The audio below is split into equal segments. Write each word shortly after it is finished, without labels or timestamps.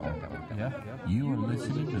You are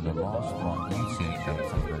listening to the Lost Minds.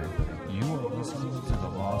 You are listening to the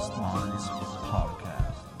Lost Minds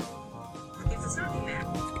podcast. It's not there.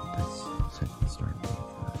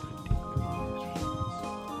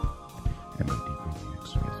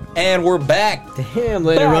 And we're back. Damn,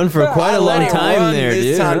 let it run for quite a long time there, this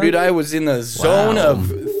dude. time, huh? dude, I was in the zone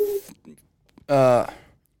of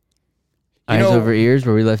Eyes over ears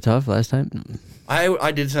where we left off last time.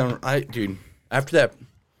 I did some dude, after that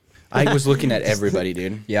I was looking at everybody,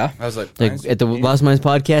 dude. Yeah. I was like Like at the Lost Minds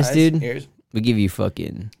podcast, eyes, dude, ears. we give you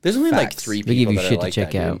fucking, There's only like Facts. 3 we give people you that shit are like to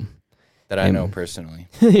check that, out. dude, that I know personally.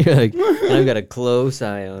 You're like, I've got a close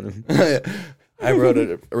eye on him. I wrote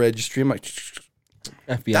a registry. I'm like,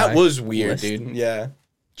 FBI. that was weird, list. dude. Yeah.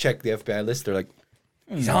 Check the FBI list. They're like,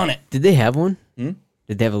 he's on it. Did they have one? Hmm?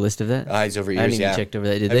 Did they have a list of that? Eyes over I ears, haven't even yeah. checked over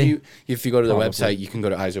that. Did Have they? if you go to the Probably. website, you can go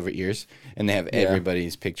to Eyes Over Ears, and they have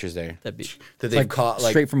everybody's pictures there. That'd be, That It's they've like caught, like,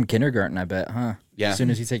 straight from kindergarten, I bet, huh? Yeah. As soon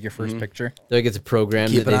as you take your 1st picture. like it's a program.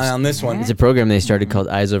 keep that an they've- eye on this one. It's a program they started called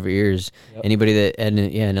Eyes Over Ears. Anybody that in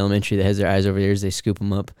elementary that has their eyes over ears, they scoop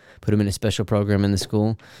them up, put them in a special program in the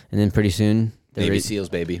school, and then pretty soon they're Navy ready- SEAls,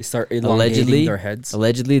 baby. They start elongating allegedly their heads.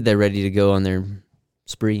 Allegedly, they're ready to go on their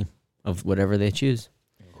spree of whatever they choose.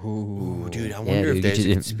 Ooh, dude, I Yeah, wonder dude, if there's you a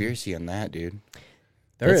should- conspiracy on that, dude.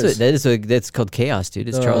 There is. That's called chaos, dude.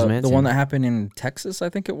 It's Charles Manson. The one that happened in Texas, I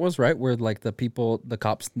think it was, right? Where like the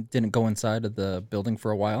cops didn't go inside of the building for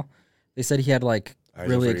a while. They said he had like Eyes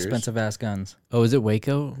really over ears? expensive ass guns. Oh, is it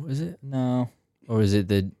Waco? Was it, No, or was it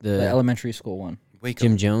the the elementary school one. Wake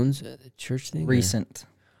Jim up. Jones the church thing? or- Recent.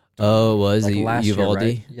 Oh, it was Like it last Uvalde? year,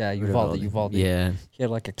 right? Yeah, Uvalde. Yeah, He had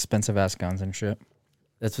like expensive ass guns and shit.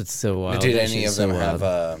 that's what's so wild. Did That any shit's of them so have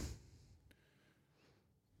wild.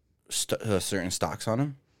 certain stocks on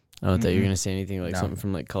them? I thought you were gonna say anything like No. something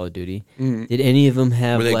from like Call of Duty. Mm. Did any of them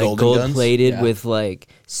have Were they like golden gold guns? plated Yeah. with like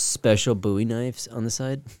special Bowie knives on the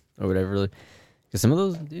side or whatever? Because some of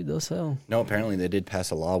those, dude, those sell. No, apparently they did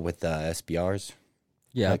pass a law with SBRs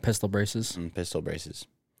Yeah, Like- pistol braces. and pistol braces.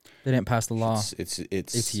 They didn't pass the law. It's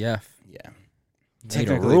ATF yeah. made a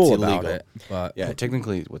Technically, rule it's about illegal. it, but Yeah,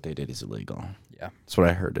 technically what they did is illegal. yeah. That's what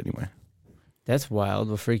I heard anyway. That's wild.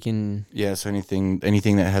 Well, freaking. Yeah, so anything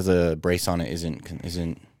that has a brace on it is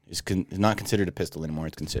not considered a pistol anymore.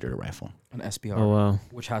 It's considered a rifle. An SBR, Oh wow.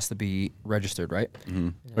 which has to be registered, right?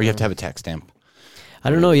 Or you have to have a tax stamp. I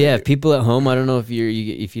don't know. Yeah, people at home. I don't know if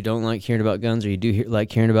if you don't like hearing about guns or you do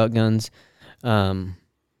like hearing about guns.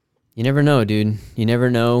 You never know, dude. You never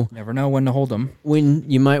know Never know when to hold them. when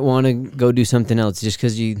you might want to go do something else. Just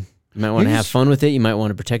because you might want to have fun with it. You might want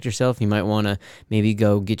to protect yourself. You might want to maybe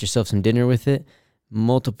go get yourself some dinner with it.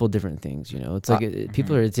 Multiple different things. You know, it's like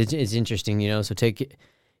people are. It's interesting. You know, so take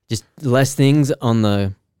just less things on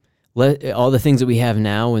the. All the things that we have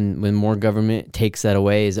now, when more government takes that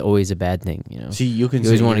away, is always a bad thing. You know, See, you can you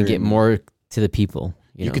always sit want to here get and- more to the people.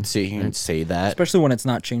 You know? could sit here and say that. Especially when it's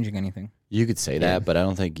not changing anything. You could say that, but I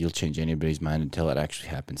don't think you'll change anybody's mind until it actually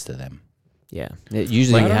happens to them. Yeah,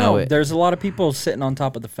 usually I don't how know. it. There's a lot of people sitting on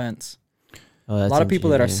top of the fence. Oh, A that's lot of people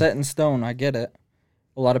that are interesting. set in stone. I get it.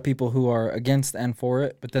 A lot of people who are against and for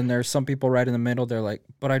it, but then there's some people right in the middle. They're like,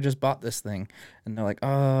 "But I just bought this thing," and they're like,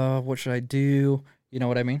 what should I do?" You know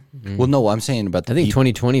what I mean? Well, no, I'm saying about the I think people-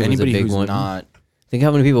 2020 was a anybody big who's one. not. Think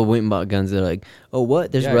how many people went and bought guns. They're like, "Oh,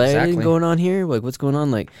 what? There's Yeah, rioting exactly. going on here. Like, what's going on?"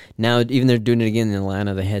 Like now, even they're doing it again in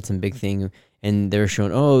Atlanta. They had some big thing, and they're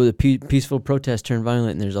showing, "Oh, the peaceful protest turned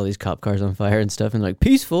violent," and there's all these cop cars on fire and stuff, and like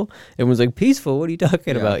peaceful. Everyone's like, "Peaceful? What are you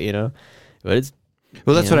talking Yeah. about?" You know, but it's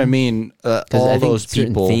Well, that's You what I know? mean. because All I think those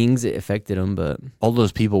certain people, things it affected them, but all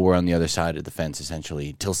those people were on the other side of the fence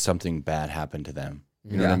essentially till something bad happened to them.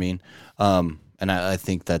 You know what I Yeah. mean? And I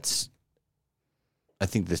think I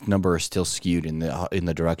think this number is still skewed in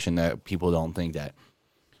the direction that people don't think that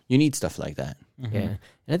you need stuff like that. Mm-hmm. yeah. And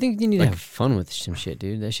I think you need to have fun with some shit,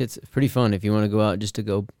 dude. That shit's pretty fun if you want to go out just to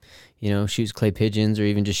go, shoot clay pigeons or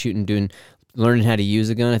even just learning how to use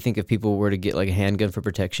a gun. I think if people were to get like a handgun for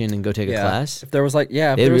protection and go take a class, If there was like, if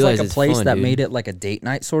They'd there was like realize a it's place fun, that dude. made it like a date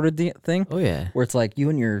night sort of thing, oh yeah. where it's like you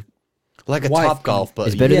and your Like a Wife Top Golf, but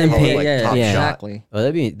It's better you than call it paint- like yeah, Top yeah. Shot. exactly. Oh,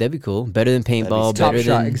 that'd be cool. Better than paintball. Top Better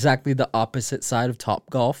Shot, than exactly the opposite side of Top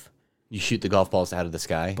Golf. You shoot the golf balls out of the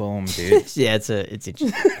sky. Boom, dude. yeah, it's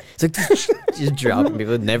interesting. It's like just dropping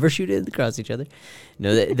people. Never shoot it across each other.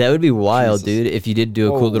 No, that would be wild, dude. If you did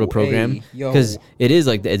do a cool little program, hey, yo. because it is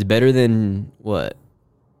like it's better than what.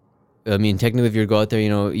 I mean, technically, if you go out there,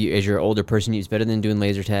 as you're an older person, it's better than doing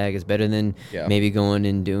laser tag. It's better than Yeah. maybe going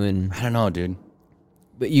and doing. I don't know, dude.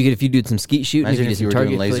 But if you did some skeet shooting, Imagine if you if did you some were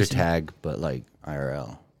doing target laser placing. tag, but like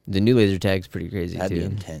IRL. The new laser tag's pretty crazy That'd be too.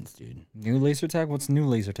 intense, dude. New laser tag? What's new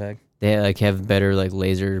laser tag? They like have better like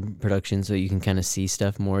laser production, so you can kind of see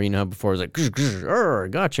stuff more. You know, before it was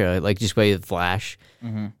like, gotcha, like just by the flash.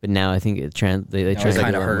 Mm-hmm. But now I think it they try it to do kinda a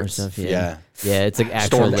lot more hurts. stuff. Yeah. Yeah, it's like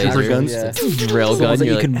actual Stormtrooper laser guns? Yeah. rail The gun. ones that You're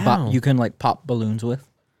you like, can ow. you can like pop balloons with.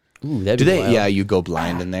 Ooh, that'd Do be they? wild. Yeah, you go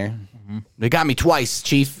blind in there. They got me twice,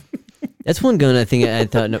 Chief. That's one gun I think I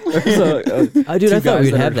thought. No, So, dude, I two thought guys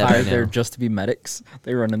we'd that have are that hired right there now. just to be medics.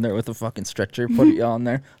 They run in there with a fucking stretcher, put you on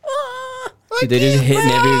there. Dude, they're just hitting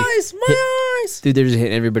my eyes. Dude, they're just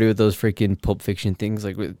hitting everybody with those freaking Pulp Fiction things,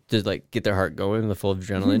 like with, just like get their heart going, the full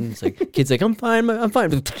adrenaline. It's like kid's like, I'm fine.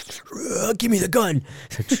 Give me the gun.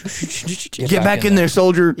 Get back in there,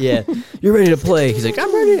 soldier. Yeah, you're ready to play. He's like,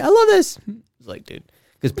 I'm ready. I love this. It's like, dude,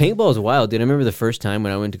 because paintball is wild, dude. I remember the first time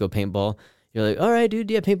when I went to go paintball. You're like, all right,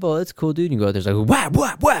 dude, yeah, paintball, that's cool, dude. And you go out there, it's like, whap,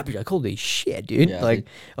 whap, whap. You're like, holy shit, dude. Yeah, like, dude.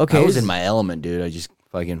 okay, I was this in my element, dude. I just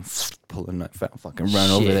fucking pulled a knife out, fucking run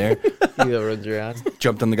over there, Hugo runs around.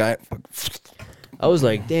 jumped on the guy. I was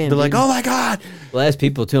like, damn. They're like, dude. oh my god. Well, as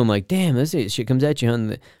people too, I'm like, damn, this shit comes at you.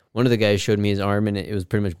 And one of the guys showed me his arm, and it was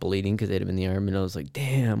pretty much bleeding because they had him in the arm. And I was like,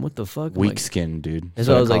 damn, what the fuck? I'm Weak like, skin, dude. and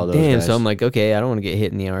so I was call like, those damn. guys. So I'm like, okay, I don't want to get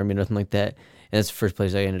hit in the arm or nothing like that. And that's the first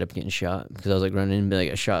place I ended up getting shot because I was like running and like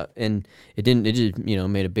a shot, and it just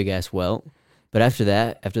made a big ass welt. But after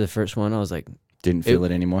that, after the first one, I was like, didn't feel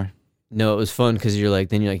it anymore. no, it was fun because you're like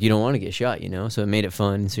you don't want to get shot, so it made it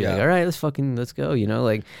fun. So you're Yeah. like, all right, let's go,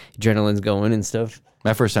 like adrenaline's going and stuff.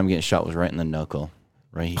 My first time getting shot was right in the knuckle,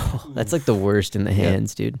 right. That's like the worst in the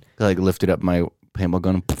hands, dude. I like lifted up my paintball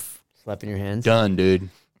gun. And poof, Slapping your hands. done, dude.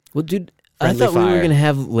 Well, dude, Friendly I thought we were fire. gonna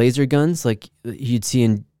have laser guns like you'd see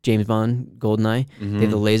in James Bond, GoldenEye. They have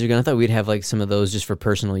the laser gun. I thought we'd have like some of those just for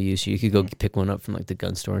personal use. So you could go pick one up from like the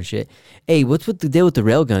gun store and shit. Hey, what's with the deal with the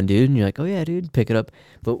rail gun, dude? And you're like, oh yeah, dude, pick it up.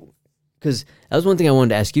 But because that was one thing I wanted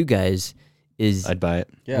to ask you guys is I'd buy it.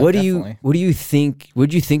 Yeah, what definitely. do you think? What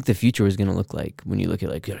do you think the future was gonna look like when you look at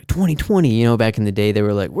like 2020? Back in the day, they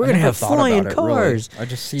were like, we're I gonna never have thought about flying it, really. cars. I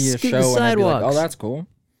just see a Scoot show the and I'd be like, sidewalks. oh, that's cool.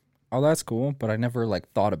 Oh, that's cool. But I never like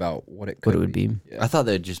thought about what it could What it would be. Yeah. I thought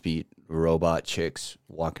there'd just be robot chicks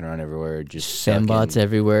walking around everywhere, just Fembots sucking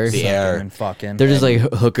everywhere. the air. And fucking. They're just like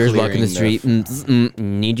hookers walking the clearing street and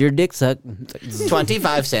need your dick sucked.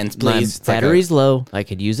 25 cents, My please. It's like battery's low. I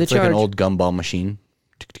could use a it's like charge. an old gumball machine.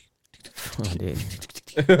 Oh, dude.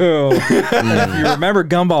 if you remember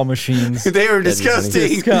gumball machines. They were disgusting.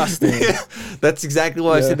 Disgusting. That's exactly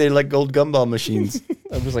why I said they like old gumball machines.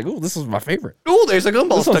 I was like, oh, this is my favorite. Oh, there's a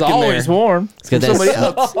gumball This stuck one's in always there. warm. It's got Somebody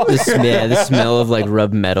that, else. the smell of like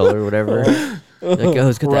rubbed metal or whatever. Like, oh,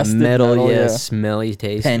 it's got that Rusted metal, metal, yeah, yeah. smelly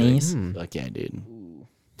taste. Pennies. Like, yeah, dude.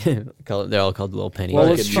 They're all called little penny. Well,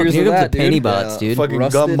 Look let's at- cheers here to comes that, the penny dude. bots, dude. Fucking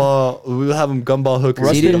Rusted- gumball. We'll have them gumball hookers.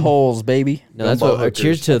 Rusted dude. holes, baby. No, that's gumball what.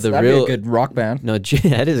 Cheers to the That'd real. be a good rock band. No,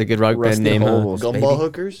 that is a good rock Rusted band name. Huh? holes, Gumball baby.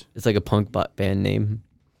 hookers? It's like a punk band name.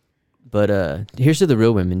 But here's to the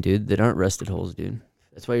real women, dude, that aren't rusted holes, dude.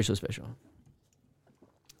 That's why you're so special.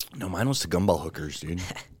 No, mine was the gumball hookers, dude.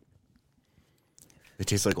 It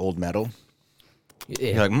tastes like old metal.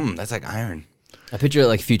 Yeah. You're like, that's like iron. I picture it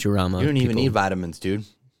like Futurama. You don't even people. need vitamins, dude.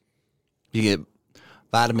 You get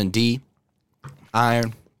vitamin D,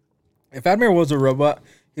 iron. If Admir was a robot,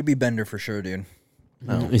 he'd be Bender for sure, dude.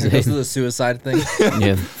 He's He goes to like- the suicide thing,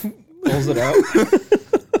 yeah. pulls it out.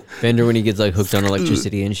 Bender when he gets like hooked on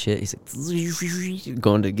electricity and shit, he's like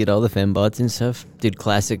going to get all the fembots and stuff. Dude,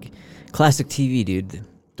 classic TV, dude.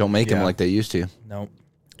 Don't make them Yeah. like they used to. Nope.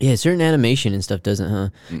 Yeah, certain animation and stuff doesn't, huh?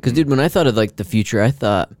 Because dude, when I thought of like the future, I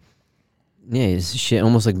thought, yeah, it's shit,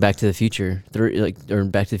 almost like Back to the Future, or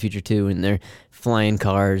Back to the Future 2, and they're flying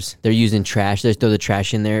cars. They're using trash. They throw the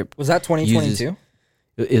trash in there. Was that 2022?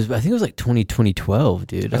 I think it was like 2012,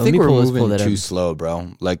 dude. I Let think me we're pull moving that too up. slow,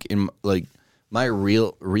 bro. Like my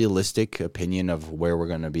realistic opinion of where we're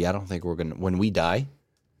gonna be. I don't think we're gonna when we die,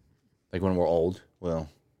 like when we're old. Well,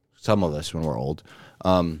 some of us when we're old.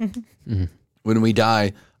 When we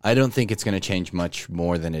die, I don't think it's gonna change much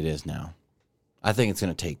more than it is now. I think it's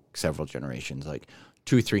gonna take several generations, like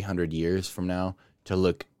 200-300 years from now, to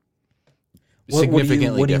look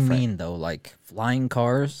significantly what do you different. mean though? Like flying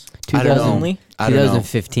cars? I don't know. 2000 I don't know.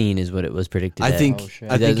 2015 is what it was predicted. I at. think Oh,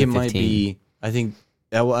 shit. I think it might 2015. be. I think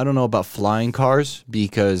I don't know about flying cars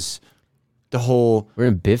because the whole we're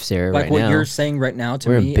in Biff's era Like right what now. you're saying right now to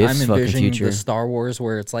We're in me, Biff's I'm fucking envisioning future. the Star Wars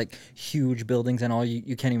where it's like huge buildings and all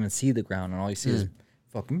you can't even see the ground and all you see is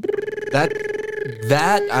fucking.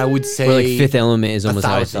 that I would say Or like Fifth Element is a almost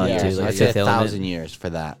how I thousand thought years. too. Like I'd say Fifth 1,000 Element. years for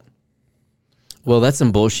that. Well, that's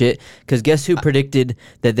some bullshit. Because guess who predicted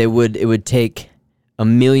that it would take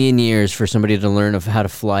 1,000,000 years for somebody to learn of how to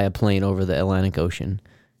fly a plane over the Atlantic Ocean?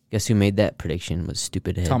 Guess who made that prediction? Was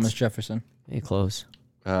stupid heads. Thomas Jefferson, Hey, close.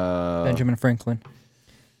 Benjamin Franklin.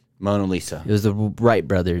 Mona Lisa. It was the Wright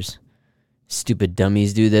brothers. Stupid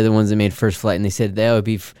dummies, dude. They're the ones that made first flight, and they said that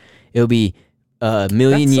it'll be a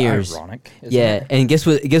million That's years. ironic. Isn't Yeah, it? and guess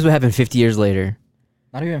what? Guess what happened 50 years later?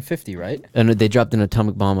 Not even 50, right? And they dropped an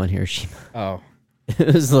atomic bomb on Hiroshima. Oh,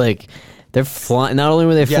 It was like they're flying. Not only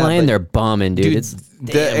were they Yeah, flying, but- they're bombing, dude. It's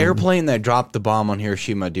the damn. airplane that dropped the bomb on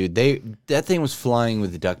Hiroshima, dude, that thing was flying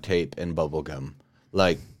with duct tape and bubble gum.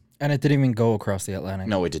 Like, and it didn't even go across the Atlantic.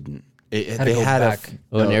 no, it didn't. They Had to go back.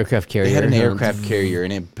 An aircraft carrier. They had an huh? aircraft carrier,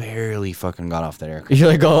 and it barely fucking got off that aircraft. You're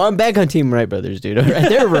like, oh, I'm back on Team Wright brothers, dude. All right,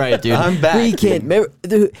 they're right, dude. I'm back, We can't. dude.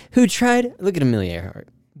 Remember, who tried? Look at Amelia Earhart.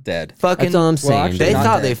 Dead. Fucking, That's all I'm saying. actually, they not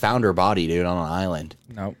thought dead. they found her body, dude, on an island.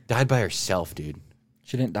 No, Died by herself, dude.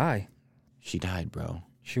 she didn't die. She died, bro.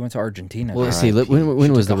 She went to Argentina. Well, dude. let's see. Look,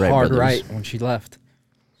 when was the Took a Wright hard brothers? right when she left.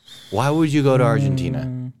 Why would you go to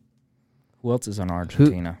Argentina? Who else is on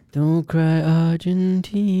Argentina? Don't cry,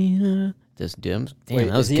 Argentina. That's damn. Wait,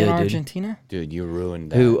 That was is he good, in dude. Argentina? Dude, you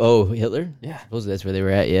ruined that. Who? Oh, Hitler. Yeah. Suppose that's where they were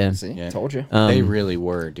at. Yeah. See, Yeah. told you. They really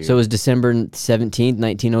were, dude. So it was December 17th,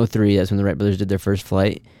 1903. That's when the Wright brothers did their first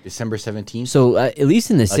flight. December 17th? So at least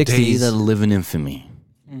in the A day 60s, that'll live in infamy.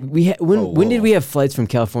 when did we have flights from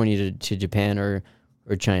California to Japan or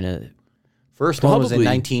China? First one was in Probably.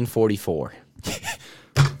 1944.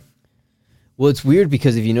 Well, it's weird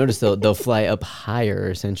because if you notice, they'll fly up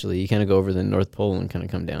higher. Essentially, you kind of go over the North Pole and kind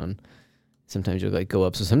of come down. Sometimes you'll like go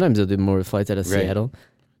up. So sometimes they'll do more flights out of Right. Seattle.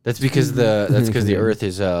 That's because the Earth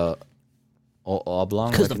is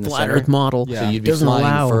oblong. Because like in the flat center. Earth model. Yeah. So you'd be doesn't flying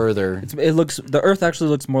allow. further. The Earth actually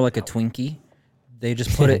looks more like a Twinkie. They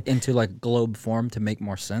just put it into like globe form to make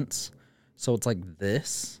more sense. So it's like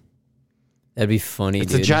this. That'd be funny,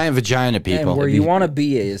 It's dude. a giant vagina, people. And where you want to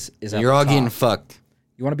be is at You're the all top. getting fucked.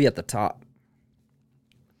 You want to be at the top.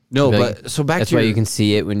 No, Like, but so back That's to why your, you can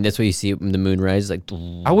see it when. That's why you see it when the moon rises. Like,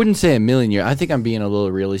 I wouldn't say a million years. I think I'm being a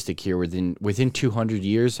little realistic here. Within 200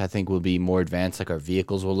 years, I think we'll be more advanced. Like our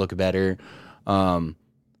vehicles will look better.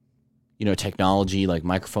 Technology like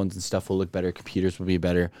microphones and stuff will look better. Computers will be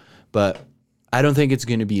better. But I don't think it's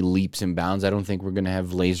going to be leaps and bounds. I don't think we're going to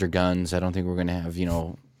have laser guns. I don't think we're going to have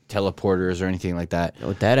teleporters or anything like that.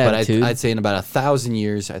 with that But attitude, I'd say in about 1,000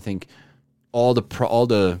 years, I think all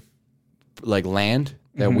the like land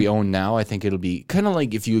that we own now, I think it'll be kind of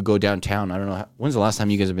like if you would go downtown. I don't know. When's the last time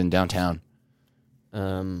you guys have been downtown?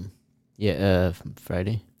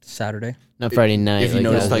 Friday. Saturday. Not Friday night. If you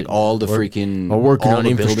notice, like all the freaking we're working all on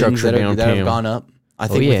the buildings infrastructure that have downtown. gone up. I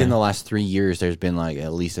think yeah. within the last 3 years, there's been like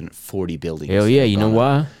at least 40 buildings. Hell that yeah, have you know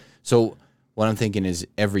gone up. why? So what I'm thinking is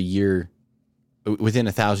every year, within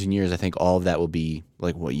 1,000 years, I think all of that will be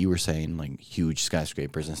like what you were saying, like huge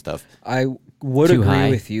skyscrapers and stuff. I would Too agree high.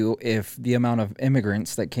 with you if the amount of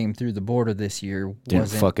immigrants that came through the border this year Didn't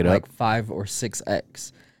wasn't fuck it up. like 5 or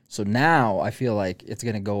 6x. So now I feel like it's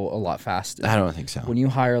going to go a lot faster. I don't think so. When you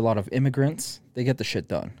hire a lot of immigrants, they get the shit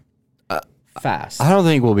done fast. I don't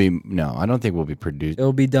think we'll be. No, I don't think we'll be produced.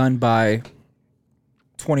 It'll be done by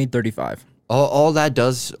 2035. All that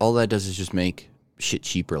does is just make shit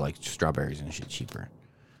cheaper, like strawberries and shit cheaper.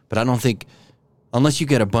 But I don't think, unless you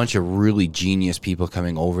get a bunch of really genius people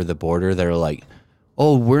coming over the border that are like,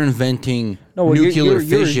 oh, we're inventing nuclear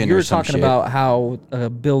fission You're or some talking shit. about how a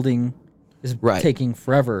building is Right. taking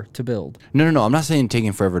forever to build. No. I'm not saying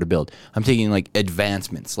taking forever to build. I'm taking like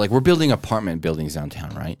advancements. Like we're building apartment buildings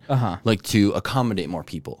downtown, right? Like to accommodate more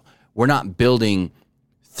people. We're not building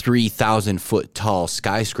 3,000-foot tall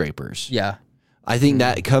skyscrapers. Yeah. I think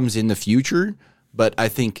that comes in the future, but I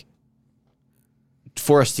think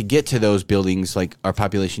for us to get to those buildings, like our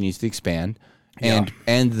population needs to expand, and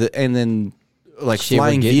then like Shit, we're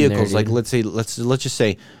flying getting there, vehicles. Like dude. let's just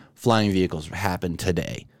say flying vehicles happen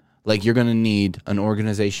today. Like you're gonna need an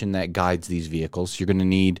organization that guides these vehicles. You're gonna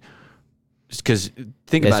need because think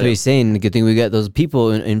That's about what it. he's saying. The good thing we got those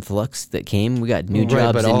people in flux that came. We got new Right,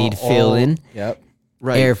 jobs but that need fill in. Yep.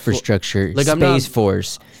 Right, Infrastructure, Like, I'm Space not-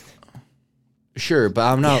 Force. Sure, but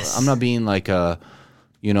I'm not being like a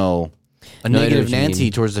I know negative what you Nancy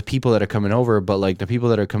mean. towards the people that are coming over, but like the people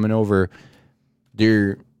that are coming over,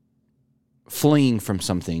 they're fleeing from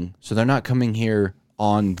something, so they're not coming here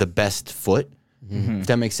on the best foot. If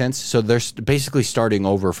that makes sense. So they're basically starting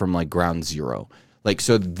over from like ground zero. Like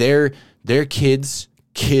so, their kids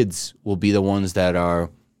will be the ones that are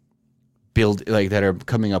that are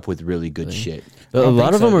coming up with really good shit. A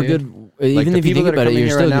lot of so, them are dude. good. Like Even the if you people think that are about it, coming you're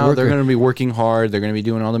here still right a now, good they're worker. going to be working hard. They're going to be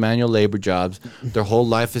doing all the manual labor jobs. Their whole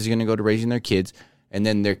life is going to go to raising their kids, and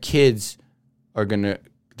then their kids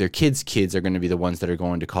they're their kids are going to be the ones that are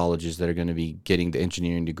going to colleges, that are going to be getting the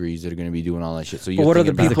engineering degrees, that are going to be doing all that shit. So you're what are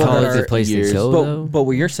thinking the about people that college are the place to years. go, though? But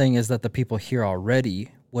what you're saying is that the people here already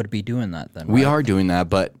would be doing that then. We right? are doing that,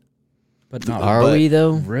 but but not Are but we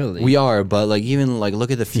though? really. we are. But like even like look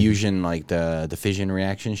at the fusion, like the fission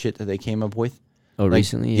reaction shit that they came up with. Oh, Like,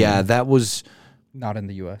 recently, yeah, that was. not in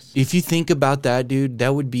the U.S. If you think about that, dude,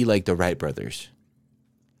 that would be like the Wright brothers.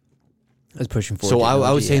 That's pushing forward. So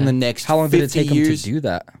I would say in the yeah. next How long did it 50 take them years, to do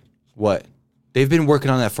that? what? They've been working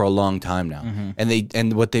on that for a long time now, Mm-hmm.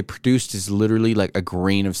 and what they produced is literally like a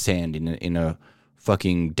grain of sand in a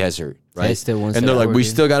fucking desert, right? it's still one and step they're like, forward, we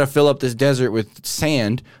dude. still got to fill up this desert with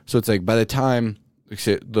sand. So it's like by the time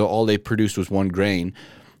all they produced was one grain,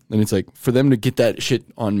 and it's like for them to get that shit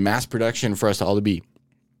on mass production for us to all to be,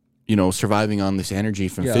 surviving on this energy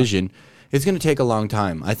from Yeah. fission, it's going to take a long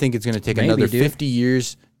time. I think it's going to take Maybe, another dude. 50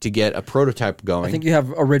 years to get a prototype going. I think you have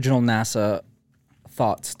original NASA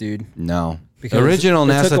thoughts, dude. no. Because Original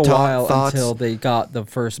it NASA took a while thoughts. until they got the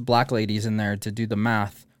first black ladies in there to do the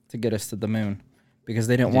math to get us to the moon, because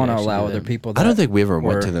they didn't want to actually allow do other that. people. I don't that think we ever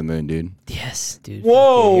went were- to the moon, dude. Yes, dude.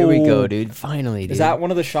 Whoa! Here we go, dude. Finally, dude. Is that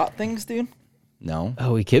one of the shot things, dude? No.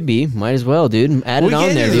 Oh, we could be. Might as well, dude. Add it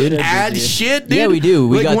on there, dude. Add shit, dude. Yeah, we do.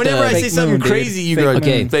 We like got whenever the I say fake something moon, dude. crazy, you Fake go,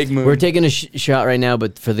 Okay, fake moon. we're taking a shot right now,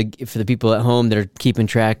 but for the people at home that are keeping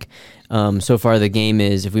track, so far the game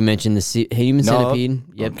is if we mention the human No. centipede,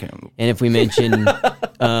 yep, Okay. and if we mention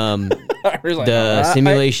the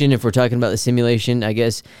simulation, if we're talking about the simulation, I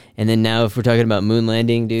guess, and then now if we're talking about moon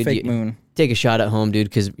landing, dude, Fake moon. take a shot at home, dude,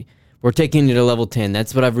 because we're taking it to level 10.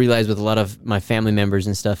 That's what I've realized with a lot of my family members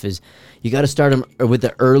and stuff is you got to start them with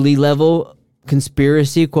the early level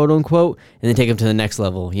conspiracy, quote unquote, and then take them to the next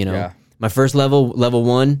level, Yeah. My first level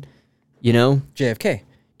 1, JFK.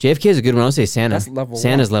 JFK is a good one. I'll say Santa. That's level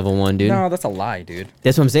Santa's 1. level 1, dude. No, that's a lie, dude.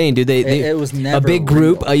 That's what I'm saying, dude. They It was never a big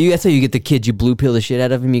group. real. That's how you get the kids. You blue pill the shit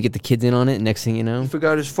out of them. You get the kids in on it. Next thing you know,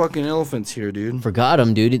 forgot his fucking elephants here, dude. forgot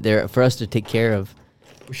them, dude. They're for us to take care of.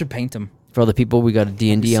 We should paint them. For all the people, we got a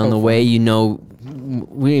D&D on So the way. funny.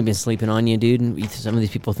 We ain't been sleeping on you, dude. Some of these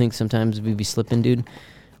people think sometimes we be slipping, dude.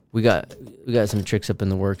 We got some tricks up in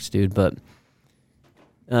the works, dude. But,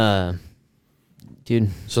 dude,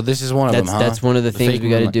 So this is one of them, huh? that's one of the things fake we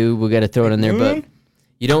got to moon. do. We got to throw it in there, but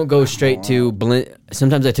you don't go straight to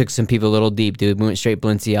Sometimes I took some people a little deep, dude. We went straight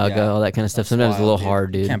Balenciaga, Yeah. all that kind of stuff. Sometimes it's a little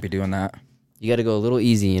hard, dude. Can't be doing that. You got to go a little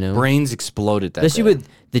easy, Brains exploded that Especially day. with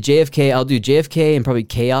the JFK. I'll do JFK and probably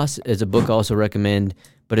Chaos as a book I also recommend,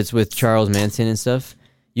 but it's with Charles Manson and stuff.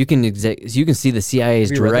 You can see the CIA's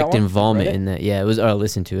Have you read that direct one? involvement Read it? in that. Yeah, it was. I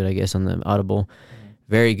listened to it, I guess, on the Audible.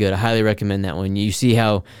 Very good. I highly recommend that one. You see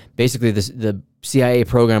how basically the CIA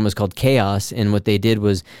program was called Chaos, and what they did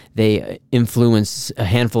was they influenced a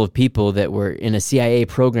handful of people that were in a CIA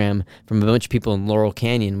program from a bunch of people in Laurel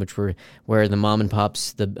Canyon, which were where the mom and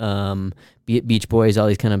pops, the Beach Boys, all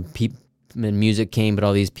these kind of and music came, but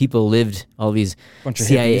all these people lived, all these Bunch of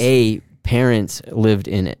CIA parents lived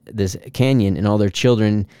in this canyon, and all their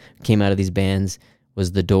children came out of these bands.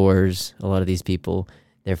 Was the Doors, a lot of these people.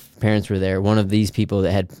 Their parents were there. One of these people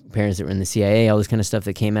that had parents that were in the CIA, all this kind of stuff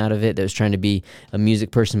that came out of it, that was trying to be a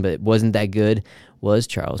music person, but it wasn't that good, was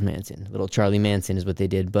Charles Manson. Little Charlie Manson is what they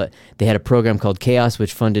did. But they had a program called Chaos,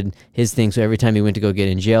 which funded his thing. So every time he went to go get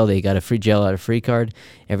in jail, they got a free jail out of free card.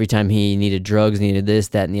 Every time he needed drugs, needed this,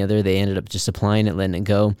 that, and the other, they ended up just supplying it, letting it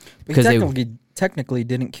go. Because technically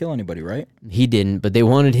didn't kill anybody, right? He didn't, but they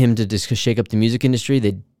wanted him to just shake up the music industry.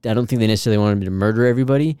 I don't think they necessarily wanted him to murder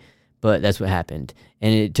everybody, but that's what happened.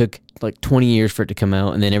 And it took like 20 years for it to come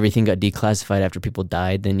out, and then everything got declassified after people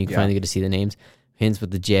died. Then you finally get to see the names. Hence with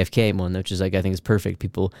the JFK one, which is like, I think is perfect.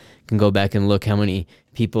 People can go back and look how many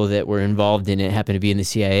people that were involved in it happen to be in the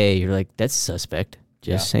CIA. You're like, that's suspect.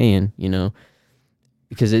 Just saying,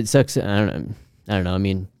 because it sucks. I don't know. I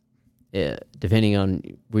mean, depending on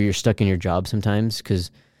where you're stuck in your job sometimes,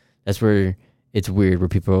 because that's where it's weird, where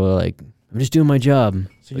people are like, I'm just doing my job.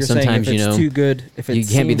 So But you're sometimes, saying if it's too good, if it you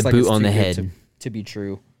can't be seems the like boot it's on too the good head. to be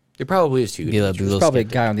true. It probably is too good. Be a to be little There's probably a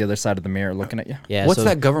skeptic. guy on the other side of the mirror looking at you. Yeah. What's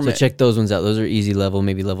that government- So check those ones out. Those are easy level,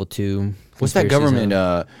 maybe level 2. What's that conspiracy government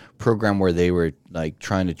zone. program where they were like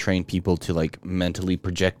trying to train people to like mentally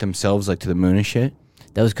project themselves like to the moon and shit?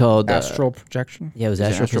 That was called Astral projection. Yeah, it was Is it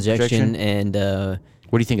astral astral projection, projection? and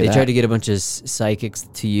What do you think they of that? tried to get a bunch of psychics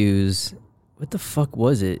to use. What the fuck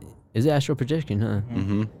was it? Is it astral projection? Huh?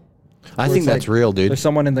 Mm-hmm. I Where think it's that's like, real, dude. There's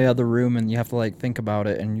someone in the other room, and you have to like think about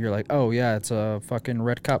it, and you're like, oh yeah, it's a fucking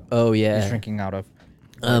red cup. Oh He's yeah. drinking out of.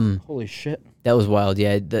 Holy shit. That was wild.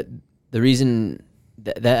 Yeah, the reason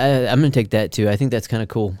that I'm gonna take that too. I think that's kind of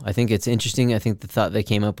cool. I think it's interesting. I think the thought they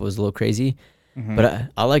came up was a little crazy, But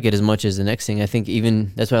I like it as much as the next thing. I think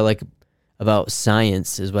even that's what I like about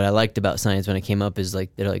science is what I liked about science when it came up is like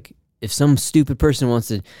they're like if some stupid person wants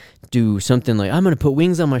to do something like I'm gonna put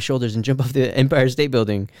wings on my shoulders and jump off the Empire State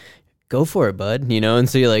Building, go for it, bud. And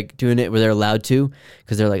so you're like doing it where they're allowed to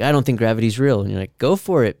because they're like I don't think gravity's real, and you're like go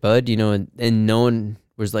for it, bud. And no one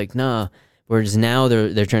was like nah. Whereas now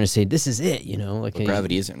they're trying to say this is it. Like Well,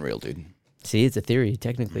 gravity isn't real, dude. See, it's a theory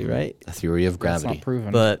technically, right? A theory of It's gravity. not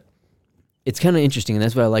proven. But it's kind of interesting, and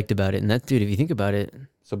that's what I liked about it. And that, dude, if you think about it,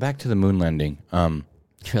 So back to the moon landing.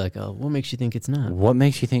 you're like, oh, what makes you think it's not? What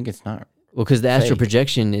makes you think it's not? Well, because the astral Fake.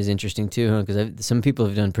 projection is interesting too, because some people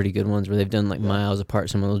have done pretty good ones where they've done like miles apart.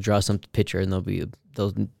 Someone will draw some picture and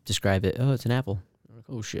they'll describe it. Oh, it's an apple. I'm like,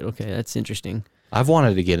 oh shit, okay, that's interesting. I've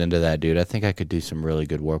wanted to get into that, dude. I think I could do some really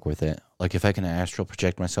good work with it. Like if I can astral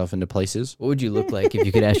project myself into places, What would you look like if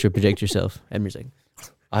you could astral project yourself? Edmund's like,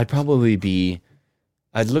 I'd probably be.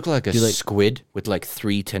 I'd look like a Do like- squid with like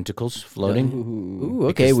 3 tentacles floating. ooh,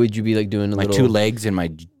 okay. Because Would you be like doing a My little 2 legs and my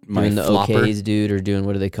doing the flopper. OKs, dude, or doing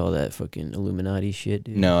what do they call that fucking Illuminati shit,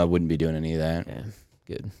 dude? No, I wouldn't be doing any of that. Yeah,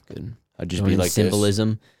 good. I'd just Going be in like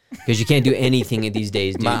symbolism. Because you can't do anything in these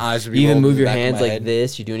days, dude. My eyes would be You even rolled move in the your back of hands my like head.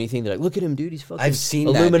 this. You do anything, they're like, look at him, dude. He's fucking I've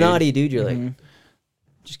seen that, Illuminati, dude. You're like,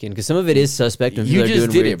 just kidding. Because some of it is suspect when This. You people are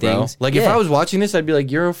just doing did weird it, bro. things. Like if Yeah. I was watching this, I'd be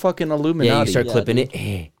like, "You're a fucking Illuminati." Yeah, you start Yeah, clipping dude.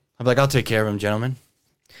 it. I'm like, "I'll take care of him, gentlemen."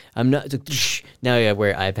 I'm not. it's like, shh. Now you gotta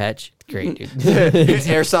wear an eye patch. Great, dude.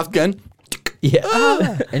 Airsoft gun.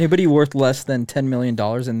 yeah. Anybody worth less than $10 million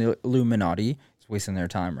in the Illuminati is wasting their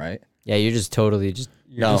time, right? Yeah, you're just totally just.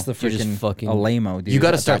 You're No, just the you're just freaking fucking- a lame-o, dude. You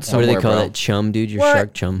got to at start that What do somewhere, they call bro. that? Chum, dude. You're What?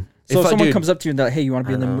 shark chum. So If if I- someone dude- comes up to you and they're like, hey, you want to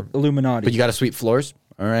be in the Illuminati? But you got to sweep floors.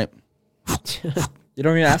 All right. You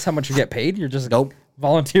don't even ask how much you get paid. You're just Nope.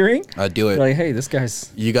 volunteering. I'd do You're it. like, hey, this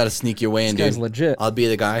guy's You got to sneak your way in, this guy's dude. legit. I'll be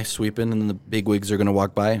the guy sweeping, and the big wigs are gonna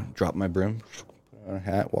walk by. Drop my broom, put on a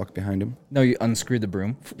hat, walk behind him. No, you unscrew the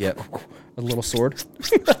broom. Yep. A little sword.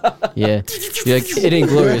 Yeah. You're like, it ain't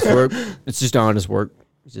glorious work. It's just honest work.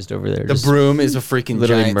 It's just over there. The just- broom is a freaking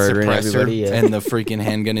literally giant murdering suppressor, everybody, yeah. and the freaking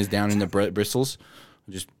handgun is down in the bristles.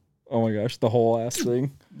 Just Oh my gosh, the whole ass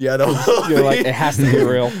thing. yeah, no. You're like, it has to be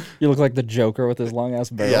real. You look like the Joker with his long ass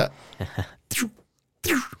barrel. yeah.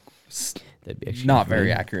 That'd be actually Not funny.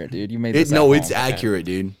 very accurate, dude. You made this. No, at it's home. accurate,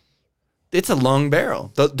 dude. It's a long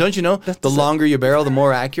barrel. Don't you know? The longer you barrel, the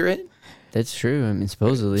more accurate. That's true. I mean,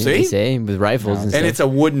 supposedly See? they say with rifles and stuff. And it's a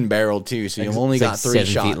wooden barrel too, so you've only It's got like 3 7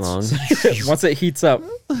 shots. feet long. Once it heats up,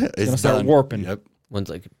 It's gonna start done. warping. Yep. One's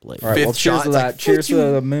like blade. all right. Fifth Well, cheers shot, to it's that. like, Cheers to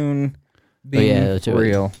fuck the moon being yeah, that's right.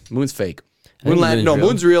 real. Moon's fake. I think the moon's real.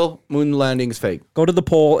 Moon's real. Moon landing's fake. Go to the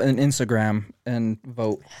poll and Instagram and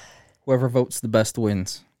vote. Whoever votes the best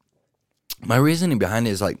wins. My reasoning behind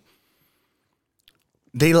it is like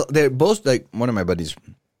they're both like one of my buddies.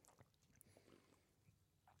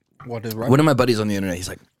 What is right? One of my buddies on the internet. He's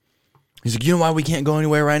like, you know why we can't go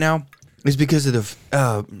anywhere right now? It's because of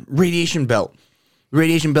the radiation belt.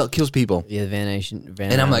 Radiation belt kills people. Yeah, Van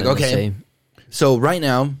And I'm like, Allen would okay. say, So right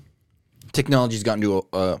now, technology's gotten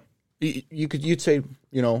to you'd say,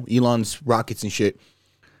 Elon's rockets and shit.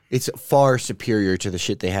 It's far superior to the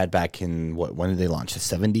shit they had back in when did they launch? The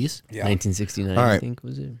 70s? 1969, All I right. think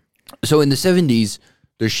was it? So in the 70s,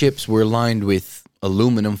 their ships were lined with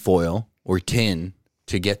aluminum foil or tin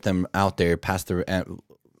to get them out there past the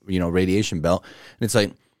radiation belt. And it's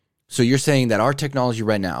like, so you're saying that our technology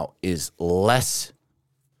right now is less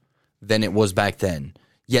than it was back then,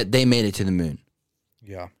 yet they made it to the moon.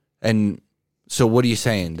 Yeah. And so what are you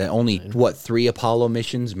saying? That only, 3 Apollo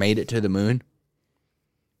missions made it to the moon?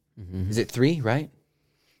 Is it 3, right?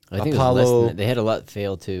 I think it was Apollo- less than that. They had a lot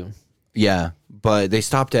fail too. Yeah, but they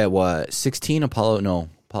stopped at what, 16?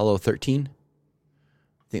 Apollo 13?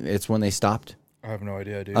 I think it's when they stopped. I have no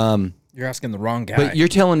idea, dude. You're You're asking the wrong guy. But you're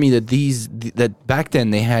telling me that that back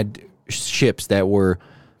then they had ships that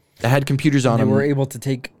had computers on they them. were able to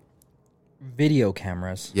take video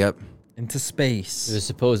cameras Yep. into It space. was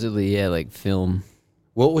supposedly like film.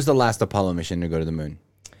 What was the last Apollo mission to go to the moon?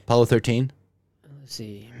 Apollo 13? Let's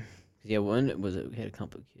see. Yeah, one was it had a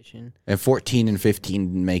complication. And 14 and 15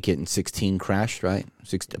 didn't make it, and 16 crashed, right?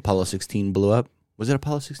 Apollo 16 blew up. Was it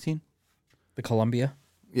Apollo 16? The Columbia.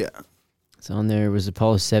 Yeah. So on there was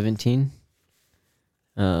Apollo 17.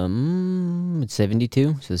 It's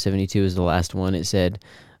 72. So 72 is the last one. It said,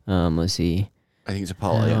 let's see, I think it's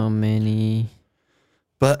Apollo, how yeah. many?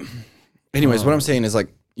 But anyways, what I'm saying is like,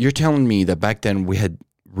 you're telling me that back then we had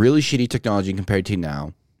really shitty technology compared to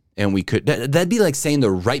now. And we could, that'd be like saying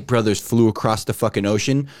the Wright brothers flew across the fucking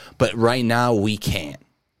ocean, but right now we can't.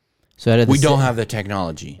 So out of the We don't have the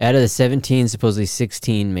technology. out of the 17, supposedly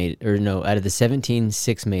 16 made it, or no, out of the 17,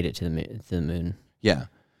 6 made it to the moon. Yeah.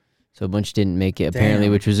 So a bunch didn't make it apparently,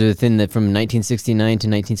 which was within the from 1969 to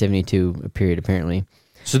 1972 a period apparently.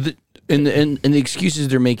 So and the excuses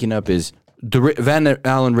they're making up is the Van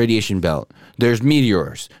Allen radiation belt. There's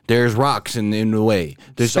meteors. There's rocks in the way.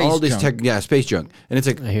 There's Space all this junk. space junk. And it's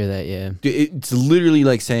like I hear that, yeah. it's literally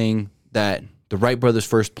like saying that the Wright brothers'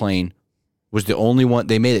 first plane was the only one.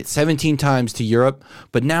 They made it 17 times to Europe,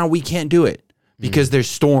 but now we can't do it because there's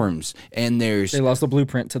storms and there's They lost the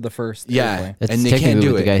blueprint to the first. yeah, airplane. That's and they technically can't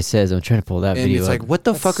do what it. the guy says. I'm trying to pull that And video it's like, up. what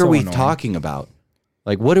the That's fuck so are we annoying. talking about?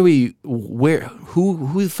 Like, what are we? Where?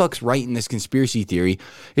 Who the fuck's writing this conspiracy theory?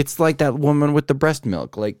 It's like that woman with the breast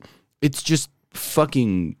milk. Like, it's just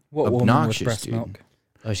fucking What woman obnoxious, with breast dude. milk?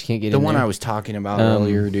 Oh, she can't get The in one there. I was talking about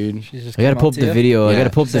earlier, dude. She's just I gotta came pull up up to the you. video. I Yeah. gotta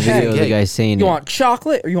pull up the Say, video of hey, the guy saying You it. want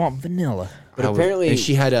chocolate or you want vanilla? But apparently, and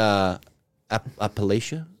she had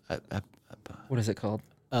Appalachia. What is it called?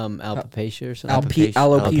 alopecia or something. Alopecia.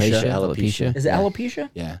 Alopecia. Is it alopecia?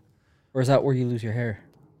 Yeah. Or is that where you lose your hair?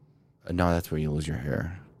 No, that's where you lose your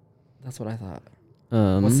hair. That's what I thought.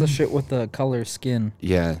 Um, What's the shit with the color skin?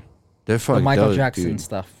 Yeah, they're The fucking Michael Jackson dude.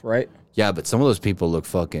 stuff, right? Yeah, but some of those people look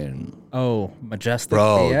fucking Oh, majestic.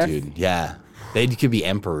 bro, AF? dude. Yeah, they could be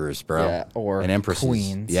emperors, bro. Yeah, or and empresses.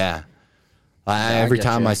 queens. Yeah. I Every get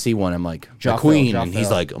time you. I see one, I'm like, my Jaffa, queen, and he's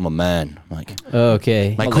Jaffa. like, I'm a man. I'm like,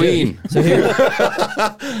 okay. my queen, So here,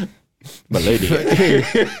 my lady.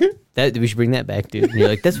 that we should bring that back, dude. And you're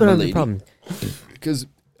like, that's what My I'm the lady. problem. Because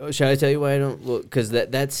shall I tell you why I don't look? Because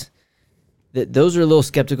that's those are little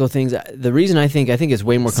skeptical things. The reason I think it's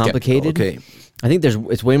way more complicated. Okay, I think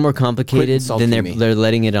it's way more complicated insulting than me. they're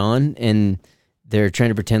letting it on, and they're trying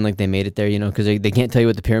to pretend like they made it there, you know, because they can't tell you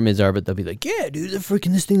what the pyramids are, but they'll be like, yeah, dude,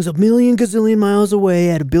 this thing's a million gazillion miles away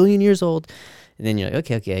at 1 billion years old. And then you're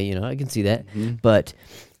like, okay, you know, I can see that. Mm-hmm. But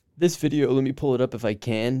this video, let me pull it up if I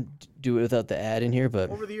can do it without the ad in here. But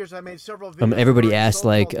Over the years, I made several videos everybody regarding asked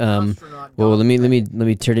like, so-called astronaut well, let dogs.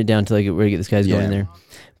 me turn it down to like where to get this guy's going Yeah. there.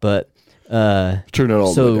 But turn it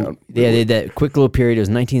all so the way down. yeah, they had that quick little period. It was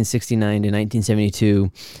 1969 to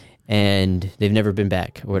 1972, and they've never been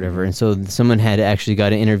back or whatever. And so someone had actually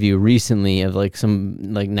got an interview recently of like some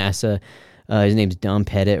like NASA. His name's Don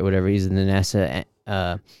Pettit or whatever. He's the NASA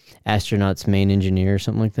astronaut's main engineer or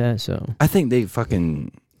something like that. So I think they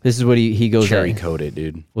fucking this is what he goes cherry at. coated,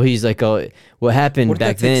 dude. Well, he's like, oh, what happened What did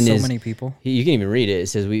back that take then so is many people? you can even read it. It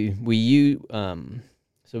says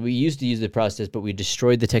so we used to use the process, but we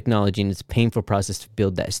destroyed the technology, and it's a painful process to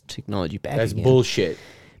build that technology back That's again. bullshit.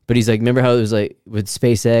 But he's like, remember how it was like with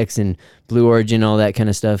SpaceX and Blue Origin, all that kind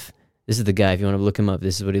of stuff? This is the guy. If you want to look him up,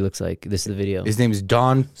 this is what he looks like. This is the video. His name is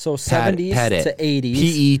Don. So 70s Pettit. to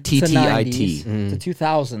 80s Pettit. to 90s to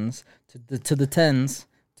 2000s to the 10s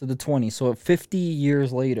to the 20s. So 50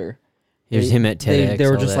 years later, Here's him at TEDx. They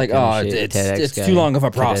were all just that like, kind of oh, shit. it's TEDx guy. too long of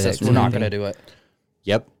a process. TEDx We're not guy. going to do it.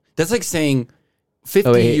 Yep. That's like saying 50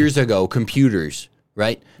 Oh, wait. years ago, computers,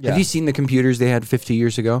 right? Yeah. Have you seen the computers they had 50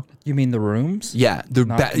 years ago? You mean the rooms? Yeah, the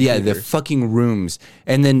Not the computers. fucking rooms.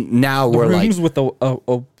 And then now The we're rooms like, with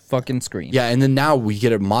a fucking screen. yeah, and then now we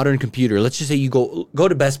get a modern computer. Let's just say you go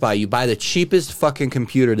to Best Buy, you buy the cheapest fucking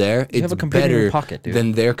computer there. It's have a computer in better your pocket, dude.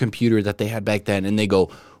 than their computer that they had back then, and they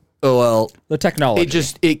go, oh well, The technology.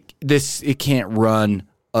 it can't run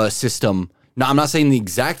a system. Now I'm not saying the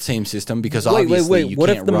exact same system because obviously you What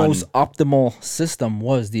can't if the run most optimal system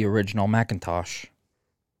was the original Macintosh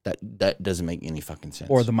that doesn't make any fucking sense.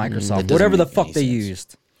 or the That Microsoft, doesn't whatever the make fuck any they sense.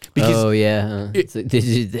 used? Because Oh yeah, this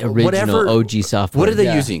is the original whatever- OG software. what are they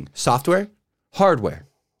Yeah. using? Software, hardware.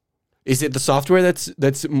 Is it the software that's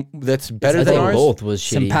better I than think ours? both was shitty.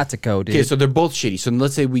 Simpatico, dude. Okay, so they're both shitty. So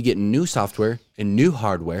let's say we get new software and new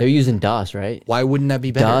hardware. They're using DOS, right? Why wouldn't that be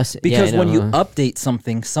better? DOS. Because yeah, I when you know. update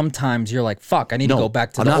something, sometimes you're like, fuck, I need No, to go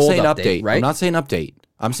back to I'm the not old saying update, right? I'm not saying update.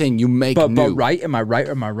 I'm saying you make but new. right? Am I right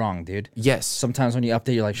or am I wrong, dude? Yes. Sometimes when you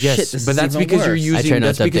update, you're like, Yes, shit, this but is that's even because you're worse. using. try not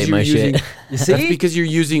That's to because update you're my using. shit. You see? That's because you're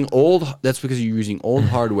using old. That's because you're using old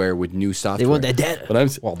hardware with new software. They want that data.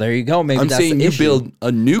 But Well, there you go. Maybe I'm that's saying the you issue. build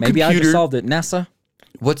a new Maybe I just computer. solved it. NASA,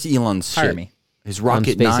 What's Elon's hire shit? me. His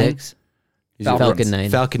Rocket 9. SpaceX. Is Falcons. Falcon 9.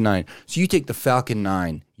 Falcon 9. So you take the Falcon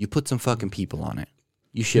 9, you put some fucking people on it,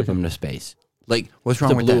 you ship them to space. Like, what's wrong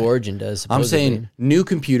The with Blue that? Origin does. I'm supposedly. saying new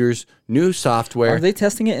computers, new software. Are they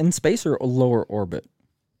testing it in space or lower orbit?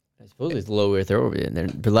 I suppose it's low Earth orbit,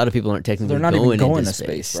 and but a lot of people aren't technically They're not even going going into to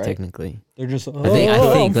space, right? Technically, They're just. I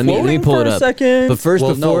think. Let me pull it up. Second. But first,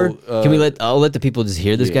 Well, before, no, can we let? I'll let the people just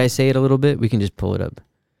hear this yeah. guy say it a little bit. We can just pull it up,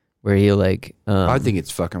 where he'll like. I think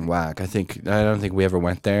it's fucking whack. I don't think we ever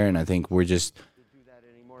went there, and I think we're just.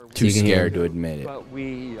 Too you can hear scared him. to admit it. But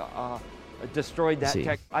we destroyed that See.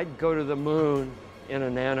 tech. I'd go to the moon in a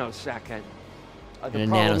nanosecond. The In a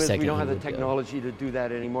problem is nanosecond we don't he have the would go. technology to do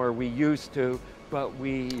that anymore. We used to, but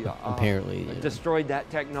we Apparently, yeah. destroyed that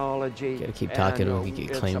technology. Gotta keep talking or we and, get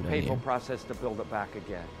it's claimed a on painful here. process to build it back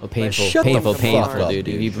again. Oh, painful, shut the painful, fuck painful, up, dude.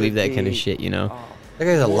 If dude. you believe that kind of Should shit, you know. That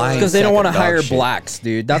guy's a lying. Because they don't want to sack of dog hire shit. blacks,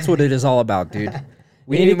 dude. That's what it is all about, dude.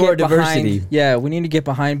 We need need to more get behind- diversity. Yeah, we need to get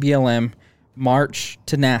behind BLM. March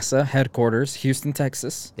to NASA headquarters, Houston,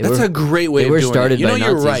 Texas. They That's were- a great way they of were doing started it. You know, by you're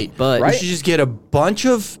Nazis, right. but- we Right? should just get a bunch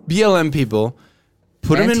of BLM people,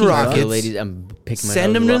 put them in Antifa. rockets, Okay, ladies, I'm picking my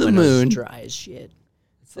send nose them to up. the My nose is moon. dry as shit.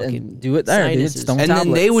 Fucking And do it there, dude. sinuses. Stone and then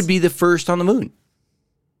they tablets. would be the first on the moon.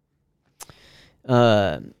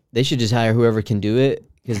 They should just hire whoever can do it.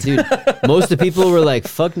 Because, dude, most of the people were like,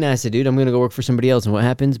 fuck NASA, dude. I'm going to go work for somebody else. And what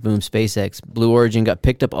happens? Boom, SpaceX. Blue Origin got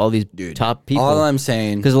picked up all these top people. All I'm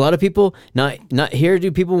saying, Because a lot of people, not here,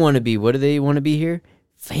 do people want to be, what do they want to be here?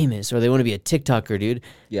 Famous. Or they want to be a TikToker, dude.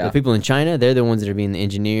 Yeah. The people in China, they're the ones that are being the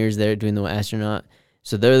engineers. They're doing the astronaut.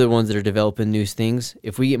 So they're the ones that are developing new things.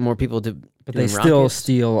 If we get more people to But they doing still rockets-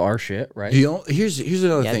 steal our shit, right? here's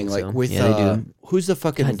another Yeah, I thing. think Like so. with Yeah, they do. who's the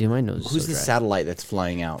fucking God, dude, my nose is who's so the dry. satellite that's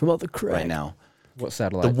flying out From all the crack. right now? What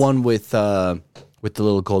satellite? The one with the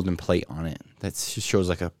little golden plate on it. That shows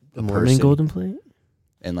like a Mormon person golden plate?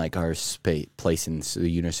 and like our space place in the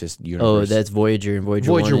universe. Oh, that's Voyager and Voyager,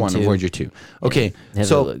 Voyager 1 1 and and 2. Voyager 2. Okay, Have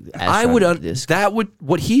so a little I would astronaut disc. that would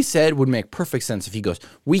what he said would make perfect sense if he goes,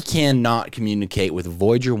 we cannot communicate with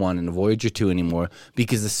Voyager 1 and Voyager 2 anymore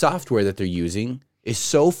because the software that they're using is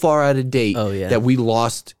so far out of date Oh, yeah. that we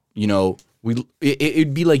lost,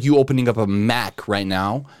 it'd be like you opening up a Mac right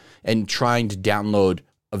now and trying to download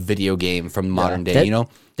a video game from modern day, That-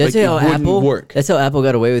 That's Like, how it wouldn't Apple work. That's how Apple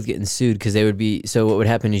got away with getting sued because they would be. So what would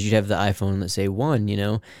happen is you'd have the iPhone, let's say 1,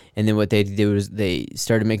 and then what they did was they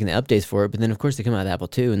started making the updates for it. But then of course they come out with Apple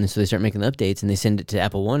 2, and then so they start making the updates and they send it to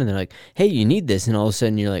Apple 1, and they're like, "Hey, you need this," and all of a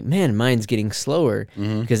sudden you're like, "Man, mine's getting slower,"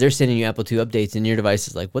 because they're sending you Apple 2 updates, and your device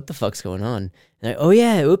is like, "What the fuck's going on?" And like, "Oh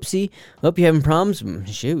yeah, oopsie, hope you having problems.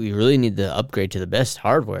 Shoot, we really need to upgrade to the best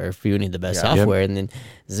hardware if you need the best software." And then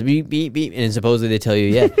beep beep beep, and supposedly they tell you,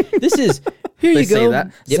 "Yeah, this is." Here They you say go.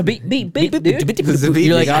 that. So beep, beep, beep, dude.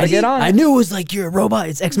 You're like, gotta get on it. I knew it was like you're a robot.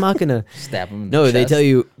 It's Ex Machina. Stab him in the No, they chest. tell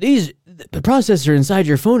you the processor inside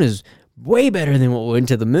your phone is way better than what went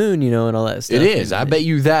to the moon, and all that stuff. It is. I bet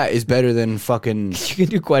you that is better than fucking. You can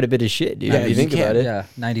do quite a bit of shit, dude. Yeah, if you you think can. about it. Yeah,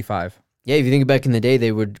 95. Yeah, if you think back in the day,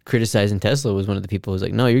 they were criticizing Tesla was one of the people who's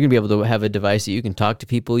like, no, you're going to be able to have a device that you can talk to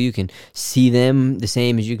people, you can see them the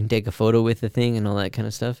same as you can take a photo with the thing and all that kind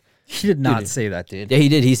of stuff. He did not say that, dude. Yeah, he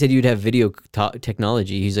did. He said you'd have video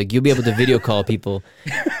technology. He's like, you'll be able to video call people.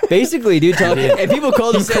 Basically, dude, and people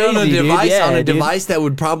call them He said crazy, on a dude. device Yeah, on a dude. device that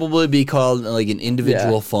would probably be called like an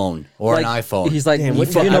individual Yeah. phone or an iPhone. He's like, Damn, you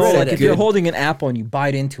what know, the- I read like that if you're good. holding an apple and you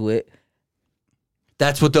bite into it,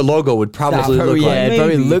 That's what the logo would probably That's look Probably, like. yeah, it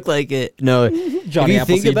probably Maybe. looked like it. No, Johnny if you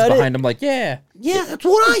think Appleseed's about behind it, him, like, yeah, Yeah, that's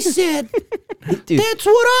what I said. dude, That's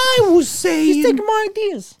what I was saying. he's taking my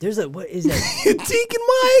ideas. there's a what is that? You're taking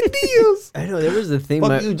my ideas. I know there was a thing.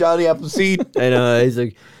 Fuck you, Johnny Appleseed. I know he's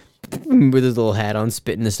like with his little hat on,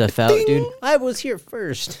 spitting the stuff out, dude. I was here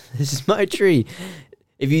first. This is my tree.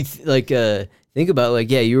 If you think about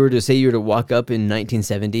you were to say you were to walk up in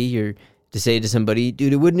 1970, or to say to somebody,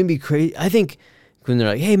 dude, it wouldn't it be crazy? I think when they're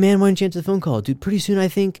like, hey man, why don't you answer the phone call, dude? Pretty soon, I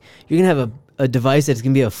think you're gonna have a device that's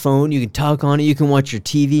gonna be a phone. You can talk on it. You can watch your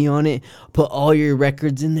TV on it. Put all your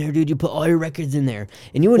records in there, dude. You put all your records in there,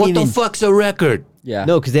 and you wouldn't What even. the fuck's a record? Yeah.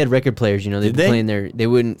 No, because they had record players. They'd be they? playing their. They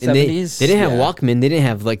wouldn't. And they 70s? didn't have Yeah. Walkman. They didn't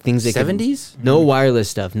have things they could- 70s? No wireless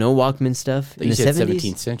stuff. No Walkman stuff in You the said 70s.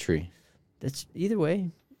 17th century. That's either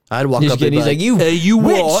way. I'd walk He's up and be like, you, hey, you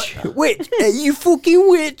witch, what? witch, hey, you fucking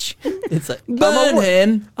witch. It's like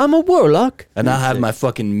Burn. I'm a warlock. And I'll have my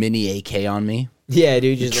fucking mini AK on me. Yeah,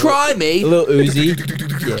 dude. Just Try me. a little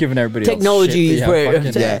Uzi. Giving everybody Technology else is shit, where- that you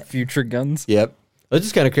have fucking Yeah. future guns. Yep. It's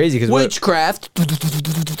just kind of crazy because Witchcraft.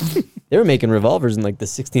 they were making revolvers in the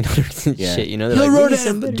 1600s and Yeah. shit. They're You'll like, run "We need out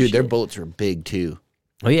some of- better Dude, their shit." bullets are big too.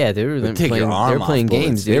 Oh yeah, they were Take playing. your arm They were off playing bullets.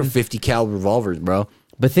 games, They're dude. 50 caliber revolvers, bro.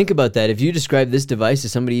 But think about that. If you describe this device to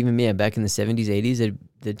somebody, even me, back in the 70s, 80s,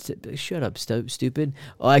 they'd say, shut up, stupid.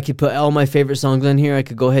 Oh, I could put all my favorite songs on here. I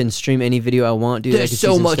could go ahead and stream any video I want, dude. I There's could see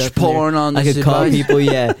so some much stuff in there. porn on I this could call device. people,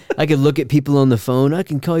 yeah. I could look at people on the phone. I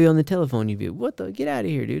can call you on the telephone. You'd be, what the? Get out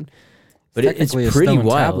of here, dude. But it's Technically a pretty stone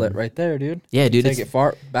wild. tablet right there, dude. Yeah, dude. Take it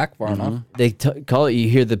far enough. They call it, you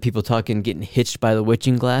hear the people talking, getting hitched by the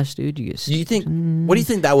witching glass, dude. You get Do you think? What do you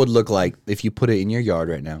think that would look like if you put it in your yard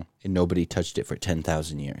right now and nobody touched it for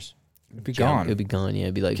 10,000 years? It'd be junk. gone. It'd be gone. Yeah,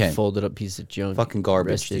 it'd be like Okay. folded up piece of junk. Fucking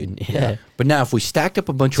garbage, rested. dude. Yeah. But now, if we stacked up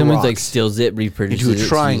a bunch Someone's of like rocks steals it, reproduces into it, a using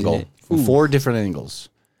triangle it. from 4 different angles,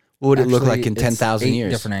 what would it look like in Actually, it's 10,000 8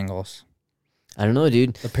 years? different angles. I don't know,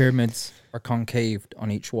 dude. The pyramids are concaved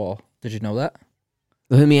on each wall. Did you know that?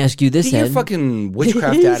 Let me ask you this, Get your Ed. fucking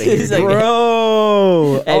witchcraft out of here. He's like, dude.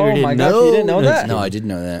 Bro! Edward Oh didn't my gosh, know. you didn't know that? No, I didn't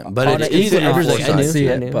know that. But On it's an equinox, Edward's like, I I knew, see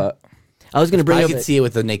I it, knew. but I was gonna bring I up. could see it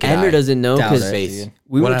with the naked Amber eye. doesn't know Doubt because it, face. dude.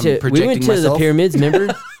 we When went I'm to projecting the myself? pyramids.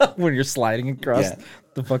 Remember? when you're sliding across Yeah.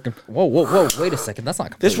 the fucking... Whoa, wait a second. That's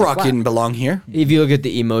not This completely rock flat. didn't belong here. If you look at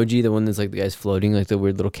the emoji, the one that's like the guy's floating, like the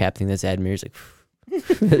weird little cap thing that's Admir's like.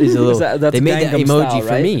 He's a little, that's they made that Gangnam emoji style, for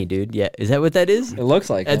right? me, dude. Yeah, is that what that is? It looks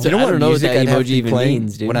like That's one. I don't know what music that I'd have emoji to be even playing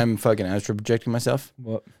means, dude. when I'm fucking astro projecting myself?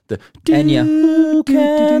 What? The Enya. You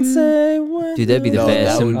can say when Dude, that'd be the No, best.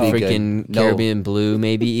 that Some would be good. freaking No. Caribbean blue,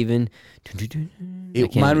 maybe even.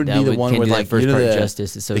 Mine would be the one with like first you know part the,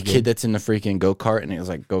 justice. It's so the good. kid that's in the freaking go kart and it was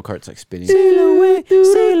like go kart's like spinning. That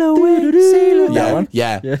one?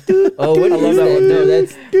 Yeah. Yeah. Oh, what I love that one. No,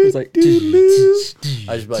 that's It's like...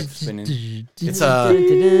 I just like spinning. It's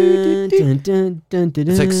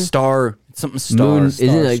it's like star something star Moon- Isn't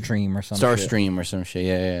it like- Stream or something? star stream or some shit.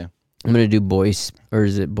 Yeah. I'm gonna do boys, or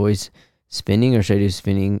is it boys spinning, or should I do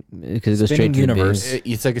spinning because it goes straight Spinning to universe. the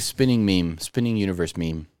base? It's like a spinning meme, spinning universe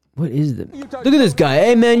meme. What is the? Look at this guy.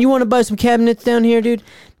 Hey man, you want to buy some cabinets down here, dude?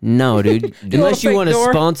 No, dude. Unless you fake want to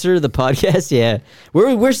door? sponsor the podcast, yeah,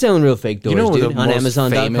 we're selling real fake doors, You know what dude, the on most famous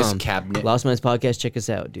Amazon.com. cabinet Lost Minds podcast. Check us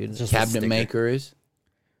out, dude. cabinet maker is?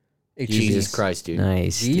 Jesus Christ, dude.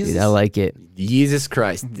 Nice, Jesus? dude. I like it. Jesus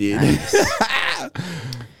Christ, dude.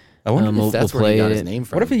 I wonder We'll if that's where play he got it. his name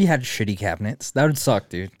from. What if he had shitty cabinets? That would suck,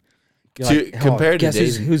 dude. You're Compared to guess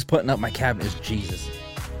Daisy. who's putting up my cabinet is Jesus.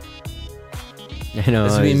 I know.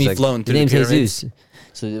 This would be it's me like, floating his through the name's pyramids. Jesus.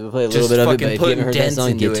 So we'll play a little just bit of it, fucking but if you putting haven't heard that dents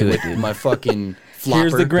song, into get to it, with dude. my fucking flopper.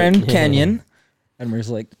 Here's the Grand Canyon. And we're just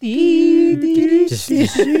like... Just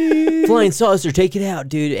flying saucer, take it out,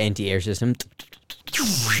 dude. Anti-air system.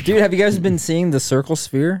 Dude, have you guys been seeing the circle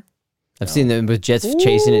sphere? I've seen them with jets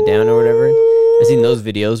chasing it down or whatever. I've seen those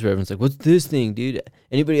videos where everyone's like, "What's this thing, dude?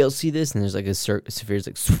 Anybody else see this?" And there's like a sphere's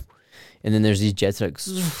like, and then there's these jets like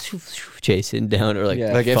chasing down or like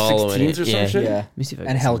Yeah. Like following F-16s it. or some yeah. shit? Yeah. Let me see if I can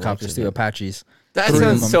And see helicopters watch too, it. Apaches. That Three of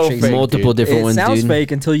sounds them so chasing fake, Multiple dude. different It ones, sounds dude.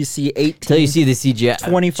 fake until you see 18, Until you see the CGI.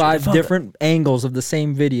 25 Fuck. different angles of the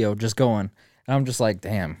same video just going. And I'm just like,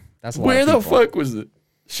 damn, that's a lot Where of the people. fuck was it?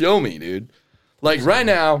 Show me, dude. Like right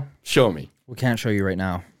now, show me. We can't show you right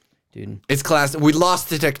now. dude. It's class. We lost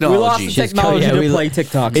the We technology. lost the Just technology yeah, to we play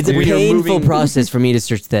TikTok. It's a We are painful moving- process for me to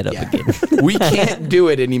search that up again. We can't do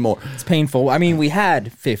it anymore. It's painful. I mean, we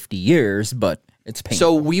had 50 years, but it's painful.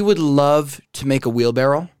 So we would love to make a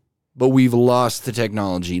wheelbarrow, but we've lost the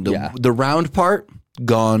technology. The round part,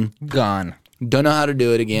 gone. Gone. Don't know how to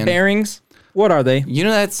do it again. Bearings, what are they? You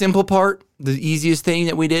know that simple part? The easiest thing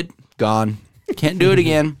that we did? Gone. Can't do it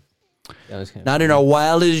again. That was kind of Not in our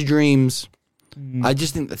wildest dreams. I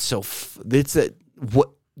just think that's so. It's a what,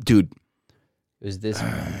 dude. It was this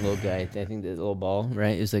little guy. I think the little ball,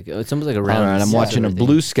 right? It was like it's almost like a All round. right, I'm watching a cylinder thing.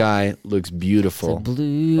 blue sky. Looks It's a beautiful.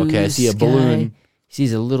 blue. Okay, I see a sky. balloon. He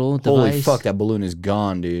sees a little Holy device. fuck, that balloon is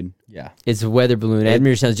gone, dude. Yeah. It's a weather balloon.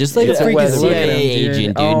 Admir sounds just like a it's a freaking weather balloon. CIA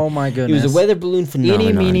agent, dude. Oh my He goodness. was a weather balloon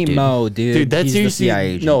phenomenon, Eeny, meeny, dude. mo, dude. Dude, that's He's the seriously CIA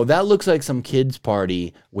agent. no. That looks like some kids'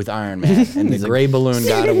 party with Iron Man, and the gray balloon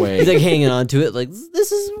got away. He's like hanging on to it, like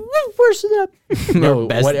this is worse than that. no, Or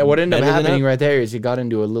best- what ended up better than happening that. right there is he got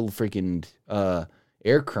into a little freaking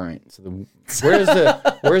air current. So where's the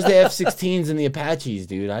F-16s and the Apaches,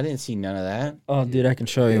 dude? I didn't see none of that. Oh, dude, I can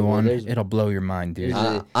show you well, one. there's- It'll blow your mind, dude.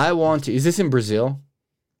 I want to. Is this in Brazil?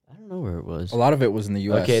 I don't know where it was. A lot of it was in the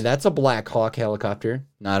U.S. Okay, that's a Black Hawk helicopter,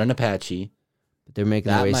 not an Apache. But they're making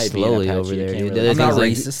That their way might be an slowly Apache, over I there, can't dude. really- The other I'm not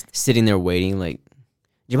thing's, like, racist. sitting there waiting, like,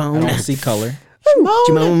 I don't see color.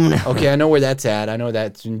 Jimon. Okay, I know where that's at. I know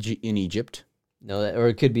that's in Egypt. No, or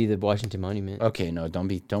it could be the Washington Monument. Okay, no, don't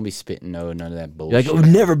be spitting none of that You're bullshit. like, it would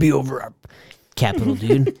never be over our capital,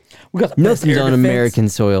 dude. We got the best Nothing's air on defense. American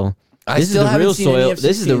soil. I This is still the haven't real seen any soil.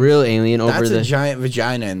 This is the F-16s. real alien over That's a the. giant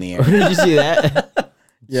vagina in the air. Did you see that?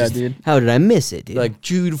 Yeah, dude. How did I miss it, dude? Like,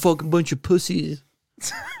 dude, fucking bunch of pussies.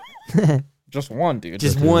 Just one, dude.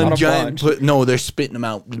 Just Not one a giant. bunch. No, they're spitting them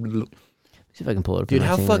out. see if I can pull it up. Dude, on my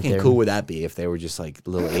how thing right fucking there. cool would that be if they were just like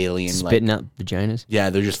little alien, Spitting like, out vaginas. yeah,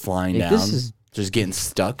 they're just flying Like, down, this is- just getting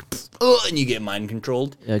stuck, and you get mind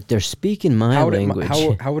controlled. Like they're speaking my How would,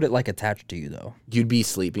 language. how would it like attach to you though? You'd be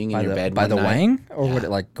sleeping in By your the, bed by one the night. wang, or would Yeah.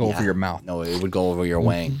 it like go over Yeah. your mouth? No, it would go over your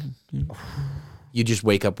wang. You just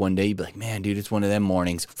wake up one day, you'd be like, man, dude, it's one of them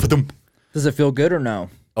mornings. Does it feel good or no?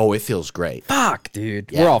 Oh, it feels great. Fuck,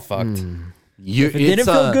 dude. Yeah. We're all fucked. If If it didn't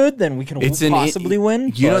feel good, then we can possibly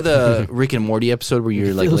win. You know but- the Rick and Morty episode where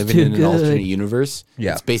you're like feels living too in an good. alternate universe?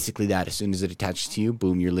 Yeah. It's basically that. As soon as it attaches to you,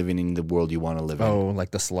 boom, you're living in the world you want to live in. Oh,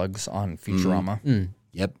 like the slugs on Futurama.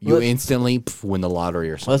 Yep. You instantly win the lottery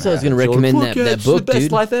or something. Well, that's what I was gonna So, recommend fuck yeah, that it's book, the best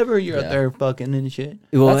dude. life ever. You're Yeah. out there fucking and shit.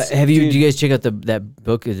 Well, That's- have you? dude. Do you guys check out that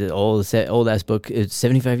book? Is it old ass book? It's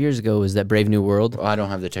 75 years ago. Was that Brave New World? I don't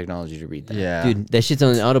have the technology to read that. Yeah. Dude, that shit's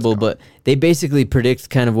on Audible, but they basically predict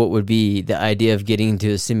kind of what would be the idea of getting into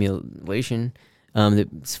a simulation.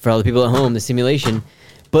 For all the people at home, the simulation.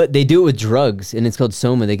 But they do it with drugs, and it's called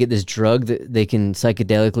Soma. They get this drug that they can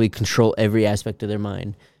psychedelically control every aspect of their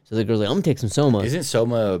mind. So the girl's like, I'm gonna take some Soma. Isn't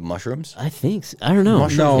Soma mushrooms? I think so. I don't know.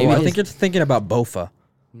 No, Maybe I it think is. you're thinking about Bofa.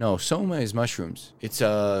 No, Soma is mushrooms. It's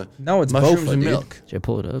No, it's mushrooms Bofa, and dude. milk. Should I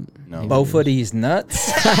pull it up? No. Bofa these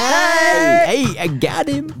nuts. Hey, I got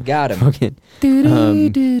him. Got him. Fucking.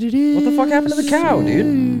 What the fuck happened to the cow,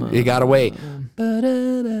 dude? It got away.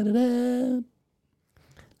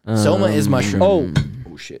 Soma is mushroom.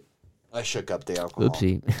 Oh shit! I shook up the alcohol.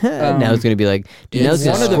 Oopsie. Now it's gonna be like, dude, now it's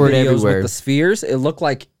One gonna of the squirt videos everywhere. with the spheres, it looked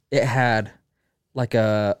like it had like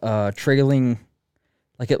a trailing,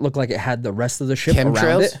 like it looked like it had the rest of the ship around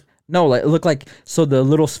Chemtrails? it. No, like it looked like so the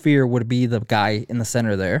little sphere would be the guy in the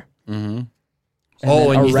center there. Mm-hmm. And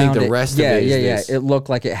Oh, then and you think around the rest of yeah, it is yeah, yeah. this. It looked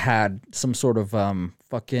like it had some sort of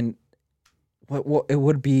fucking what it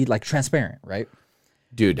would be like transparent, right?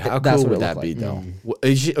 Dude, how That's cool what would it that looked be, like. though? Well,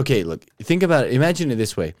 okay, look, think about it. Imagine it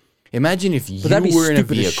this way. Imagine if you But that'd be were in a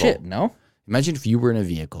stupid as vehicle. shit, no? Imagine if you were in a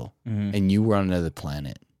vehicle and you were on another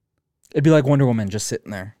planet, It'd be like Wonder Woman just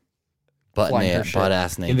sitting there. Flying her shit. butt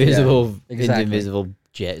ass naked. invisible, exactly. invisible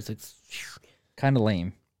jet. It's like, Kind of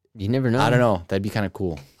lame. you never know. I don't know. That'd be kind of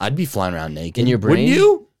cool. I'd be flying around naked. In your Wouldn't brain?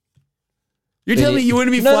 you? You're telling me you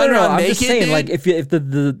wouldn't be flying around I'm naked, just saying, dude? like if the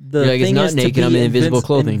You're like, it's thing not is naked, to be I'm in invisible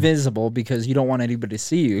clothing. invisible because you don't want anybody to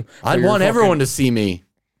see you. I'd want everyone to see me.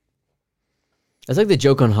 That's like the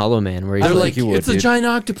joke on Hollow Man, where he's They're like, like, it's a giant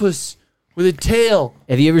octopus with a tail.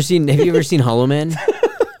 Have you ever seen Hollow Man?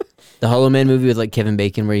 The Hollow Man movie with like Kevin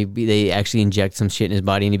Bacon, where they actually inject some shit in his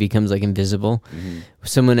body and he becomes like invisible.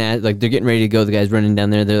 Someone like they're getting ready to go. The guy's running down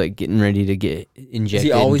there. They're like getting ready to get injected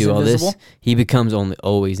and always do all invisible? this. He becomes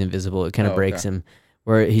always invisible. It kind of Oh, breaks okay. him.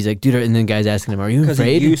 Where he's like, dude, and then the guy's asking him, "Are you Because he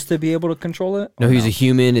afraid?" used to be able to control it. No, Or he's a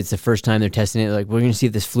human. It's the first time they're testing it. Like, we're gonna see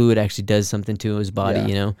if this fluid actually does something to his body, Yeah.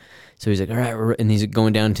 you know. So he's like, all right, and he's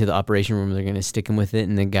going down to the operation room. They're gonna stick him with it,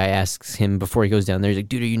 and the guy asks him before he goes down there. He's like,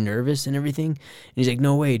 dude, are you nervous and everything? And he's like,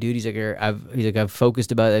 no way, dude. He's like, I've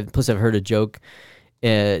focused about it. Plus, I've heard a joke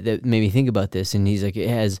that made me think about this, and he's like,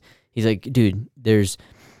 He's like, dude, there's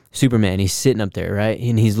Superman. He's sitting up there, right,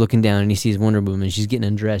 and he's looking down, and he sees Wonder Woman. She's getting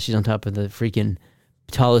undressed. She's on top of the freaking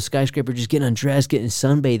tallest skyscraper, just getting undressed, getting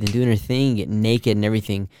sunbathing, doing her thing, getting naked and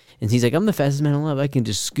everything. And he's like, I'm the fastest man alive. I can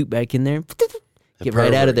just scoot back in there, get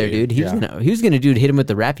right out of there, dude. He was gonna hit him with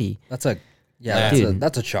the rappy. That's a Dude.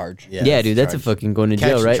 that's a charge. Yeah, dude, that's a fucking going to jail,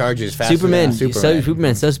 Catching right? charges faster than Superman.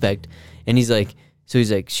 Superman suspect, and he's like,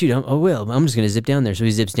 shoot, I'm just gonna zip down there. So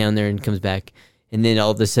he zips down there and comes back, and then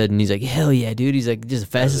all of a sudden he's like, hell yeah, dude. He's like, just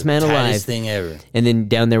the fastest man alive. Tightest thing ever. And then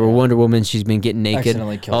down there where Wonder Woman, she's been getting naked.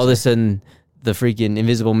 Accidentally kills All of her. a sudden, the freaking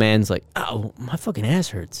Invisible Man's like, ow, my fucking ass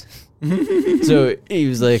hurts. So he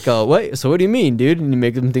was like, oh, what? So what do you mean, dude? And he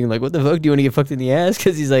makes him think like, what the fuck? Do you want to get fucked in the ass?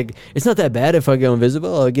 Because he's like, it's not that bad if I go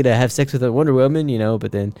invisible. I'll get to have sex with a Wonder Woman, you know.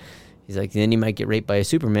 But then he's like, then you might get raped by a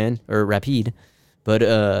Superman or Rapide. But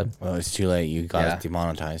Well, it's too late. You got it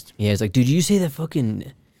demonetized. yeah, it's like, dude, you say that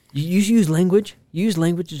fucking. You use language. You use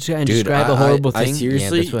language to try and describe a horrible thing.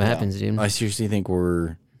 Seriously, yeah, that's what happens, dude. I seriously think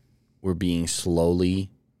we're being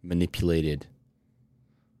slowly manipulated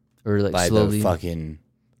Or like by slowly the fucking.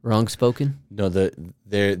 wrong spoken. No,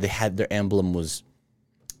 they had their emblem was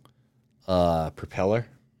propeller.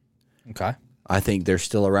 Okay. I think they're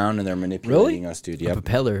still around and they're manipulating us, dude. Yep.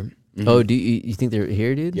 Propeller. Oh, do you think they're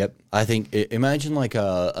here, dude? Yep. I think imagine like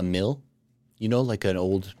a mill, you know, like an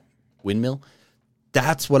old windmill.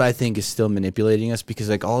 That's what I think is still manipulating us because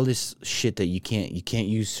like all this shit that you can't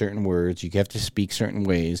use certain words, you have to speak certain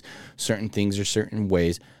ways, certain things are certain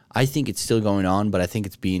ways. I think it's still going on, but I think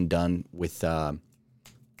it's being done with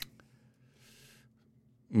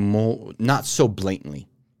more not so blatantly.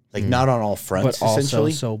 Like not on all fronts But also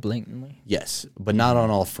essentially. so blatantly. Yes, but not on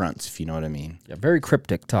all fronts, if you know what I mean. Yeah, very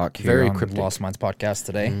cryptic talk here Very on cryptic. Lost Minds podcast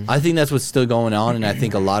today. I think that's what's still going on, and I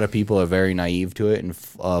think a lot of people are very naive to it and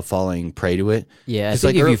falling prey to it. Yeah, I 'Cause,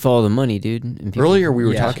 think like, if you follow the money, dude. And people, Earlier, we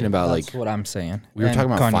were Yeah, talking about that's like what I'm saying. we were And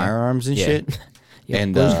talking about Kanye. firearms and Yeah. shit. yeah,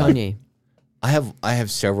 and, where's uh, Kanye? I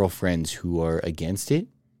have several friends who are against it.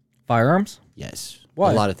 Firearms. Yes,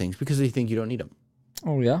 Why? a lot of things because they think you don't need them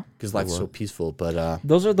Oh yeah. because life's so peaceful. But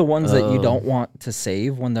Those are the ones that you don't want to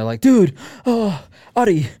save when they're like, dude,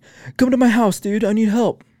 Adi, come to my house, dude. I need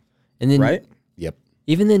help. And then Right? yep.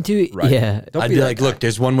 even then too, yeah. Don't I'd be be that like, guy. look,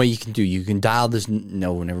 there's one way you can do. You can dial this.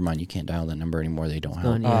 No, never mind. You can't dial that number anymore. They don't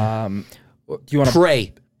have. Yeah. Do you want to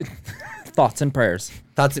Pray. thoughts and prayers?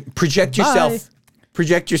 Thoughts. Project yourself.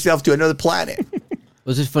 Project yourself to another planet.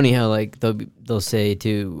 It's just funny how like they'll say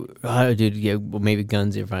too, oh, dude, yeah, well, maybe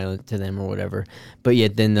guns are violent to them or whatever, but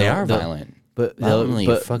yet then They they'll, are they'll- violent. but Violently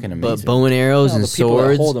but, fucking But amazing. bow and arrows No, and the people that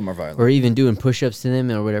swords, hold them are violent. or even doing push-ups to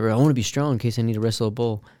them or whatever. I want to be strong in case I need to wrestle a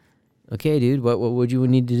bull. Okay, dude, what would you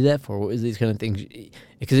need to do that for? What is these kind of things?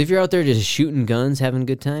 Because if you're out there just shooting guns, having a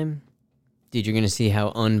good time, dude, you're gonna see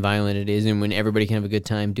how unviolent it is, and when everybody can have a good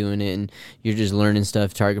time doing it, and you're just learning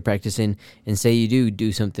stuff, target practicing, and say you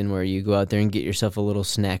do something where you go out there and get yourself a little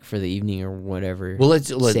snack for the evening or whatever. Well, let's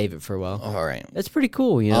save it for a while. All right. That's pretty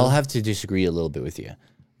cool, you know. I'll have to disagree a little bit with you.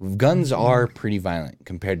 Guns are pretty violent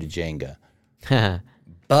compared to Jenga,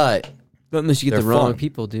 but But unless you get they're the wrong fun.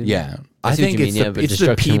 people, dude. yeah, I I see what think you it's mean, yeah, the, but it's the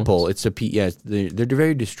destruction people. ones. It's the yeah. They're very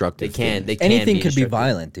They destructive. can. things. They can Anything be could be destructive.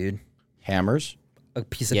 violent, dude. Hammers. A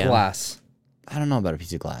piece of Yeah. glass. I don't know about a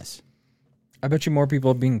piece of glass. I bet you more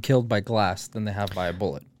people are being killed by glass than they have by a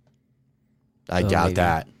bullet. I Oh, doubt maybe.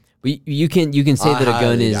 that. But you can say I that a gun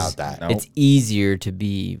highly is. doubt that. No. It's easier to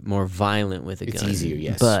be more violent with a It's gun. easier,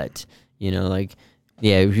 yes. But you know, like,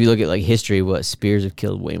 yeah, if you look at like history, what spears have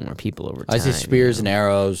killed way more people over time. I say spears and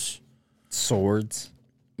arrows, Swords.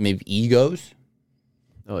 maybe egos.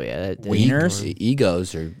 Oh yeah, that's Wieners?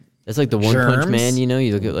 Egos are That's like the One Punch Germs? Man. You know,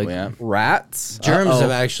 you look at like yeah. Rats. Germs Uh-oh.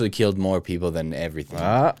 have actually killed more people than everything.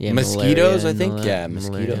 yeah, Mosquitoes, malaria I and think. all that. Yeah,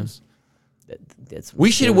 Malaria. mosquitoes. That's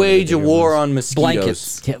We should one of the wage a bigger war ones. on mosquitoes.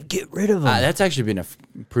 Blankets. Yeah, get rid of them. That's actually been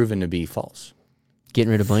proven to be false.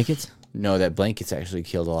 Getting rid of blankets. No, that blankets actually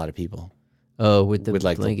killed a lot of people. Oh, with the With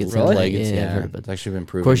like blankets. the and blankets, I've yeah. heard about It's that. actually been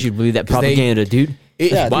proven. Of course, you believe that 'Cause they- propaganda, dude.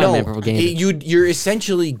 Yeah, Why, no, man, propaganda? you're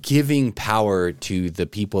essentially giving power to the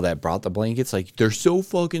people that brought the blankets. Like they're so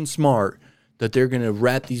fucking smart that they're gonna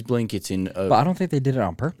wrap these blankets in. But I don't think they did it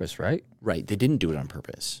on purpose, right? Right, they didn't do it on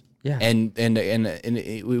purpose. Yeah. and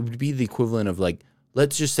it would be the equivalent of like,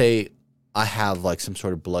 let's just say I have like some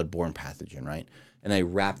sort of bloodborne pathogen, right? And I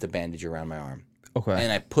wrap the bandage around my arm, Okay.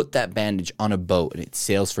 and I put that bandage on a boat, and it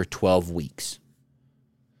sails for 12 weeks.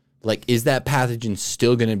 Like, is that pathogen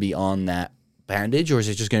still going to be on that bandage, or is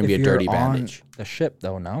it just going to be a If dirty you're on bandage? the ship,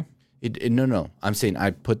 though, no. No. I'm saying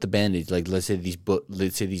I put the bandage. Like, let's say these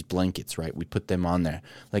blankets, right? We put them on there.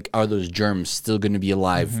 Like, are those germs still going to be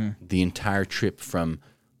alive the entire trip from,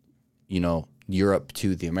 Europe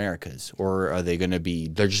to the Americas, or are they going to be?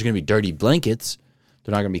 They're just going to be dirty blankets.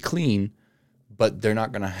 They're not going to be clean, but they're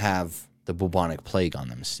not going to have the bubonic plague on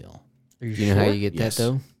them still. Are you Do you know how you get Yes. that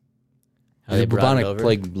though? How The they brought it bubonic over?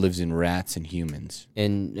 plague lives in rats and humans.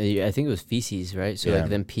 And I think it was feces, right? So Yeah. like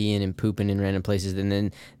them peeing and pooping in random places, and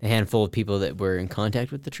then the handful of people that were in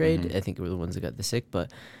contact with the trade, Mm-hmm. I think were the ones that got the sick.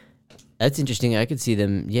 But that's interesting. I could see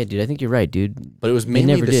them. Yeah, dude. I think you're right, dude. But it was They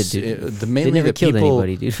mainly never the, did, s- dude. the They mainly never the killed people.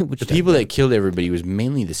 anybody, dude. What The you talking people about? that killed everybody was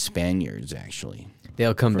mainly the Spaniards. Actually,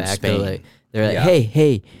 They'll come from back. Spain. They're like, Yeah.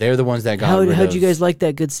 hey, they're the ones that got. how'd rid you of- guys like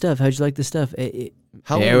that good stuff? How'd you like the stuff?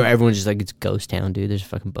 How- Everyone's just like, it's ghost town, dude. There's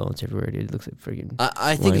fucking bones everywhere, dude. It looks like freaking.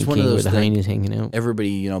 I think it's one of King those where the things. hyenas hanging out.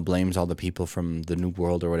 Everybody, blames all the people from the New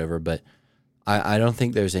World or whatever, but I don't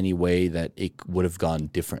think there's any way that it would have gone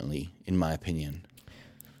differently, in my opinion.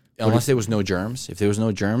 Unless there was no germs. If there was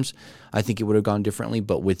no germs, I think it would have gone differently.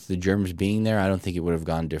 But with the germs being there, I don't think it would have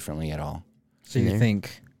gone differently at all. So you there.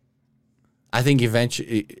 think I think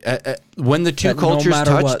eventually, when the two that cultures no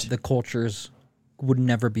matter touched, what, the cultures would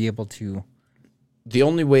never be able to the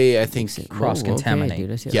only way I think, cross-contaminate. Okay,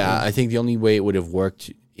 dude, I see how yeah, it I think the only way it would have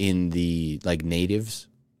worked in the like natives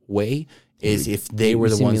way is if they were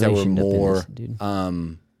the ones that were simulation up in more this,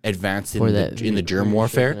 dude. advanced For in that- the germ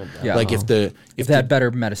warfare. Yeah. Like if the if they had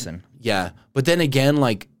better medicine. yeah, but then again,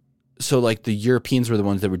 like so, like the Europeans were the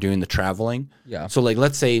ones that were doing the traveling. Yeah. So like,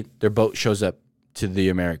 let's say their boat shows up to the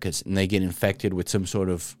Americas and they get infected with some sort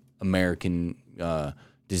of American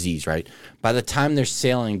disease, right? By the time they're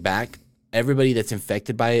sailing back, everybody that's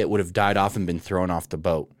infected by it would have died off and been thrown off the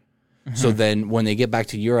boat. So then when they get back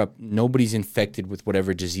to Europe, nobody's infected with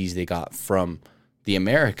whatever disease they got from the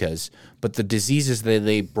Americas, but the diseases that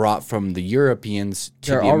they brought from the Europeans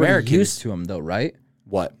to They're the already Americans. used to them, though, right?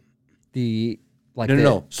 What? The like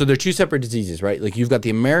No. So they're two separate diseases, right? Like you've got the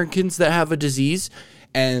Americans that have a disease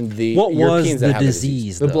and the What was Europeans that the have a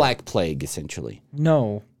disease, The though? Black Plague, essentially.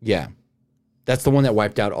 No, Yeah. That's the one that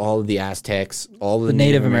wiped out all of the Aztecs, all of the The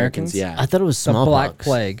Native Americans. Americans? Yeah. I thought it was the smallpox. Black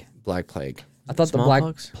Plague. Black Plague. I thought the Black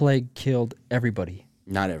Smallpox? Plague killed everybody.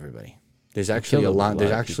 Not everybody. There's actually killed a lot.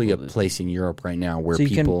 There's of actually a people. place in Europe right now where So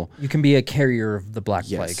people you can be a carrier of the Black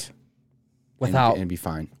Plague yes, without. and be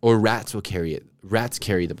fine. Or rats will carry it. Rats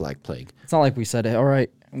carry the Black Plague. It's not like we said, all right,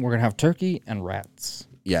 we're gonna have turkey and rats.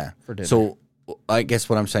 Yeah. For dinner. So I guess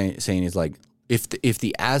what I'm saying is like if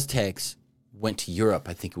the Aztecs went to Europe,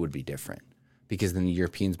 I think it would be different because then the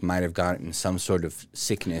Europeans might have gotten some sort of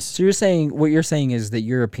sickness. So what you're saying is that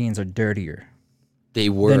Europeans are dirtier. They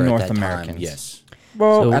were than at North that time, Americans. yes.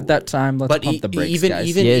 Well, So- at that time, let's But pump the brakes, even guys.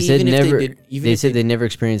 even Yeah, it said even if never. they did, even They if said they never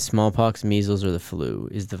experienced smallpox, measles, or the flu.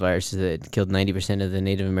 Is the viruses that killed 90% of the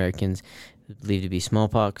Native Americans believed to be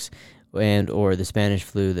smallpox, and or the Spanish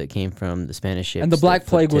flu that came from the Spanish ships. and the Black that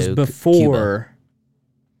flipped Plague was to before. Cuba.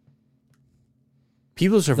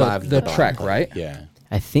 people survived the Black trek, Plague, right? Yeah.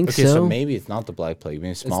 I think Okay, so. so maybe it's not the Black Plague.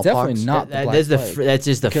 Maybe It's smallpox. definitely not the Black That's Plague. that's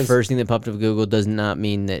just the Because- first thing that popped up. Google does not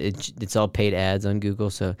mean that it's all paid ads on Google,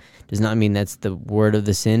 so does not mean that's the word of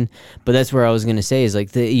the sin. But that's where I was gonna say is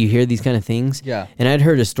like you hear these kind of things. Yeah. And I'd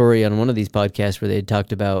heard a story on one of these podcasts where they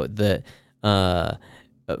talked about the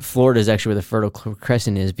Florida is actually where the Fertile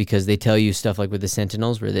Crescent is because they tell you stuff like with the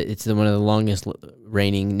Sentinels, where it's one of the longest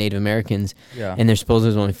reigning Native Americans. Yeah. And there's supposed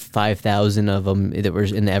there's only 5,000 of them that were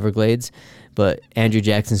in the Everglades. But Andrew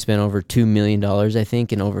Jackson spent over $2 million, I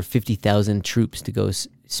think, and over 50,000 troops to go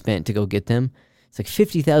spent to go get them. It's like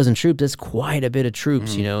 50,000 troops. That's quite a bit of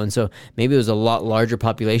troops, you know. And so maybe it was a lot larger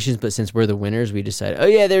populations, but since we're the winners, we decided, oh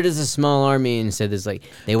yeah, they're just a small army. And instead, there's like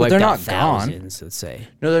they wiped they're out not gone. thousands. Let's say.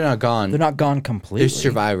 No, they're not gone. They're not gone completely. They're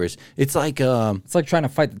survivors. It's like It's like trying to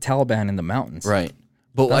fight the Taliban in the mountains. right.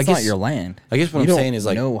 But That's I guess not your land. I guess what You I'm don't saying is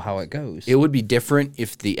like know how it goes. it would be different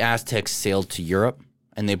if the Aztecs sailed to Europe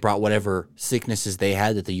and they brought whatever sicknesses they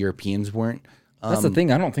had that the Europeans weren't. That's the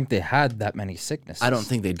thing. I don't think they had that many sicknesses. I don't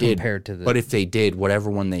think they did. compared to the. But if they did, whatever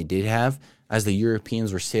one they did have, as the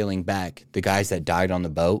Europeans were sailing back, the guys that died on the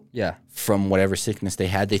boat yeah, from whatever sickness they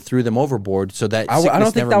had, they threw them overboard so that I sickness don't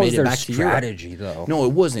think never that made was it their back to Europe. strategy, though. No,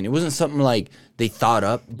 it wasn't. It wasn't something like they thought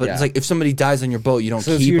up. But Yeah. it's like if somebody dies on your boat, you don't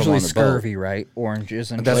So it's keep them usually on the scurvy, right? Oranges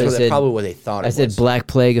and boat. That's shit. what I they, said- probably what they thought. I it said was. Black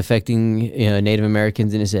Plague affecting Native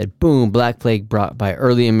Americans, and it said, boom, Black Plague brought by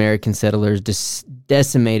early American settlers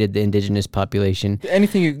decimated the indigenous population.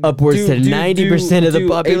 anything you Upwards do- to do- 90% of the do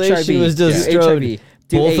population HIV, was do destroyed. HIV,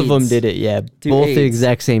 do Both of them AIDS. did it, yeah. Do Both the AIDS.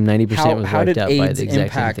 exact same 90% was How wiped did out by AIDS the exact same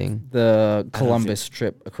impact thing. the Columbus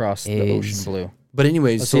trip across the AIDS. ocean blue? But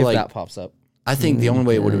anyways, Let's so see if like that pops up. I think the only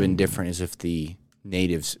way it would have been different is if the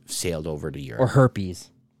natives sailed over to Europe. Or herpes.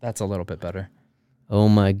 That's a little bit better. Oh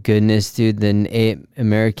my goodness, dude. The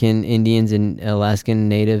American Indians and Alaskan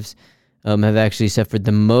natives have actually suffered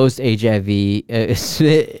the most HIV.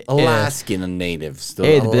 Alaskan natives. the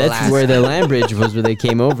Hey, but that's Alaskan- where the land bridge was, where they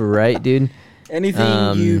came over, right, dude?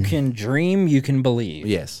 Anything you can dream, you can believe.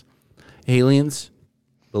 Yes. Aliens,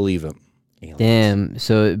 believe them. Damn.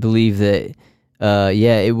 So I believe that,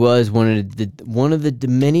 yeah, it was one of the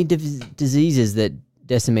many diseases that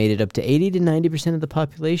decimated up to 80 to 90% of the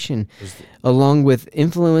population, along with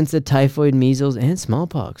influenza, typhoid, measles, and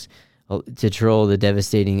smallpox, to troll the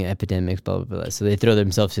devastating epidemics. Blah blah blah. So they throw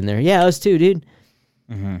themselves in there. Yeah, us too, dude.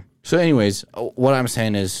 So, anyways, what I'm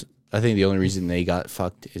saying is, I think the only reason they got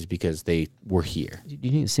fucked is because they were here. You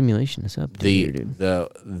need a simulation this up, The dude.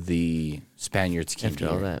 the Spaniards came After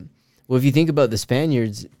to all here. that. Well, if you think about the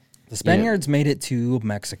Spaniards, The Spaniards made it to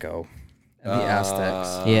Mexico. And the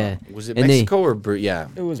Aztecs. yeah, Was it And they- Mexico or yeah?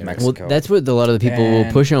 It was well, Mexico. that's what a lot of the people will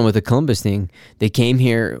And- push on with the Columbus thing. They came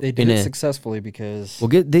here They in did it a successfully because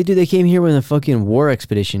They came here with a fucking war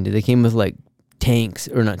expedition. Dude. They came with like tanks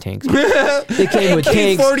or not tanks. They came with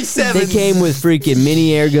tanks. AK-47s. They came with freaking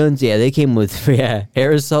mini air guns. Yeah, they came with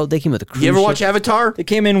air assault. They came with a cruise You ever ship. watch Avatar? they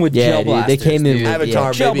came in with Yeah, gel dude, blasters. they came in dude. with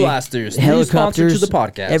Avatar, gel baby. blasters. New helicopters sponsor to the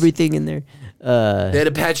podcast. Everything in there. They had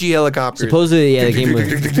Apache helicopters. Supposedly, yeah, they came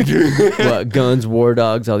with what, guns, war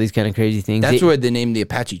dogs, all these kind of crazy things. That's They- where they named the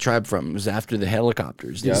Apache tribe from. It was after the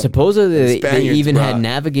helicopters. dude. Supposedly, they Spaniards even had brought-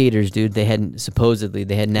 navigators, dude. They had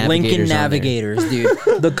navigators. Lincoln on there. Navigators, dude.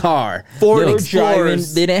 The car. Ford They were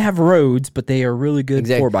Explorers. They didn't have roads, but they are really good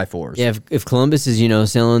Exact- 4x4s. Yeah, if Columbus is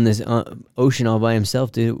sailing this ocean all by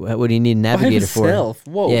himself, dude, what do you need a navigator for? himself?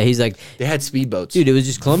 Whoa. Yeah, he's like, They had speedboats. dude, it was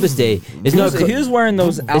just Columbus Day. It's He not. was, he was wearing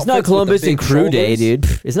those outfits It's not with the Columbus big and Crew Day, shoulders.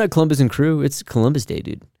 dude. It's not Columbus and Crew. It's Columbus Day,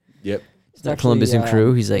 dude. Yep. It's not Columbus and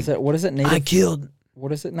Crew. He's like, what is it? Native? I killed.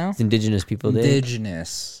 What is it now? It's Indigenous People Day.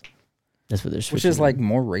 Indigenous. That's what they're Which switching is to. like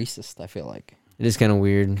more racist, I feel like. It is kind of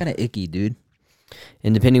weird. Kind of icky, dude.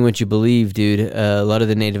 And depending what you believe, dude, a lot of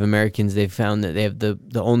the Native Americans, they've found that they have the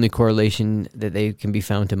only correlation that they can be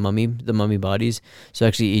found to the mummy bodies. So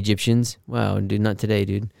actually Egyptians, wow, dude, not today,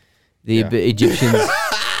 dude. The Egyptians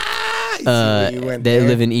that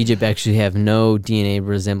live in Egypt actually have no DNA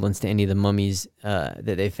resemblance to any of the mummies that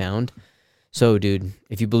they found. So, dude,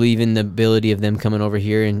 if you believe in the ability of them coming over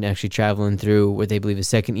here and actually traveling through what they believe is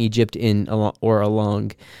second Egypt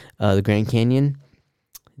along the Grand Canyon,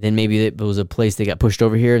 then maybe it was a place they got pushed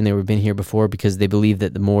over here and they were been here before because they believe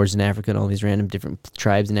that the Moors in Africa and all these random different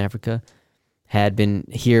tribes in Africa had been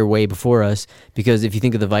here way before us. Because if you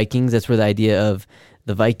think of the Vikings, that's where the idea of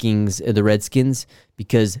the Vikings, the Redskins,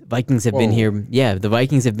 because Vikings have been here. Yeah, the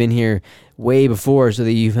Vikings have been here way before, so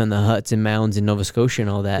that you found the huts and mounds in Nova Scotia and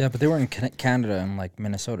all that. Yeah, but they were in Canada and like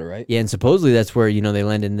Minnesota, right? Yeah, and supposedly that's where, they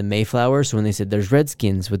landed in the Mayflower. So when they said there's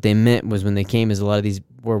Redskins, what they meant was when they came is a lot of these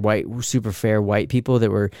were white, super fair white people that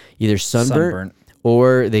were either sunburnt.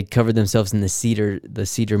 Or they covered themselves in the cedar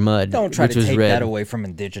mud. Don't try which to was take red. that away from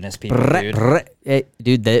indigenous people, dude. Hey,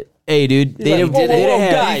 dude, they didn't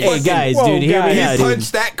have, guys, dude, hear me out, dude.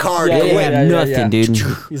 Punch that card. They didn't have yeah. nothing, dude.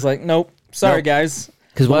 He's like, nope, sorry, guys.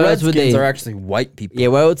 Because why else would Redskins they? are actually white people. Yeah,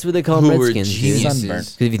 why else would they call them Who were Redskins? geniuses. Sunburnt.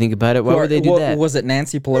 Because if you think about it, why would they do that? Was it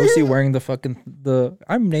Nancy Pelosi wearing the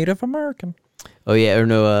I'm Native American? Oh yeah, or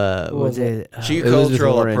no? What was it? it? She Elizabeth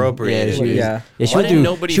cultural Warren. appropriated. Yeah, she was, Yeah. yeah, she Why went didn't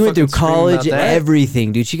through. nobody She went through fucking scream college, about that?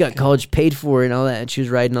 everything, dude. She got college paid for and all that, and she was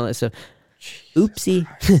riding all that stuff. Oopsie,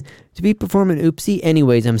 to be performing oopsie.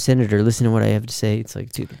 Anyways, I'm senator. Listen to what I have to say. It's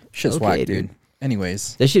like, dude, Shit's okay, whack, dude.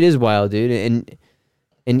 Anyways, that shit is wild, dude.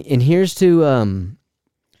 And here's to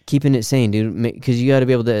keeping it sane, dude, because you got to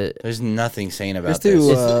be able to. There's nothing sane about Let's do,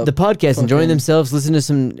 this. uh, The podcast, enjoying fucking- themselves, listen to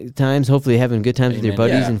some times, hopefully having good times with your Amen.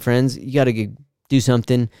 buddies Yeah. and friends. You got to do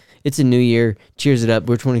something. It's a new year. Cheers it up.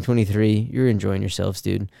 We're 2023. You're enjoying yourselves,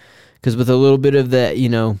 dude. Because with a little bit of that,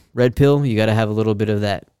 red pill, you got to have a little bit of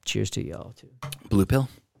that. Cheers to y'all, too. Blue pill.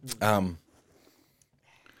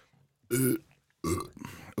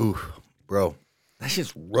 Ooh, bro, that's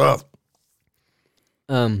just rough.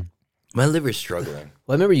 My liver's struggling.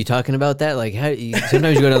 Well, I remember you talking about that. Like,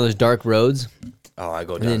 sometimes you go down those dark roads, Oh, I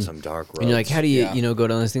go down some dark roads. and you're like, how do you, go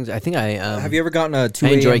down those things? I think I have you ever gotten a 2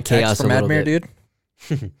 enjoy a.m. chaos text from a little Admir, bit.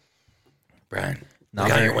 dude? Brian, look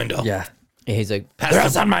out your window. Yeah. And he's like, They're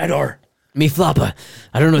outside my door. me floppa.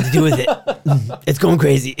 I don't know what to do with it. It's going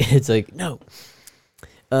crazy. It's like, no.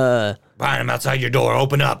 Brian, I'm outside your door.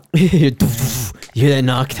 Open up. You hear that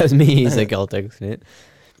knock? That was me. He's like, I'll text it.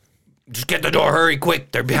 Just get the door. Hurry,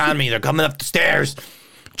 quick. They're behind me. They're coming up the stairs.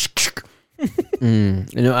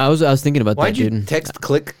 I was thinking about Why'd that, you dude. text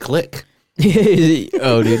click?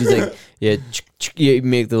 Oh, dude, he's like, yeah, you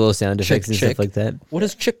make the little sound effects and chick. stuff like that. What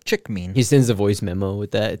does chick mean? He sends a voice memo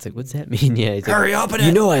with that. It's like, what's that mean? Yeah, he's like, Hurry, open it.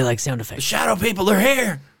 you know I like sound The effects. shadow people, they're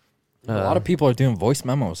here. A lot of people are doing voice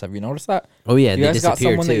memos. Have you noticed that? Oh yeah, You they guys got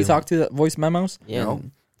disappear someone too. that you talk to that voice memos? Yeah, No.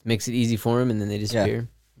 makes it easy for them, and then they disappear.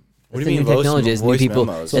 What That's do you the mean new technology? It's new voice people.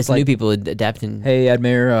 memos? That's So it's new like- people adapting. Hey,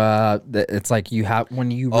 Admir, it's like you have when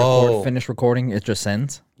you finish recording, it just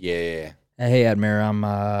sends. Yeah. Hey, Admir,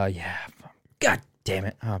 God damn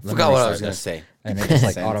it! Forgot what I was gonna say. And it just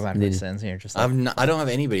like Sends. automatically Did- sends. And you're just like, I don't have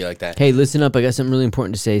anybody like that. Hey, listen up. I got something really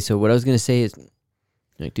important to say. So what I was gonna say is,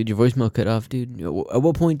 like, dude, your voicemail cut off, dude. At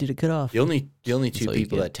what point did it cut off? The only two all you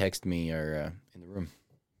people get. that text me are in the room.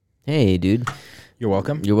 Hey, dude, you're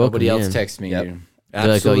welcome. you're welcome. Nobody else yeah. texts me. Yep. Dude. They're like,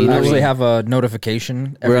 oh, Absolutely. you I know actually what? have a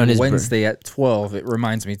notification We're on every his Wednesday at 12. It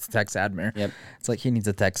reminds me to text Admir. Yep. It's like he needs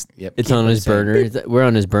a text. Yep. It's Keep on what his I'm saying. burner. We're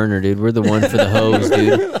on his burner, dude. We're the one for the hose,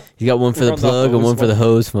 dude. You got one for the We're on the plug and hose one for the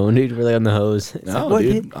hose phone, dude. We're like on the hose. It's No, like, what,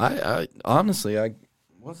 dude. I honestly,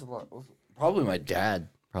 probably my dad.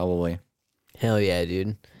 Probably Hell yeah,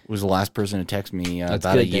 dude. was the last person to text me That's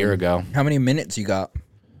about a good, year then. ago. How many minutes you got?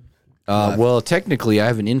 Well, technically, I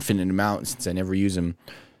have an infinite amount since I never use them.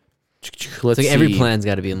 Let's It's like every see. plan's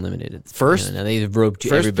got to be unlimited. It's, First- now they've roped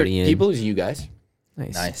First everybody in. people is you guys.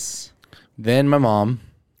 Nice. Nice. Then my mom.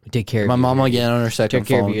 Take care of My you. mom again on her second Take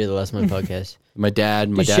care phone. of you. The last month podcast. My dad.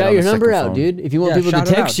 My Dude, dad. shout on your the number second out, phone. dude. If you want Yeah, people to shout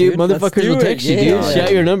it text out, you, dude. Let's motherfuckers do will it. text you, Yeah. dude.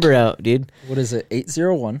 Shout your number out, dude. What is it?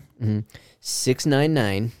 801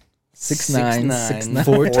 699 6969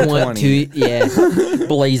 420. Yeah.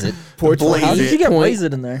 Blaze it. Blaze How did it. you get Point. blaze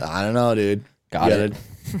it in there? I don't know, dude. Got You it.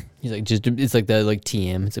 He's like, it's like the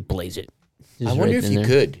TM. It's like blaze it. Just I wonder right if in you there.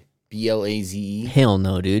 could. BLAZE. Hell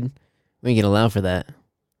no, dude. We ain't gonna allow for that.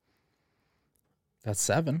 That's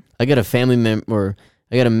 7. I got a family member, or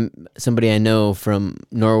I got somebody I know from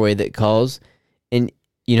Norway that calls, and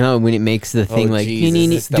you know how when it makes the thing like, geez, is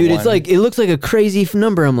this the dude, it's one? like it looks like a crazy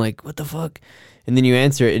number. I'm like, what the fuck? And then you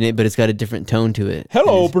answer it, but it's got a different tone to it.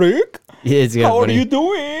 Hello, Brick. Yeah, it's got funny.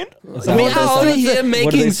 doing?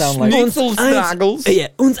 making sound like? schnitzelsnaggles. Yeah,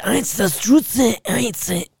 uns eins das Strutze, eins.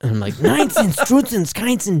 And I'm like, 19 Strutzen,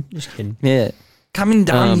 keinzen. Just kidding. Yeah. coming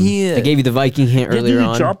down here. They gave you the Viking hint earlier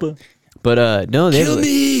on. But no, they Kill have,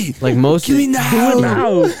 me. like most. Kill me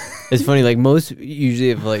now. It's funny, like most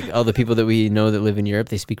usually of like all the people that we know that live in Europe,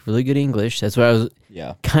 they speak really good English. That's why I was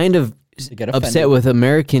kind of get upset offended. with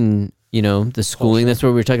American, the schooling. That's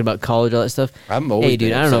where we were talking about college, all that stuff. I'm always Hey,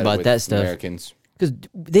 dude, been I don't know upset about with that stuff. Americans. Because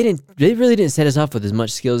they really didn't set us off with as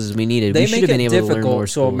much skills as we needed. They We should make have been it able to learn more difficult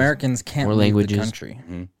so schools. Americans can't more leave languages. the country.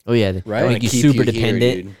 Oh yeah, they Right? make you Keep super you here,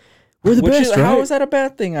 dependent. dude. We're the Which best, is, right? how is that a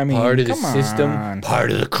bad thing? I mean, Part of the come system, on.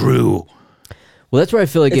 part of the crew. Well, that's where I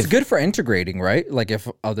feel like It's if good for integrating, right? Like if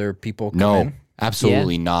other people come No, in.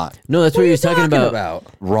 absolutely not. no, that's what he was talking Talking about.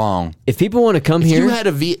 Wrong. If people want to come If here, you had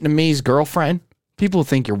a Vietnamese girlfriend, people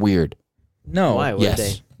think you're weird. No. why would Yes.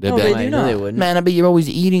 they? They'd No, be they like, do No, they not. wouldn't. man, I bet you're always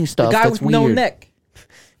eating The stuff. guy That's with weird. no neck.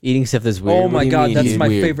 Eating stuff that's weird. Oh What my do you god, mean, that's dude? my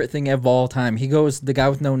Weird. favorite thing of all time. He goes, the guy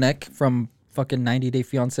with no neck from fucking 90 Day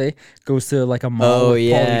Fiance goes to like a mall Oh with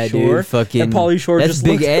yeah, Pauly Shore. dude. Fucking. And Pauly Shore That's just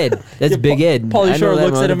Big looks, Ed. That's Yeah, Big Ed. I Pauly know Shore that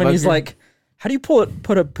looks at him and he's motherfucker. like, how do you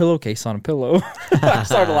put a pillowcase on a pillow? I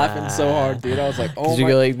started laughing so hard, dude. I was like, oh Did you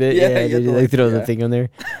my. go like that? Yeah, did you like throw the thing on there?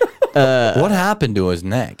 What happened to his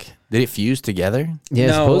neck? Did it fuse together? Yeah,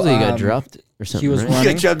 No, supposedly he got dropped or something. was right?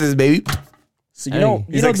 running. chopped his baby. So you know,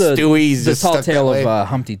 He's like Stewie, he's the just tall stuck that tale way. of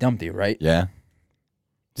Humpty Dumpty, right? Yeah.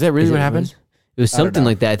 Is that really Is what it- happened? It was something know.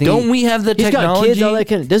 like that. I think Don't we have the he's technology? got kids, all that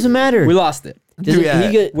kind of. Doesn't matter. We lost it. Doesn't, Yeah.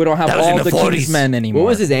 he get, We don't have That was in all the the 40s. King's Men anymore. what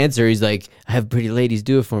was his answer? He's like, I have pretty ladies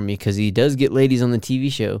do it for me because he does get ladies on the TV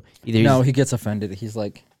show. Either No, he gets offended. He's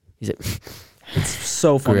like, he's like,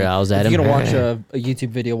 so funny. Growls at if you're him. gonna watch a YouTube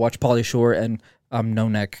video, watch Pauly Shore and No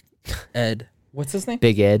Neck Ed. What's his name?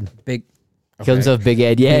 Big Ed. Big. Calls himself Big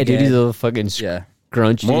Ed. Yeah, Big dude, he's Ed. a little fucking Yeah.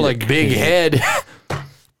 scrunch. More dude. like big head.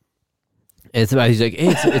 It's about. He's like,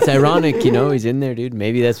 hey, it's ironic, He's in there, dude.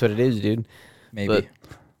 Maybe that's what it is, dude. Maybe. But-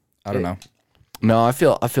 I don't know. No, I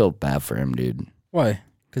feel bad for him, dude. Why?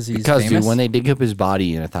 Because he's Because famous. dude, when they dig up his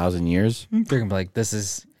body in 1,000 years, they're gonna be like, this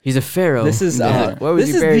is He's a pharaoh. this is Why was this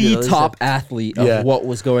he is buried in the all this top stuff? athlete of Yeah. what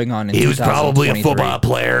was going on in He was probably a 2023. football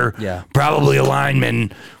player. Yeah. Probably a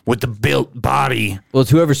lineman with the built body. Well, it's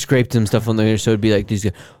whoever scraped him stuff on there, so it'd be like these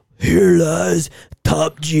guys. Here lies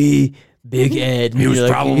Top G, Big Ed. And He was you're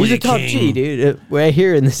like, probably he's a a Top king. G, dude. Right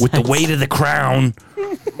here in the With the sides. weight of the crown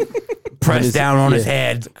pressed down on his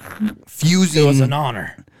head. fusing. It was an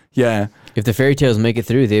honor. Yeah. If the fairy tales make it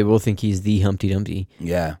through, they will think he's the Humpty Dumpty.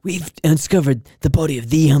 Yeah. We've uncovered the body of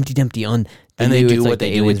the Humpty Dumpty on. And they it's do like what the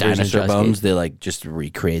they do with aliens version of dinosaur Joss bones. Gate. They like just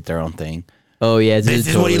recreate their own thing. Oh yeah, This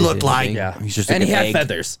is what he looked like. thing. Yeah. He's just And like he an had egg.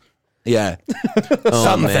 feathers. Yeah.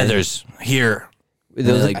 Some man. feathers here. They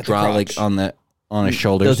like At the draw like crotch. on his They'll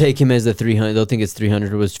shoulders. take him as the 300. They'll think it's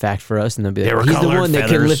 300 was fact for us, and they'll be They like, were he's the colored one that can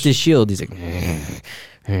feathers. lift his shield. He's like,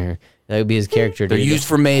 that would be his character. They're dude. used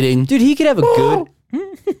for mating. Dude, he could have a good.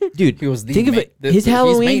 Dude, He was the think of ma- it. the- His he's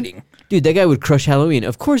Halloween. mating. Dude, that guy would crush Halloween.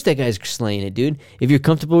 Of course, that guy's slaying it, dude. If you're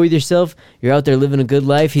comfortable with yourself, you're out there living a good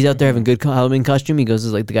life. He's out there having good Halloween costume. He goes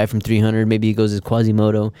as like the guy from 300. Maybe he goes as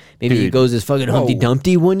Quasimodo. Maybe he Dude. goes as fucking Humpty Whoa.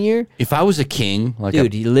 Dumpty one year. If I was a king, like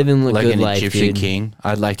Dude, he living a like good an life, Egyptian dude. king,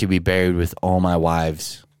 I'd like to be buried with all my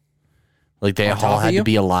wives. Like they On top all of had you? to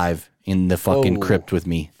be alive in the fucking Oh. crypt with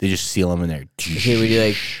me. They just seal them in there. Okay, we do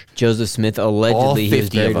like Joseph Smith. Allegedly, he was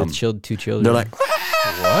 50 of buried them. with two children. They're like,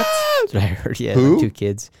 what? That's what I heard. Yeah, Who? like 2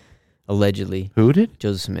 kids. Allegedly, Who did?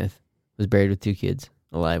 Joseph Smith was buried with 2 kids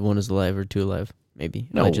alive. One is alive or 2 alive. Maybe.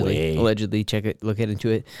 No Allegedly. way. Allegedly. Check it. Look into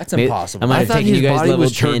it. That's Maybe- impossible. I might I have thought taken his you guys body level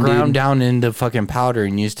was 10, ground dude. down into fucking powder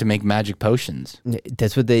and used to make magic potions.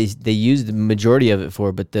 That's what they used the majority of it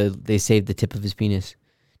for, but they saved the tip of his penis.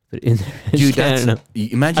 But in there, Dude, I don't know.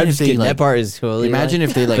 imagine I'm if just they kidding. like that part is totally imagine right.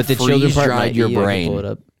 if they like but the children part freeze-dried might your be. I can pull it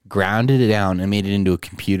brain, up. grounded it down, and made it into a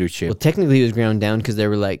computer chip. Well, technically, he was ground down because they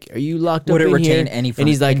were like, "Are you locked Would up it in retain here?" any and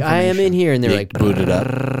he's like, "I am in information? here," and they're They like, boot it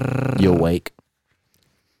up. You awake.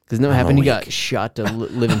 Because no, what I'm happened? He got awake. shot to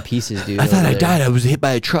live in pieces, dude. I thought over I there. died. I was hit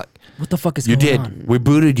by a truck. What the fuck is You going did. on? We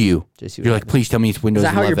booted you. Just see what You're like, happens. please tell me it's Windows Is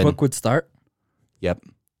that how 11. your book would start? Yep.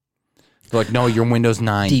 They're like, no, you're Windows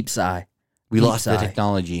 9. Deep sigh. we deep lost the sigh.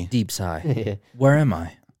 technology. Deep sigh. Yeah. Where am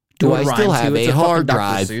I? Do it I still rhymes, have too. It's a fucking hard Dr.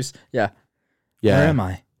 drive? Seuss. Yeah. Yeah. Where am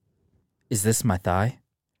I? Is this my thigh?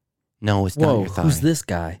 No, it's not Whoa, your thigh. who's this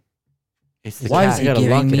guy? It's the Why cat. is I he got a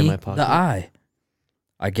giving locket in me my pocket. the eye?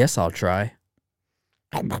 I guess I'll try.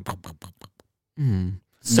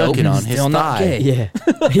 Sucking on his Still not thigh. gay. Yeah,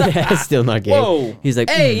 yeah, still not gay. Whoa. He's like,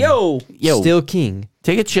 Hey, yo. Yo, still king.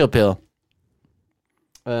 take a chill pill.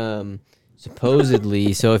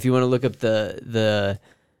 Supposedly. So if you want to look up the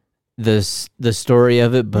story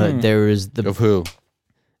of it, but there was Of who?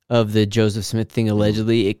 of the Joseph Smith thing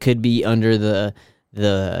allegedly, it could be under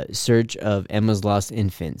the search of Emma's lost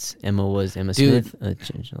infants. Emma was Emma Dude, Smith.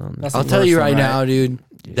 That's I'll the tell worst you one, right now, dude.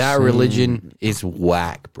 That saying. religion is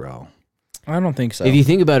whack, bro. I don't think so. If you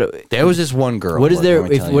think about it, There was this one girl. what does let their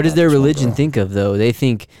me tell you what does about their this one religion girl. think of though? They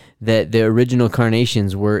think that the original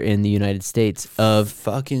carnations were in the United States of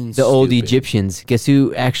Fucking the old stupid. Egyptians. Guess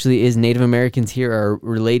who actually is Native Americans here are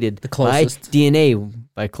related closest. by DNA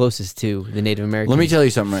by closest to the Native Americans. Let me tell you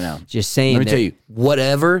something right now. Just saying. Let me that- tell you,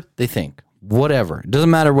 whatever they think, whatever. It doesn't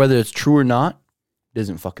matter whether it's true or not. It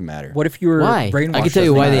doesn't fucking matter. what if you were Why? brainwashed? I can tell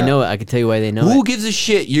you why they know it. I can tell you why they know Who it. gives a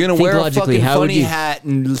shit? You're gonna Think wear a logically, fucking how would funny you- hat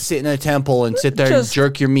and sit in a temple and sit there and Just-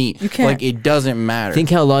 jerk your meat. you can't- Like it doesn't matter. Think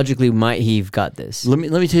how logically might he have got this. let me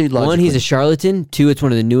tell you. Logically. One, he's a charlatan. Two, it's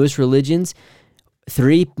one of the newest religions.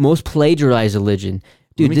 Three, most plagiarized religion.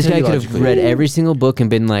 Dude, me this tell guy you could have logically. read every single book and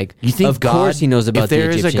been like, You think of God- course he knows about if there the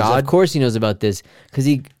is a Egyptians. God- Of course he knows about this. Because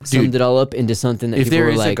he summed it all up into something that if people there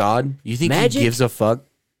were is like, a God, you think magic? he gives a fuck?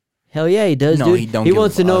 hell yeah, he does, No, dude. he don't He give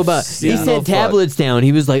wants to know a about, he single sent fuck. tablets down.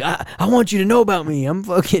 He was like, I want you to know about me. I'm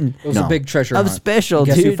fucking, It was No. a big treasure I'm hunt. special,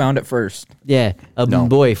 Guess who dude. found it first? yeah, a No.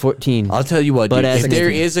 boy, 14. I'll tell you what, dude. Butt-ass If there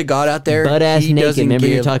naked. is a God out there, Butt-ass he naked. doesn't Remember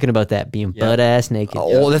you're give- talking about that, being butt-ass naked.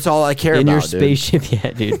 Oh, that's all I care in about, your dude. spaceship,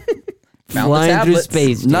 yeah, dude. Found the Flying through tablets.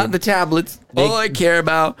 space, dude. Not the tablets. All I care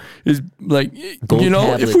about is like Gold if we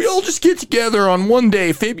tablets. all just get together on one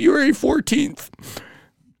day, February 14th,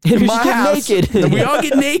 And in we my should get house, naked. and we all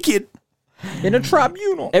get naked. In a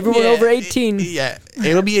tribunal. Everyone Yeah, over 18. Yeah,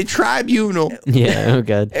 it'll be a tribunal. Yeah, oh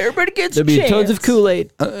god. Everybody gets There'll a be chance. tons of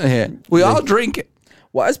Kool-Aid. Yeah. We all drink it.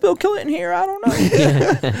 Why is Bill Clinton here? I don't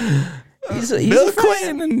know. he's a Bill fan.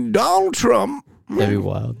 Clinton and Donald Trump That'd be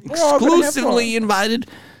wild. all gonna have exclusively invited.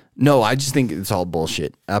 No, I just think it's all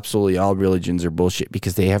bullshit. Absolutely, all religions are bullshit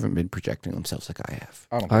because they haven't been projecting themselves like I have.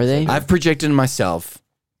 I don't Are they? I've projected myself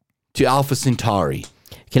to Alpha Centauri.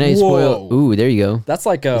 Can I spoil? Whoa. Ooh, there you go. That's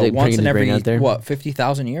like Is it once bringing in his brain every out there? what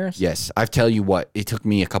 50,000 years. Yes, I tell you what, it took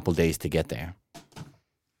me a couple days to get there.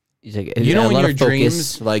 He's like, You know, a in lot your of focus,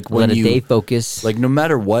 dreams, like a lot when of you day focus. like no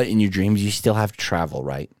matter what in your dreams, you still have to travel,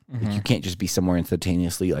 right? Mm-hmm. Like you can't just be somewhere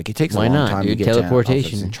instantaneously. Like it takes Why a long not, time dude? to get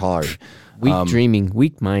Teleportation. to Alpha Centauri. weak dreaming,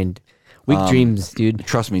 weak mind, weak dreams, dude.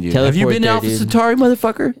 Trust me, dude. Teleport Have you been to there, Alpha dude. Centauri,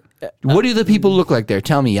 motherfucker? What do the people look like there?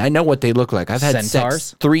 Tell me. I know what they look like. I've had Centaurs?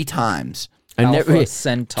 sex 3 times. I Alpha never,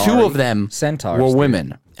 Centauri. 2 of them Centaurs, were dude.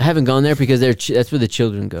 women. I haven't gone there because that's where the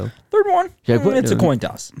children go. Third one. Yeah, what- It's a coin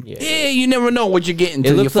toss. Yeah, you never know what you're getting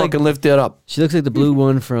until you looks like- fucking lift it up. She looks like the blue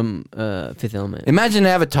one from Fifth Element. Imagine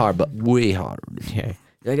Avatar, but way harder. Yeah,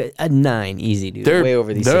 like a 9, easy, dude. They're way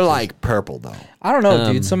over these. They're sixes. like purple though. I don't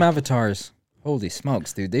know, dude. Some avatars. Holy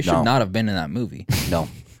smokes, dude. They should No. not have been in that movie. No,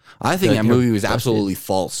 I think Like that you're movie was busted. absolutely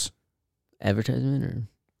false. advertisement or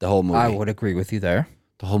The whole movie. I would agree with you there.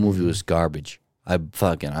 The whole movie was garbage. I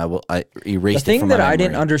erased The it thing from that my I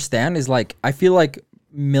didn't memory. understand is like I feel like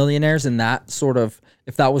millionaires in that sort of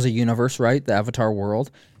if that was a universe, right? The Avatar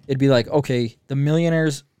world, it'd be like, okay, the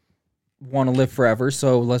millionaires want to live forever,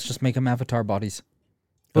 so let's just make them avatar bodies.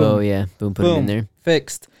 oh yeah, boom, put them in Boom. there.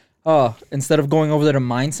 Fixed. Instead of going over there to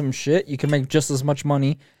mine some shit, you can make just as much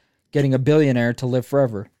money getting a billionaire to live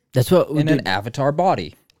forever That's what. in dude, an avatar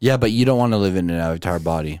body. Yeah, but you don't want to live in an Avatar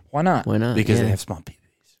body Why not? why not? because Yeah. they have small people.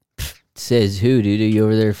 Says who, dude? Are you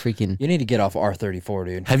over there freaking? You need to get off R34,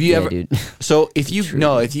 dude. Have you Yeah, ever? dude. So if you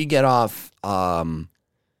if you get off,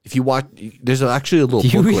 if you watch, there's actually a little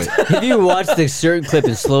booklet. If you watch the certain clip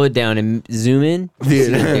and slow it down and zoom in, Dude.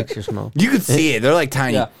 see the picture small. You can see it. They're like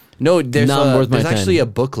tiny. Yeah. No, there's Not worth my there's actually time.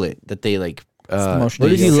 a booklet that they like. motion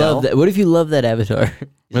What if they you sell. love that? What if you love that avatar?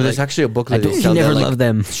 No, there's actually a I booklet. told they you sell never that, like, love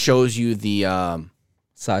them. shows you the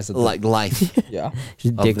Size of the like life yeah,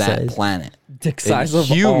 Just of dick that size. planet. dick size And of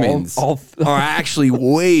humans all are actually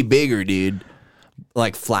way bigger, dude.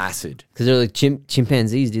 Like flaccid. Because they're like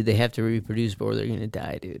chimpanzees, dude. They have to reproduce or they're gonna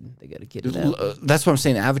die, dude. They gotta get it out. That's what I'm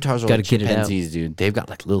saying. Avatars are Gotta like get it out. chimpanzees, dude. They've got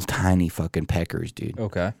like little tiny fucking peckers, dude.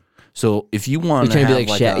 Okay. So if you You're want to trying to have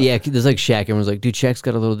be like like Shaq. Yeah, there's like Shaq. Everyone's like, dude, Shaq's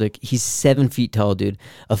got a little dick. He's 7 feet tall, dude.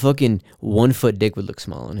 A fucking 1 foot dick would look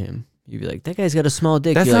small on him. You'd be like, that guy's got a small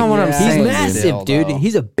dick. That's You're not like, what I'm He's saying, dude. massive, Still, dude. though.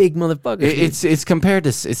 He's a big motherfucker. dude. it's compared to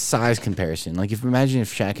it's size comparison. Like if imagine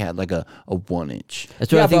if Shaq had like a 1 inch.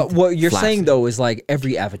 That's what Yeah, I think. but what you're flaccid. saying though is like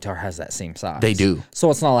every avatar has that same size. They do. So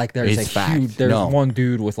it's not like there's It's a fact. huge. There's No. one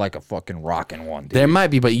dude with like a fucking rockin' one, dude. There might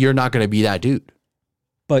be, but you're not gonna be that dude.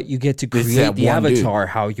 But you get to It's create that the one dude. avatar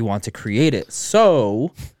how you want to create it.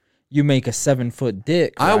 So you make a 7 foot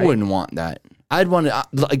dick. I right? wouldn't want that. I'd want to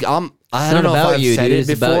like I It's don't not know if about I've you, said dude. it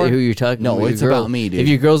It's before. about who you're talking. No, with, your it's girl. about me, dude. If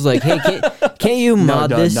your girl's like, hey, can't you mod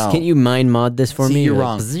no, this? no. Can't you mind mod this for See, me? you're You're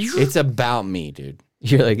wrong. like, It's about me, dude.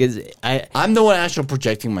 You're like, I'm the one astral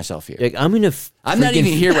projecting myself here. like I'm gonna. I'm not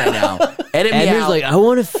even here right now. Edit me Admir's out. like, I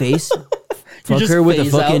want to face. Fuck just her with a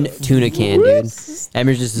phase fucking out. tuna can, dude.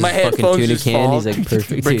 Admir's just My this fucking headphones tuna just can. fall. He's like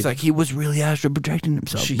perfect. Brick's Dude. like, he was really astral projecting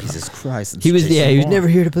himself. Jesus Christ. He was never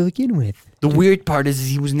here to begin with. The weird part is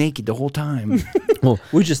he was naked the whole time.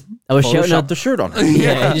 We just I was shouting out the shirt on him.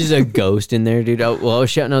 Yeah, he's just a ghost in there, dude. I was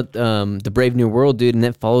shouting out the Brave New World, dude, and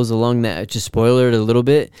that follows along that. Just spoiler it a little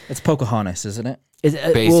bit. It's Pocahontas, isn't it?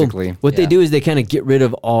 Basically, what they yeah. do is they kind of get rid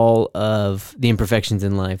of all of the imperfections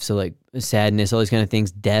in life. So like sadness, all these kind of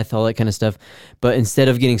things, death, all that kind of stuff. But instead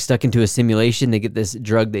of getting stuck into a simulation, they get this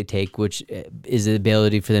drug they take, which is the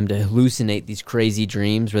ability for them to hallucinate these crazy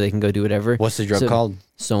dreams where they can go do whatever. what's the drug called?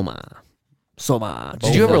 Soma.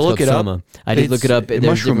 Did you ever It's look called it up? Soma. I did look it up. There's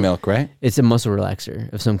Mushroom different- milk, right? It's a muscle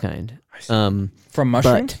relaxer of some kind. From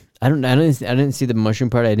mushrooms? But I didn't see the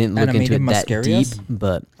mushroom part. I didn't look into it Animated that deep. muscarias?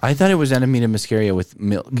 But I thought it was Animated muscaria with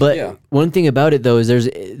milk. but one thing about it though is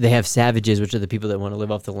they have savages, which are the people that want to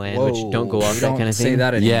live off the land, which don't go off We that don't kind of say thing.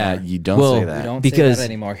 that anymore. yeah, you don't Well, say We that. don't Because- say that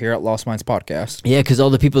anymore here at Lost Minds Podcast. Yeah, because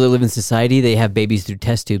all the people that live in society, they have babies through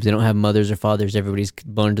test tubes. They don't have mothers or fathers. Everybody's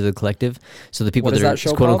born to the collective. So the people What is that are that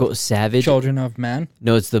show quote unquote called? savage. Children of Man.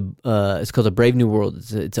 No, it's it's called A Brave New World.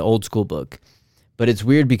 It's an old school book. But it's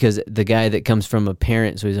weird because the guy that comes from a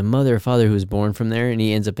parent, so he's a mother or father who was born from there, and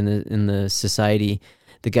he ends up in the society.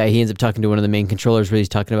 The guy, he ends up talking to one of the main controllers where he's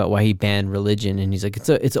talking about why he banned religion, and he's like, it's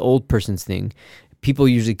an old person's thing. People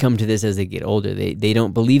usually come to this as they get older. They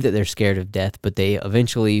don't believe that they're scared of death, but they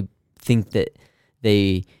eventually think that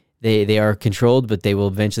they are controlled, but they will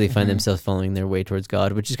eventually find themselves following their way towards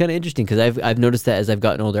God, which is kind of interesting because I've noticed that as I've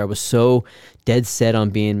gotten older. I was so dead set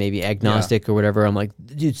on being maybe agnostic or whatever. I'm like,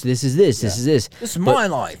 dude, this is this is this. This is my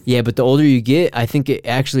life. Yeah, but the older you get, I think it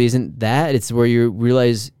actually isn't that. It's where you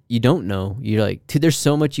realize you don't know. You're like, dude, there's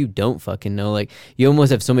so much you don't fucking know. Like, you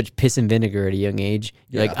almost have so much piss and vinegar at a young age.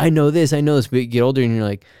 You're like, I know this. But you get older and you're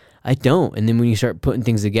like, I don't. And then when you start putting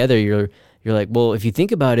things together, you're like, well, if you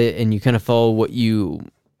think about it and you kind of follow what you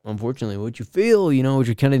feel, you know, what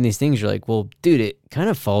you're kind of in these things, you're like, well, dude, it kind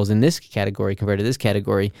of falls in this category compared to this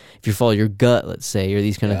category. If you follow your gut, let's say, or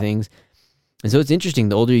these kind of things. And so it's interesting.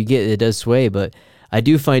 The older you get, it does sway, but I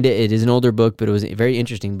do find it is an older book, but it was a very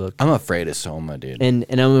interesting book. I'm afraid of Soma, dude. And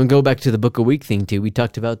I'm going to go back to the book a week thing too. We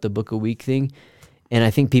talked about the book a week thing. And I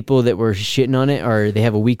think people that were shitting on it they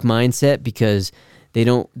have a weak mindset because they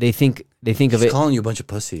think of it. calling you a bunch of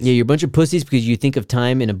pussies. Yeah, you're a bunch of pussies because you think of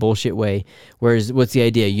time in a bullshit way. Whereas, what's the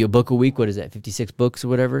idea? You book a week, what is that, 56 books or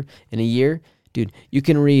whatever in a year? Dude, you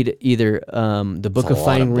can read either the Book That's of a lot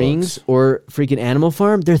Finding of Rings books. or freaking Animal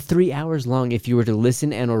Farm. They're 3 hours long if you were to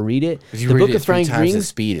listen and or read it. If you The read Book it of 3 Finding times the Rings,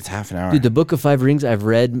 speed, it's half an hour. dude, the Book of 5 Rings I've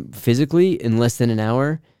read physically in less than an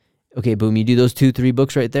hour. Okay, boom, you do those 2-3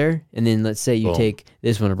 books right there, and then let's say you Boom. take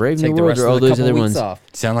this one, A Brave New Take the World, rest or of all the those couple other weeks ones. off.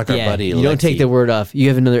 Sound like our Yeah, buddy. you don't take the word off. You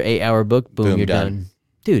have another 8-hour book, boom, Boom, you're done. done.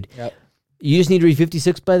 Dude, Yep. you just need to read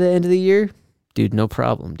 56 by the end of the year? Dude, no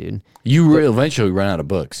problem, dude. You will eventually run out of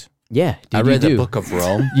books. Yeah, dude, I read you the do. Book of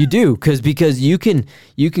Rome. You do, because you can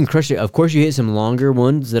crush it. Of course, you hit some longer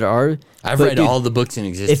ones that are. I've but, read dude, all the books in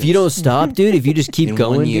existence. If you don't stop, dude, if you just keep In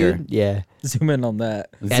going, 1 year. dude, yeah. Zoom in on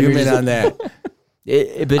that. zoom in on that. But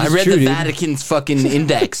I it's read true, the dude. Vatican's fucking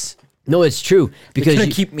index. No, it's true It's because gonna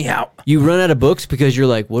you, keep me out. you run out of books because you're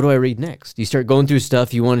like, what do I read next? You start going through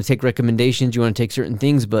stuff. You want to take recommendations. You want to take certain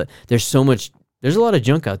things, but there's so much. There's a lot of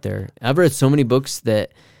junk out there. I've read so many books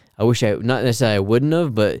that I wish not necessarily I wouldn't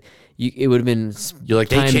have, but it would have been. You're like,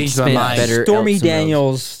 they time changed my spent mind. better Stormy elsewhere.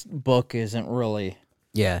 Daniels' book isn't really.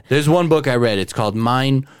 Yeah, There's one book I read. It's called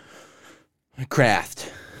Minecraft.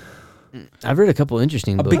 I've read a couple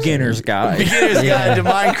interesting A books. beginner's guide. Beginner's Guide to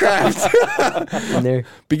Minecraft. in there.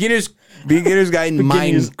 Beginner's Guide to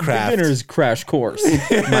Minecraft. Beginner's crash course.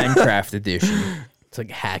 Minecraft edition. It's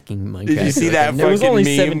like hacking Minecraft. Did you see that It was fucking only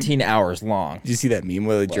meme? 17 hours long. Did you see that meme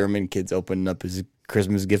where the German kid's opening up his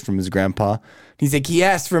Christmas gift from his grandpa? He's like, he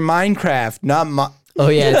asked for Minecraft, not Oh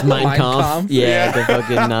yeah, it's Mein Mein Kampf. Kampf? Yeah, the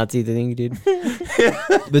fucking Nazi thing, dude.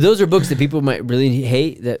 But those are books that people might really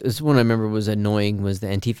hate. That this one I remember was annoying. Was the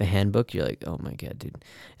Antifa Handbook? You're like, oh my god, dude.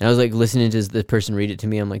 And I was like listening to the person read it to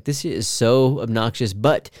me. I'm like, this is so obnoxious.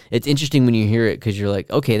 But it's interesting when you hear it because you're like,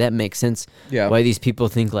 okay, that makes sense. Yeah. Why these people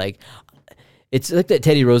think like. It's like that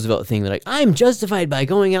Teddy Roosevelt thing. They're like, I'm justified by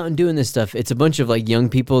going out and doing this stuff. It's a bunch of like young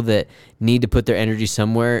people that need to put their energy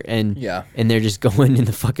somewhere, and they're just going in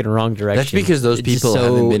the fucking wrong direction. That's because those It's just people so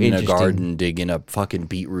haven't been in a interesting. garden digging up fucking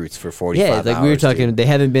beetroots for 45 Yeah, hours. like we were talking, dude. they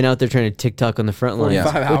haven't been out there trying to TikTok on the front line.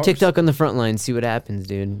 45 Go hours? TikTok on the front line, see what happens,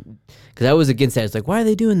 dude. Because I was against that. It's like, why are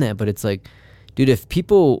they doing that? But it's like, dude, if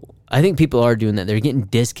people, I think people are doing that. They're getting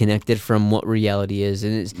disconnected from what reality is,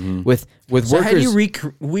 and it's with So workers. how do you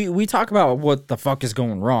we talk about what the fuck is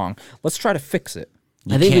going wrong. Let's try to fix it.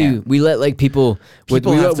 I think we let like people we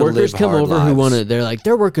People let have to workers live come hard over who lives. want to. They're like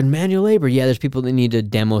they're working manual labor. Yeah, there's people that need to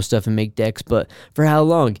demo stuff and make decks, but for how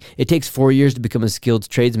long? It takes 4 years to become a skilled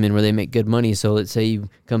tradesman where they make good money. So let's say you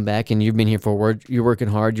come back and you've been here for work. You're working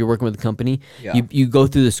hard. You're working with a company. Yeah. You go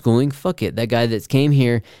through the schooling. Fuck it. That guy that's came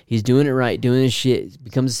here, he's doing it right, doing his shit,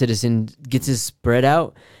 becomes a citizen, gets his spread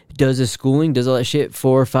out, does his schooling, does all that shit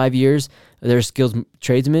 4 or 5 years. They're a skilled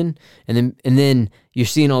tradesmen, and then you're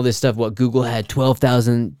seeing all this stuff. What Google had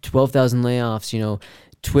 12,000 layoffs. You know,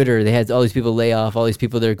 Twitter, they had all these people lay off. All these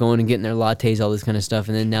people that are going and getting their lattes, all this kind of stuff,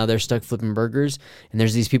 and then now they're stuck flipping burgers. And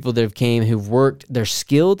there's these people that have came who've worked. They're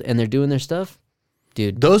skilled and they're doing their stuff,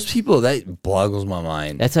 dude. Those people, that boggles my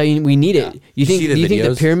mind. That's how we need it. You think? See the Do you think the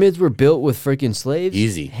videos? pyramids were built with freaking slaves?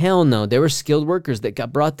 Easy. Hell no. They were skilled workers that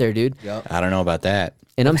got brought there, dude. I don't know about that.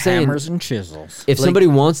 And I'm saying, Hammers and chisels. if somebody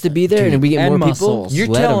wants to be there and we get and more muscles. people, You're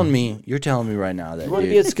let 'em. telling me right now that You want to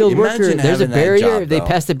dude, be a skilled worker? imagine There's a having that barrier. job, If they bro.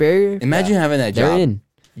 pass the barrier, Imagine having that they're job. in.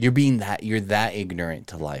 You're that ignorant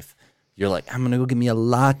to life. You're like, I'm gonna go get me a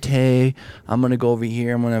latte. I'm gonna go over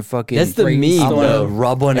here. I'm gonna fucking. That's the meme, I'm gonna though.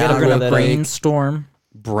 rub one I gotta out bring real that up. quick. Brainstorm.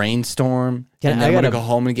 Brainstorm. Can And I then I'm gonna gotta- go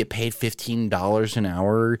home and get paid $15 an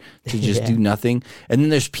hour to just Yeah. do nothing. And then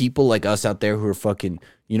there's people like us out there who are fucking,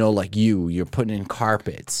 like you're putting in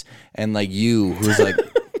carpets, and like you who's like,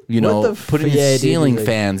 putting in yeah, dude, ceiling like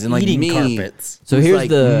fans, and like eating me. carpets. So who's, here's like,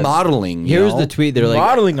 the modeling. Here's the tweet. They're like,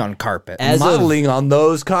 Modeling on carpet. as of, modeling on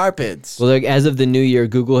those carpets. well, like as of the new year,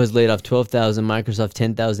 Google has laid off 12,000, Microsoft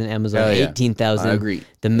 10,000, Amazon Hell yeah. 18,000. I agree.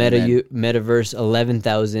 The metaverse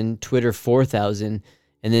 11,000, Twitter 4,000,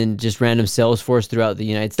 and then just random Salesforce throughout the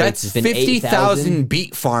United States. That's has been 50,000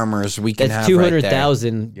 beet farmers we can That's have right there.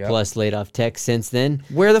 200,000 plus laid off tech since then.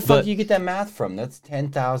 Where the fuck But- do you get that math from? That's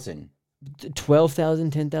 10,000.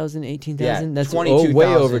 12,000, 10,000, 18,000. Yeah, That's 22,000, way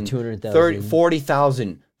over 200,000. 30,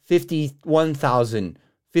 40,000, 51,000,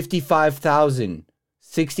 55,000,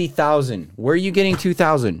 60,000. Where are you getting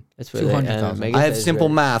 2,000? That's what 200,000. I have simple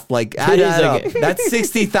math. Like, add It is that like up. That's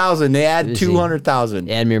 60,000. They add Let me see. 200,000.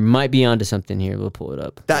 Admir might be onto something here. We'll pull it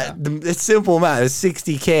up. It's simple math. It's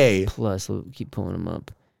 60K. Plus, we'll keep pulling them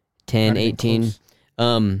up. 10, 18.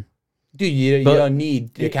 Dude, you But- don't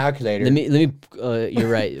need a calculator. Let me. You're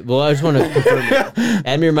right. Well, I just want to confirm it.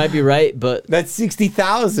 Admir might be right, but That's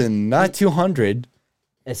 60,000, not 200.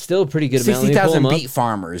 it's still a pretty good amount. Let me pull 60,000 them up. beet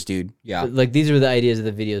farmers, dude. Yeah. But, like these were the ideas of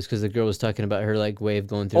the videos because the girl was talking about her like way of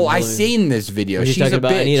going through. Oh, them. I Let me- seen this video. She's She's talking a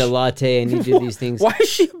about bitch. I need a latte. I need to do these things. Why is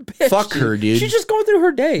she a bitch? Fuck her, dude. She's just going through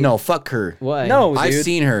her day. No, fuck her. Why? No, I've dude.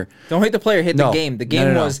 seen her. Don't hate the player, hit No. the game. The No,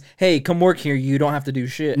 game no. was, hey, come work here. You don't have to do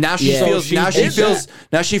shit. Now she Yeah. feels. So now she she did feels. that.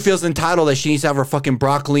 Now she feels entitled that she needs to have her fucking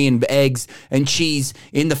broccoli and eggs and cheese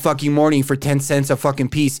in the fucking morning for 10 cents a fucking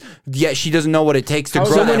piece. Yet she doesn't know what it takes to How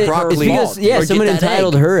grow someone that it- broccoli. it's because- yeah, or get someone that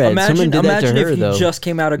entitled egg. her. Ed. Imagine, Someone did that to imagine her if you though. just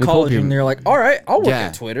came out of We pulled college your- and they're like, all right, I'll work Yeah.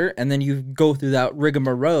 at Twitter. And then you go through that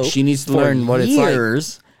rigmarole. She needs to for learn what it's like.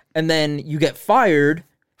 years, and then you get fired.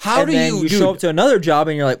 How and do then you, you dude, show up to another job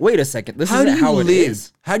and you're like, wait a second, this how isn't do you how it live?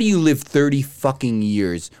 is. How do you live 30 fucking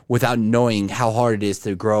years without knowing how hard it is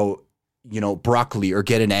to grow, broccoli or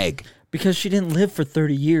get an egg? Because she didn't live for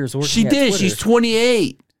 30 years working She at did. Twitter. She's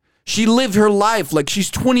 28. She lived her life like she's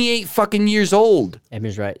 28 fucking years old.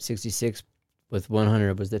 Admir's right. 66 with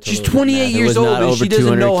 100 was the total. She's of that 28 math. It years was old not and over she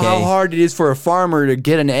doesn't know 200K. how hard it is for a farmer to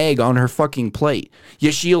get an egg on her fucking plate.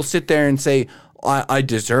 Yet she'll sit there and say, I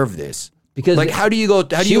deserve this. Because Like, how do you go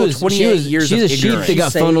 28 years she's of a sheep ignorance? that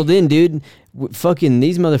got Say- funneled in, dude. Fucking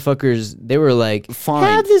these motherfuckers, they were like, Fine.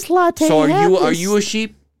 have this latte. So have are this." you a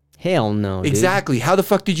sheep? Hell no, dude. Exactly. How the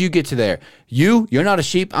fuck did you get to there? You're not a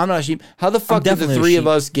sheep. I'm not a sheep. How the fuck did the definitely a three of sheep.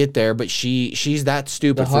 us get there? But she's that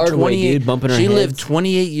stupid. The hard For way, 28, dude, bumping her she lived heads.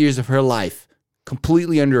 28 years of her life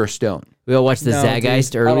completely under a stone. We all watched the No, dude, Zaggeist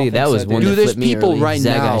I don't early. think That so, was dude. one Dude, that there's flipped me people early. right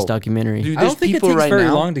now- Zaggeist documentary. Dude, I don't there's think it people takes right very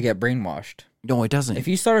now. long to get brainwashed. No, it doesn't. If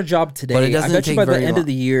you start a job today, But it I doesn't bet you take by the very end long. of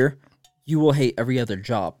the year, you will hate every other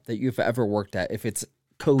job that you've ever worked at if it's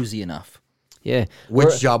cozy enough. Yeah. Which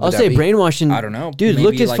Or- job would I'll that say be? brainwashing. I don't know. Dude, Maybe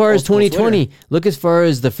look as like far as old school 2020. Look as far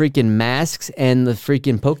as the freaking masks and the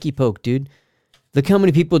freaking pokey poke, dude. Look how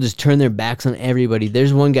many people just turn their backs on everybody.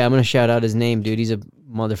 There's one guy, I'm going to shout out his name, dude. He's a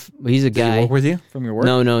he's a Did he guy. work with you? From your work?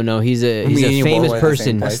 No. He's a Me and you famous both went to the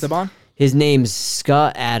same person. place. Esteban? His name's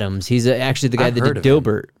Scott Adams. He's actually the guy I've that heard did of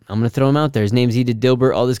him. Dilbert. I'm going to throw him out there. His name's he did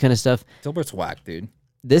Dilbert, all this kind of stuff. Dilbert's whack, dude.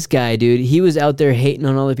 This guy, dude, he was out there hating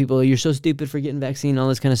on all the people. You're so stupid for getting vaccine, all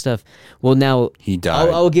this kind of stuff. Well, now He died.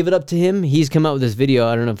 I'll give it up to him. He's come out with this video.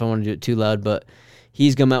 I don't know if I want to do it too loud, but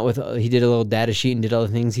he's come out with he did a little data sheet and did all the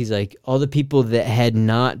things. He's like, all the people that had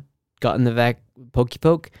not gotten the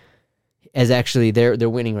Poke as actually they're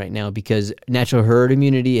winning right now because natural herd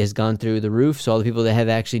immunity has gone through the roof. So all the people that have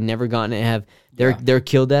actually never gotten it have their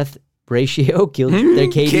kill death ratio, their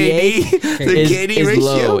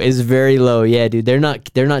KDA is very low. Yeah, dude, they're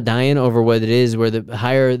not dying over what it is. Where the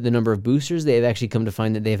higher the number of boosters, they've actually come to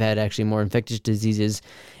find that they've had actually more infectious diseases,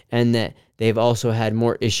 and that they've also had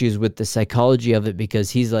more issues with the psychology of it. Because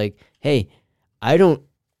he's like, hey, I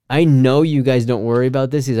know you guys don't worry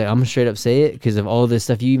about this. He's like, I'm gonna straight up say it because of all this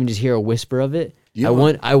stuff. You even just hear a whisper of it. I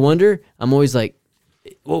wonder. I'm always like,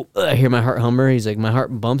 well, I hear my heart hummer. He's like, my heart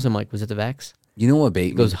bumps. I'm like, was it the vax? You know what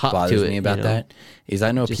goes hot bothers to me it, about you know? that is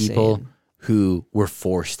I know Just people saying. who were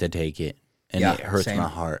forced to take it, and Yeah, it hurts same. my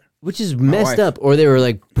heart. Which is messed wife. up, or they were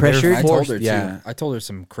like pressured, I told her too. Yeah. I told her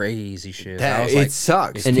some crazy shit. I That, was it like,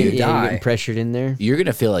 sucks, and dude. then, you're die. getting pressured in there. You're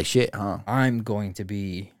gonna feel like shit, huh? I'm going to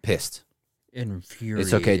be Pissed. infuriated.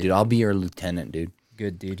 It's okay, dude. I'll be your lieutenant, dude.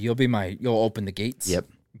 Good, dude. You'll open the gates. Yep.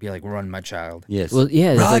 Be like, run, my child. Yes. Well,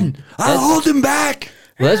 yeah, it's Run! like- I'll hold him back.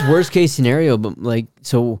 Well, that's worst case scenario, but like,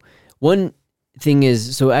 so one thing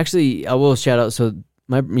is, so actually, I will shout out. So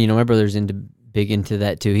my brother's big into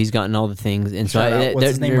that too. He's gotten all the things, and so Shout out. What's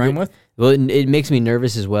his name rhyme with? Well, it makes me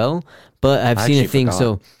nervous as well. But I've I seen a actually thing. forgot.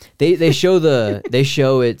 So they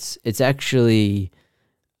show it's actually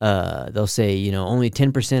they'll say only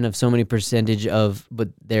 10% of so many percentage of, but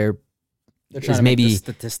They're is trying to maybe make the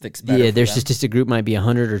statistics better. yeah, for their them. statistic group might be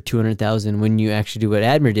 100 or 200,000 when you actually do what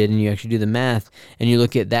Admer did and you actually do the math and you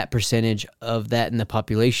look at that percentage of that in the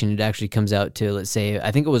population, it actually comes out to, let's say,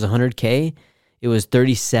 I think it was 100K. It was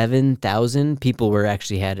 37,000 people were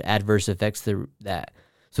actually had adverse effects through that.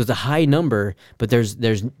 So it's a high number, but there's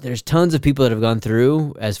tons of people that have gone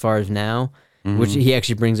through as far as now. Which he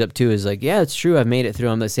actually brings up too is like, yeah, it's true. I've made it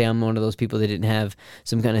through. Let's say I'm one of those people that didn't have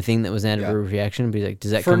some kind of thing that was an adverse reaction. But he's like,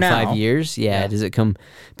 does that For come now. 5 years? Yeah. Does it come?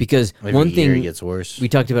 Because Every one year thing it gets worse. we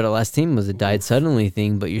talked about it last team was the died suddenly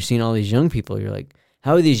thing. But you're seeing all these young people. You're like,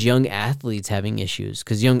 how are these young athletes having issues?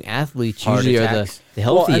 Because young athletes Heart usually attacks. are the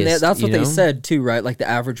Well, healthiest. and that's what you they know? said too, right? Like the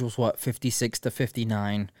average was what 56 to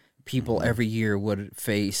 59 people every year would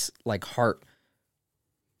face like heart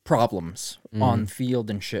problems on field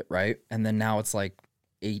and shit, right? And then now it's like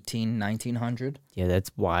 1900 Yeah,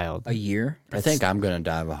 that's wild. a year. I think I'm gonna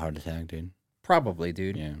die of a heart attack, dude. Probably,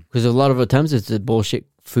 dude. Yeah. Because a lot of the times it's the bullshit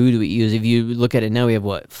food we use. If you look at it now, we have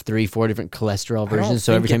what 3-4 different cholesterol I don't versions.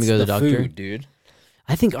 So every think time you go to it's the doctor, food, dude.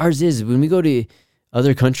 I think ours is when we go to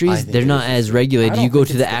other countries, think they're it not is. as I regulated. don't You go think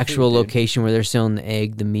to it's the the actual food, dude. location where they're selling the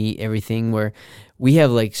egg, the meat, everything. Where we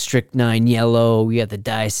have like strychnine yellow, we got the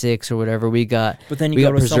dye 6 or whatever. We got, But then we you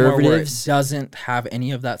got go to somewhere where it preservatives doesn't have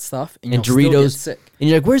any of that stuff, and, and you'll still get Doritos. sick. And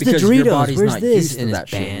you're like, where's Because the your Doritos? body's Where's not this? used to And it's that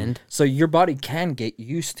shit. banned. So your body can get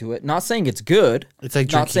used to it. Not saying it's good. It's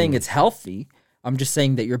like not saying drinking- it's healthy. I'm just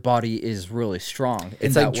saying that your body is really strong. in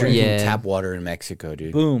It's like that way. drinking Yeah. tap water in Mexico,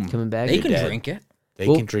 dude. Boom. Coming back, They you're can dead. drink it. They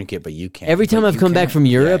Well, can drink it, but you can't. Every time But I've you come back can't. from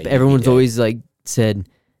Europe, Yeah, you'd be everyone's dead. always like said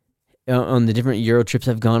on the different Euro trips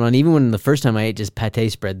I've gone on. Even when the first time I ate just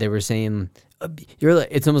pate spread, they were saying you're like,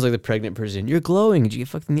 it's almost like the pregnant person. You're glowing. Did you get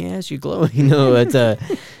fucked in the ass? You're glowing. No, it's they're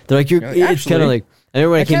like you're. Like, It's kind actually, of like I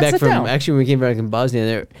remember when I came can't back sit from down. actually when we came back in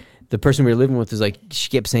Bosnia. The person we were living with was like, she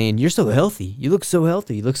kept saying, "You're so healthy. You look so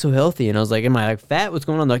healthy. You look so healthy." And I was like, "Am I like fat? What's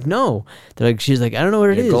going on?" They're like, "No." They're like, she's like, "I don't know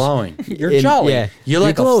what it You're is." glowing. You're And, jolly. Yeah, You're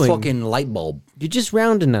like glowing. a fucking light bulb. You're just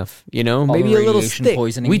round enough, you know. All the Maybe a little radiation thick.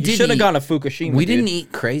 poisoning. We You did should have eat- gone to Fukushima. We dude. didn't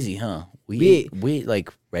eat crazy, huh? We We ate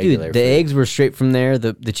like regular. Dude, the food. eggs were straight from there.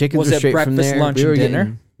 The chickens Was were it straight from breakfast, there. lunch, we were and dinner?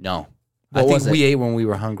 getting- No. What I think was it? we ate when we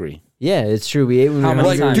were hungry. Yeah, it's true. We ate when we How were many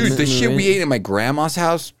Like, hungry. times? dude, the shit we ate at my grandma's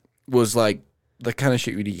house was like the kind of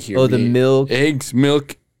shit we'd eat here. Oh, We the ate milk. eggs,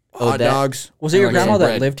 milk, hot that- dogs. Was it and your like grandma some that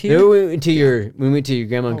bread. lived There here? we went to your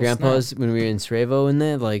grandma and Oh, grandpa's when we were in Sarajevo and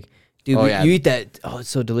that like, dude, Oh, yeah. you eat that. Oh, it's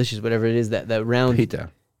so delicious. Whatever it is, that round. Pita.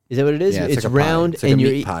 Is that what it is? Yeah, it's it's like a pie. round It's like a and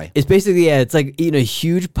you're meat pie. It's basically it's like eating a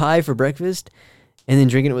huge pie for breakfast. And then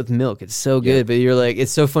drinking it with milk. It's so good. But you're like,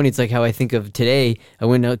 it's so funny. It's like how I think of today. I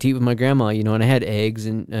went out to eat with my grandma, and I had eggs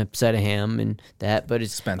and a side of ham and that. But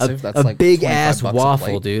it's Expensive. A, That's a like big 25 ass bucks a waffle,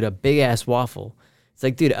 plate. dude. A big ass waffle. It's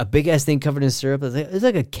like, dude, a big ass thing covered in syrup. It's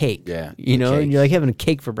like a cake. Yeah, You know, cake. and you're like having a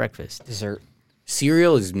cake for breakfast. Dessert.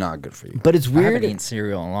 Cereal is not good for you. But it's I haven't weird. eaten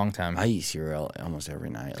cereal in a long time. I eat cereal almost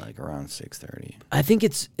every night, like around 6:30. I think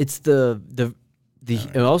it's the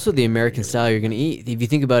and also the American style you're gonna eat. If you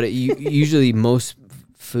think about it, usually most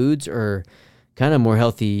foods are kind of more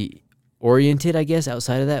healthy oriented, I guess.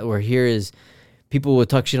 Outside of that, where here is people will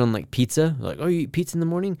talk shit on like pizza, like, "Oh, you eat pizza in the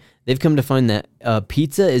morning." They've come to find that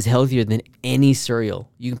pizza is healthier than any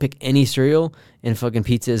cereal. You can pick any cereal, and fucking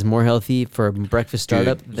pizza is more healthy for a breakfast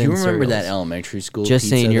startup Dude, than you remember that cereals. elementary school Just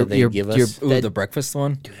pizza saying, that you're- they you're- give you're- us? Ooh, that- the breakfast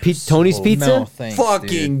one. Tony's Pizza? No, thanks,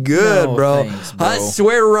 Fucking dude. good, No, bro. thanks, I bro.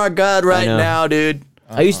 swear to God right know. now, dude.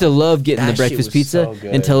 I used to love getting That the shit breakfast was pizza so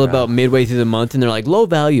good, until bro. about midway through the month, and they're like low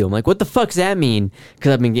value. I'm like, what the fuck's that mean?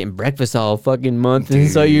 Because I've been getting breakfast all fucking month, and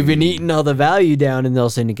so you've been eating all the value down, and all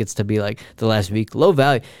of a sudden it gets to be like the last week low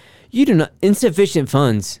value. You do not insufficient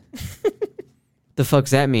funds. The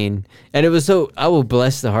fuck's that mean? And it was so I will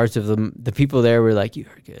bless the hearts of the people there were like, you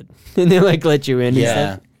are good, and they like let you in,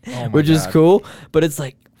 Yeah. and stuff, which is cool. But it's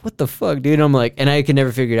like, what the fuck, dude? I'm like, and I can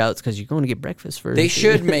never figure it out. It's because you're going to get breakfast first. They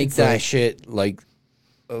should make It's that like, shit like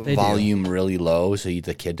volume really low so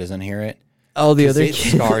the kid doesn't hear it. all the 'Cause other it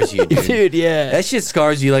scars you, dude. dude. Yeah, That shit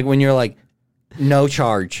scars you like when you're like no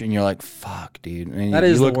charge and you're like fuck, dude. And That you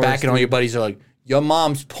is the look back worst, and all your dude. buddies are like, your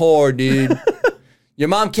mom's poor, dude. Your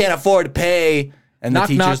mom can't afford to pay. And Knock,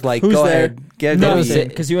 the teacher's knock. like, Who's go there? ahead, get No, go it's eat. it.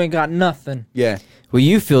 because you ain't got nothing. Yeah. Well,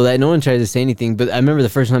 you feel that. No one tries to say anything, but I remember the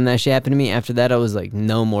first time that shit happened to me. After that, I was like,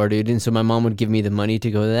 no more, dude. And so my mom would give me the money to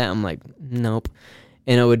go to that. I'm like, nope.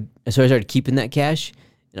 And so I started keeping that cash,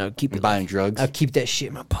 and I would keep it. Buying drugs. I'd keep that shit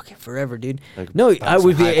in my pocket forever, dude. Like, No, buy I some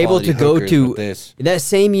would be able high-quality to go hookers to with this. that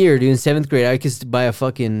same year, dude. In 7th grade, I could buy a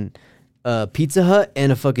fucking Pizza Hut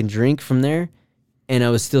and a fucking drink from there, and I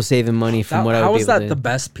was still saving money from what I would How be was able that to. the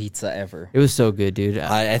best pizza ever? It was so good, dude.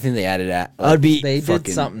 I think they added that. I'd be. They did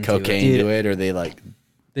fucking something to it. cocaine Dude. to it, or they like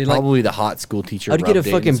They like probably the hot school teacher. I'd get a rubbed it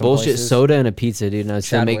in fucking some bullshit places. soda and a pizza, dude, and I'd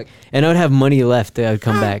still Chadwick. make, and I would have money left that I would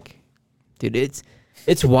come back, dude.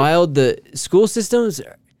 It's wild. The school systems,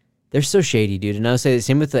 they're so shady, dude. And I would say the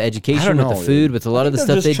same with the education, with know, the food, dude. with a lot of the they're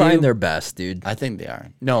stuff just they trying do. their best, dude. I think they are.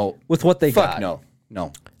 No, With what they fuck got.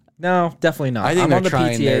 no. No, definitely not. I think I'm they're on the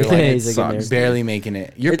trying. PTA. They're like, like, it He's like in sucks. barely making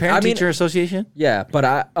it. Your I parent mean- teacher association? Yeah, but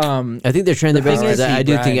I think they're trying their The best. thing is- I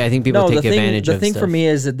do think. I think people no, take the thing, advantage the of thing stuff. for me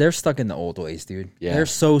is that they're stuck in the old ways, dude. Yeah. They're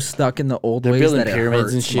so stuck in the old They're ways building that it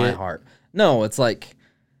pyramids hurts and my shit. heart. No, it's like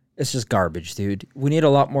it's just garbage, dude. We need a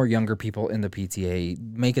lot more younger people in the PTA.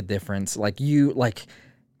 Make a difference. Like you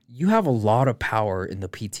have a lot of power in the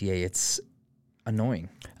PTA. It's annoying.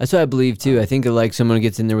 That's what I believe too. I think like someone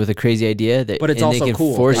gets in there with a crazy idea that, But it's and also they can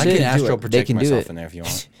cool. force I They it. can do it. astral They protect can do myself it. in there if you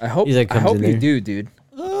want. I hope He's like, I comes hope in you there. do, dude.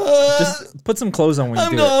 Just put some clothes on when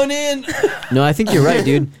you do it. in. No, I think you're right,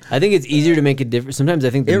 dude. I think it's easier to make a difference. Sometimes I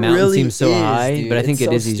think the It mountain really seems so is, high, dude. but I think It's it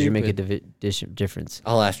so is easier to make a difference.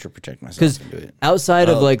 I'll astral protect myself Because and do it. outside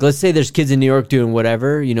of Oh. like, let's say there's kids in New York doing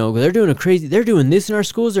whatever, you know, they're doing this in our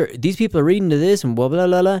schools, or these people are reading to this and blah blah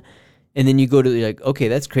blah blah. And then you go to you're like, okay,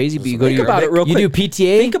 that's crazy, but you go to Think your about it real you quick. do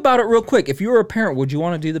PTA. Think about it real quick. If you were a parent, would you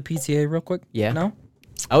want to do the PTA real quick? Yeah. No?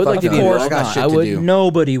 I would like to Of be course involved. I got shit I to would. do.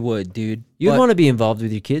 Nobody would, dude. You'd But want to be involved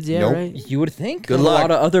with your kids, yeah, Nope. right? You would think. Good and luck. A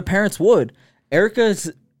lot of other parents would.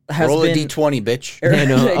 Erica's has Roll been a d20, bitch. I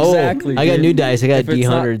know. Exactly, Oh, I got dude. new dice. I got If it's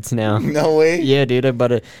not- D100s now. No way. Yeah, dude. I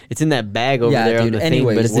bought it's in that bag over Yeah, there on dude, the thing, but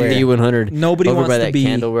anyways, it's the where? D100. Nobody over wants by to that be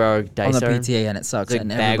candle where our on dice the are. PTA, and it sucks. It's like And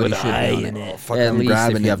bag everybody with should an be eye on in it. it. Fuck, At I'm least if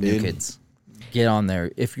grabbing you it, have new dude. kids, get on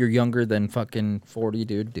there. If you're younger than fucking 40,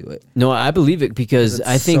 dude, do it. No, I believe it because It's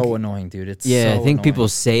I think so annoying, dude. It's yeah, so I think people annoying.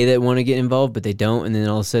 say that want to get involved, but they don't, and then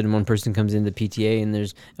all of a sudden one person comes into PTA, and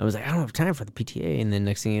I was like, I don't have time for the PTA, and then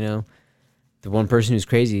next thing you know, the one person who's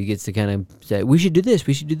crazy gets to kind of say, we should do this,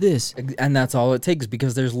 we should do this, And that's all it takes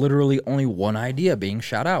because there's literally only one idea being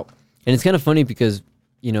shot out. and it's kind of funny because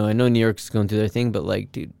you know I know New York's going through their thing, but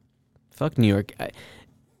like, dude, fuck New York.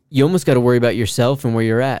 You almost got to worry about yourself and where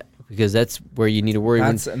you're at because that's where you need to worry.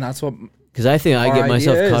 That's what Because I think I our get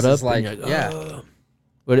myself idea caught is up. like, and you're yeah. "Ugh."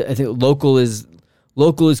 But I think local is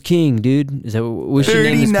king, dude. Is that what we should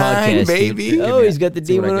name this 39, podcast? dude. baby. Oh, he's got the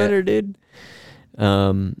See what I D100, dude.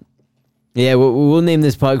 Yeah, we'll name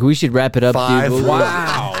this podcast. We should wrap it up, 5. dude.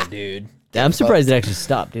 wow, dude. I'm surprised it actually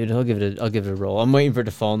stopped, dude. I'll give it a roll. I'm waiting for it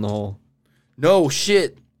to fall in the hole. No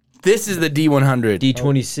shit. This is the D100.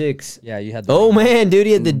 D26. Yeah, you had. The Oh man, dude,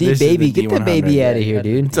 he had the D This is baby. the Get that D100, baby yeah, out of you here, had the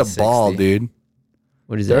dude. It's a ball, 60. dude.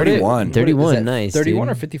 What is that? 31. 31, nice. 31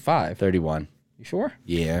 dude. or 55? 31. You sure?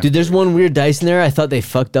 Yeah. Dude, there's one weird dice in there I thought they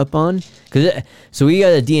fucked up on. So we got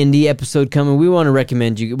a D&D episode coming. We want to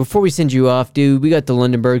recommend you. Before we send you off, dude, we got the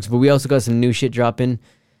Londonbergs, but we also got some new shit dropping.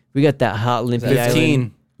 We got that Hot Limpy 15.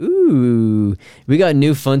 Island. Ooh. We got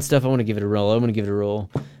new fun stuff. I want to give it a roll.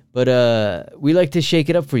 But we like to shake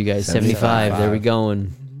it up for you guys. 75. There we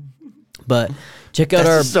going. But check out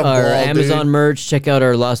That's just a our ball, Amazon dude. merch. Check out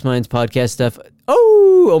our Lost Minds podcast stuff.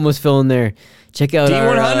 Oh, almost fell in there. Check out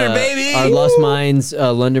D100, baby! our Lost Minds,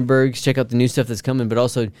 Londonbergs. Check out the new stuff that's coming, but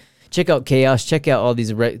also check out Chaos. Check out all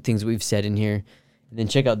these things we've said in here. And then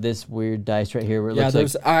check out this weird dice right here where it Yeah,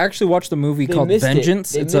 looks like I actually watched a movie They called missed it.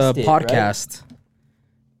 Vengeance. They It's a missed it, right? podcast.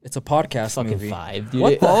 It's a podcast fucking movie. 5, dude.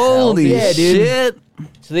 What the hell? Holy Yeah, dude. shit!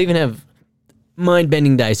 So they even have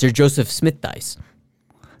mind-bending dice. They're Joseph Smith dice.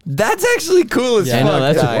 That's actually cool as Yeah, I fuck. know,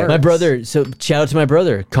 that's guys. what, my brother. So shout out to my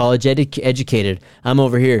brother, college educated. I'm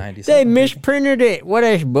over here. 97, They misprinted it. What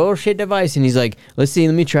a bullshit device. And he's like, let's see,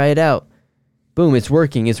 let me try it out. Boom, it's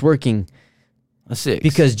working. It's working. A 6.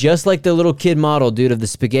 Because just like the little kid model, dude, of the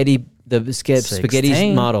spaghetti spaghetti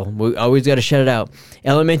 16. model, we always got to shout it out.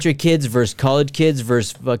 Elementary kids versus college kids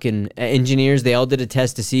versus fucking engineers. They all did a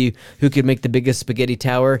test to see who could make the biggest spaghetti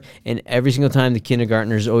tower, and every single time the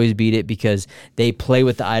kindergartners always beat it because they play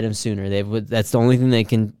with the items sooner. That's the only thing they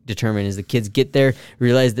can determine is the kids get there,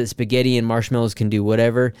 realize that spaghetti and marshmallows can do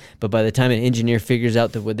whatever, but by the time an engineer figures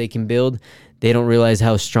out that what they can build, they don't realize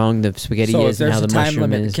how strong the spaghetti So if is and there's how a the time mushroom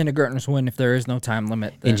limit, is. kindergartners win. If there is no time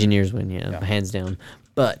limit, then, Engineers win, yeah, hands down.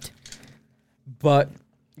 But But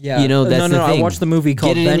yeah, you know, that's no. the thing. I watched the movie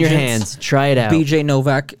called Get it in your Vengeance. hands. Try it out. BJ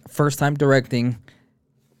Novak, first time directing,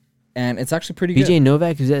 and it's actually pretty good. BJ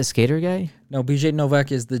Novak, is that a skater guy? No, BJ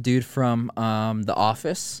Novak is the dude from The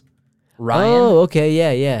Office, Ryan, Oh, okay,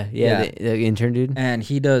 yeah. Yeah. The intern dude. and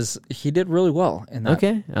he did really well in that.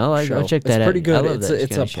 Okay, I'll show. check that it's out. pretty good. I love that It's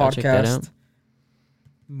kind a of show. I'll check that out. podcast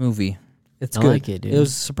movie. It's I good. like it, dude. It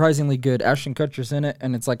was surprisingly good. Ashton Kutcher's in it,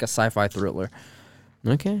 and it's like a sci-fi thriller.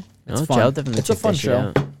 Okay, It's I'll fun. I'll definitely It's a check fun that shit show.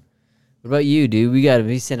 out. What about you, dude? We gotta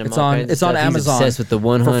be sending him It's all on. kinds of It's on stuff. He's Amazon obsessed with the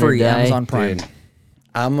 100 for free. die. Amazon Prime. Dude,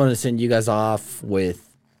 I'm gonna send you guys off with,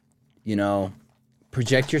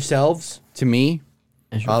 project yourselves to me.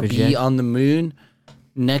 Astro I'll project. be on the moon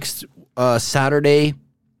next Saturday,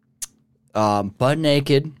 butt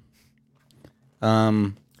naked.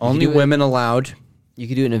 Only do it. women allowed. You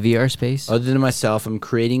could do it in a VR space. Other than myself, I'm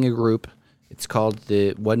creating a group. It's called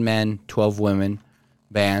the One Man, 12 Women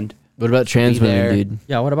band. What about trans be women, there. dude?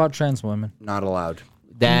 Yeah. What about trans women? Not allowed.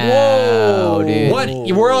 Whoa, dude. What?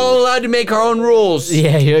 We're all allowed to make our own rules.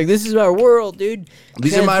 Yeah, you're like, this is our world, dude.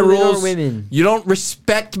 These Trans are my women are rules. Women. You don't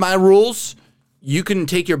respect my rules, you can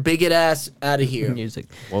take your bigot ass out of here. And you're just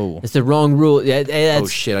like, Whoa. it's the wrong rule. Yeah, that's, Oh,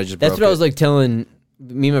 shit, I just That's broke what I it. was like telling.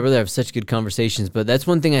 Me and my brother have such good conversations, but that's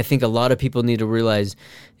one thing I think a lot of people need to realize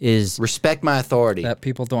is, Respect my authority. That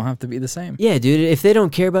people don't have to be the same. yeah, dude, if they don't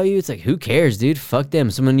care about you, it's like, who cares, dude? Fuck them.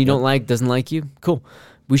 Someone you don't like doesn't like you. Cool.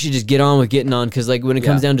 We should just get on with getting on, because like when it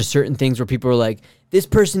comes down to certain things where people are like, this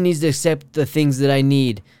person needs to accept the things that I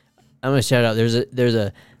need. I'm gonna shout out.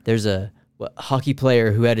 There's a hockey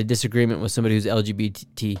player who had a disagreement with somebody who's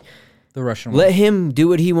LGBT. The Russian Let one. him do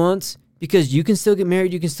what he wants, because you can still get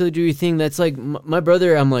married, you can still do your thing. That's like my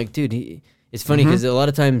brother. I'm like, dude, it's funny because a lot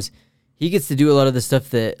of times he gets to do a lot of the stuff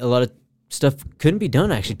that a lot of stuff couldn't be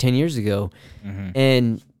done actually 10 years ago,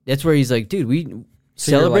 and that's where he's like, dude, we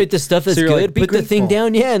So you're celebrate like- the stuff that's so you're good, like, be put the thing grateful.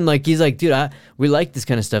 down, yeah, and like he's like, dude, we like this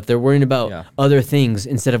kind of stuff. They're worrying about Yeah. other things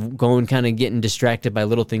instead of going kind of getting distracted by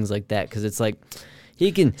little things like that, because it's like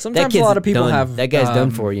he can. Sometimes that kid's a lot of people done. have, that guy's done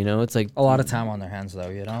for. It's like A lot of time on their hands, though.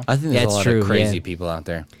 You know. I think Yeah, there's it's a lot true, of crazy yeah. people out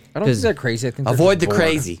there. I don't think 'cause they're crazy. I think they're Avoid just the bored.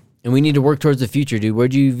 crazy. And we need to work towards the future, dude.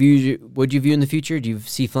 What'd you view in the future? Do you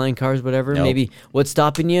see flying cars, whatever? Nope. Maybe what's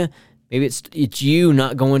stopping you? Maybe it's you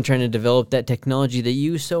not going trying to develop that technology that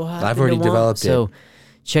you so happen I've already to want. developed it. So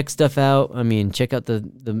check stuff out. I mean, check out the.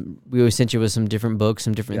 We always sent you with some different books,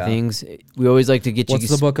 some different Yeah. things. We always like to get What's you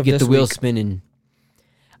the book of get this the wheel week? spinning.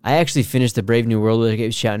 I actually finished the Brave New World, like I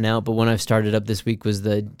was shouting out, but one I've started up this week was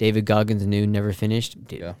the David Goggins new, never finished.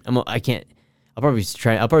 Dude, Yeah. I can't. I'll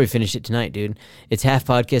probably finish it tonight, dude. It's half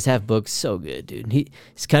podcast, half book. So good, dude.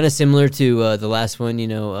 It's kind of similar to the last one,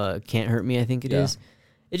 Can't Hurt Me, I think it is.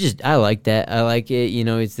 It just, I like that. I like it.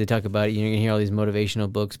 It's they talk about it. You're gonna hear all these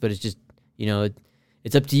motivational books, but it's just,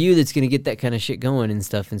 it's up to you that's gonna get that kind of shit going and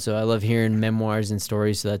stuff. And so I love hearing memoirs and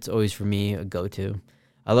stories. So that's always for me a go-to.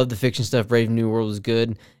 I love the fiction stuff. Brave New World was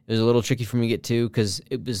good. It was a little tricky for me to get to because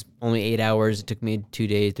it was only 8 hours. It took me 3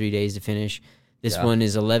 days to finish. This one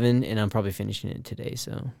is 11, and I'm probably finishing it today,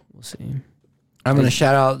 so we'll see. I'm going to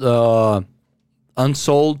shout out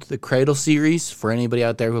Unsold, the Cradle series, for anybody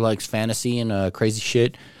out there who likes fantasy and crazy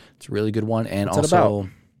shit. It's a really good one. And What's it also,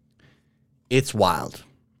 it's wild.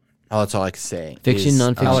 Oh, that's all I can say. Fiction, is,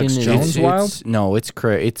 nonfiction, Alex and- Jones wild? No, it's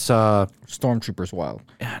Stormtroopers wild.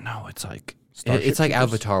 yeah, no, it's like Starship it's like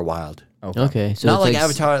Troopers? Avatar wild. Okay, so Not it's like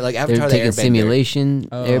Avatar, like They're Avatar the taking Airbender. simulation,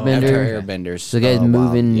 Airbender. Avatar Airbenders. So the guy's wild.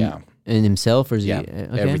 moving Yeah. in himself, or is Yeah, he?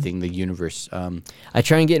 Okay. everything, the universe. I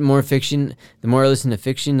try and get more fiction. The more I listen to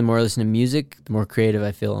fiction, the more I listen to music, the more creative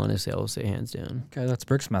I feel, honestly. I will say, hands down. Okay, that's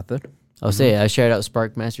Brick's method. I'll say I shared out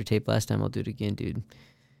Spark Master Tape last time. I'll do it again, dude.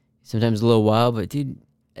 Sometimes a little wild, but dude,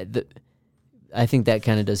 I think that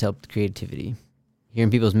kind of does help creativity. Hearing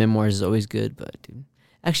people's memoirs is always good, but dude.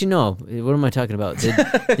 Actually, no. What am I talking about?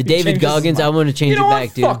 The David Goggins, I want to change it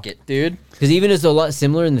back, dude. Fuck it, dude. Because even it's a lot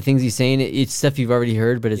similar in the things he's saying, it's stuff you've already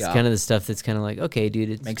heard, but it's Yeah. kind of the stuff that's kind of like, okay,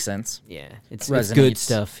 dude, it Makes sense. yeah, it's Resonates. good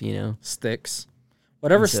stuff, you know. Sticks.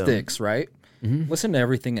 Whatever So- sticks, right? Listen to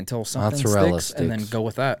everything until something Mozzarella sticks, and then sticks. go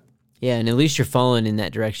with that. Yeah, and at least you're falling in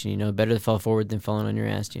that direction, you know. Better to fall forward than falling on your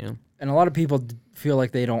ass, you know. And a lot of people feel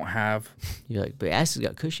like they don't have You're like, but your ass has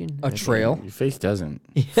got cushion. a trail. Your face doesn't.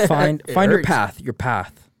 Find It your hurts.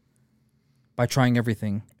 path, by trying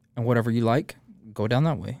everything, and whatever you like, go down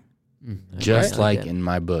that way. Just I like that. in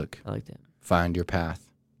my book, I like that. Find Your Path. Is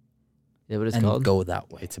that what it's And called? go that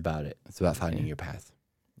way. It's about it. It's about finding your path.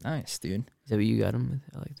 Nice, dude. Is that what you got him with?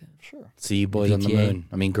 I like that. Sure. See you boys on the VTA. moon.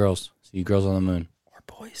 I mean, girls. See you girls on the moon. Or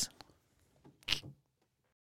boys.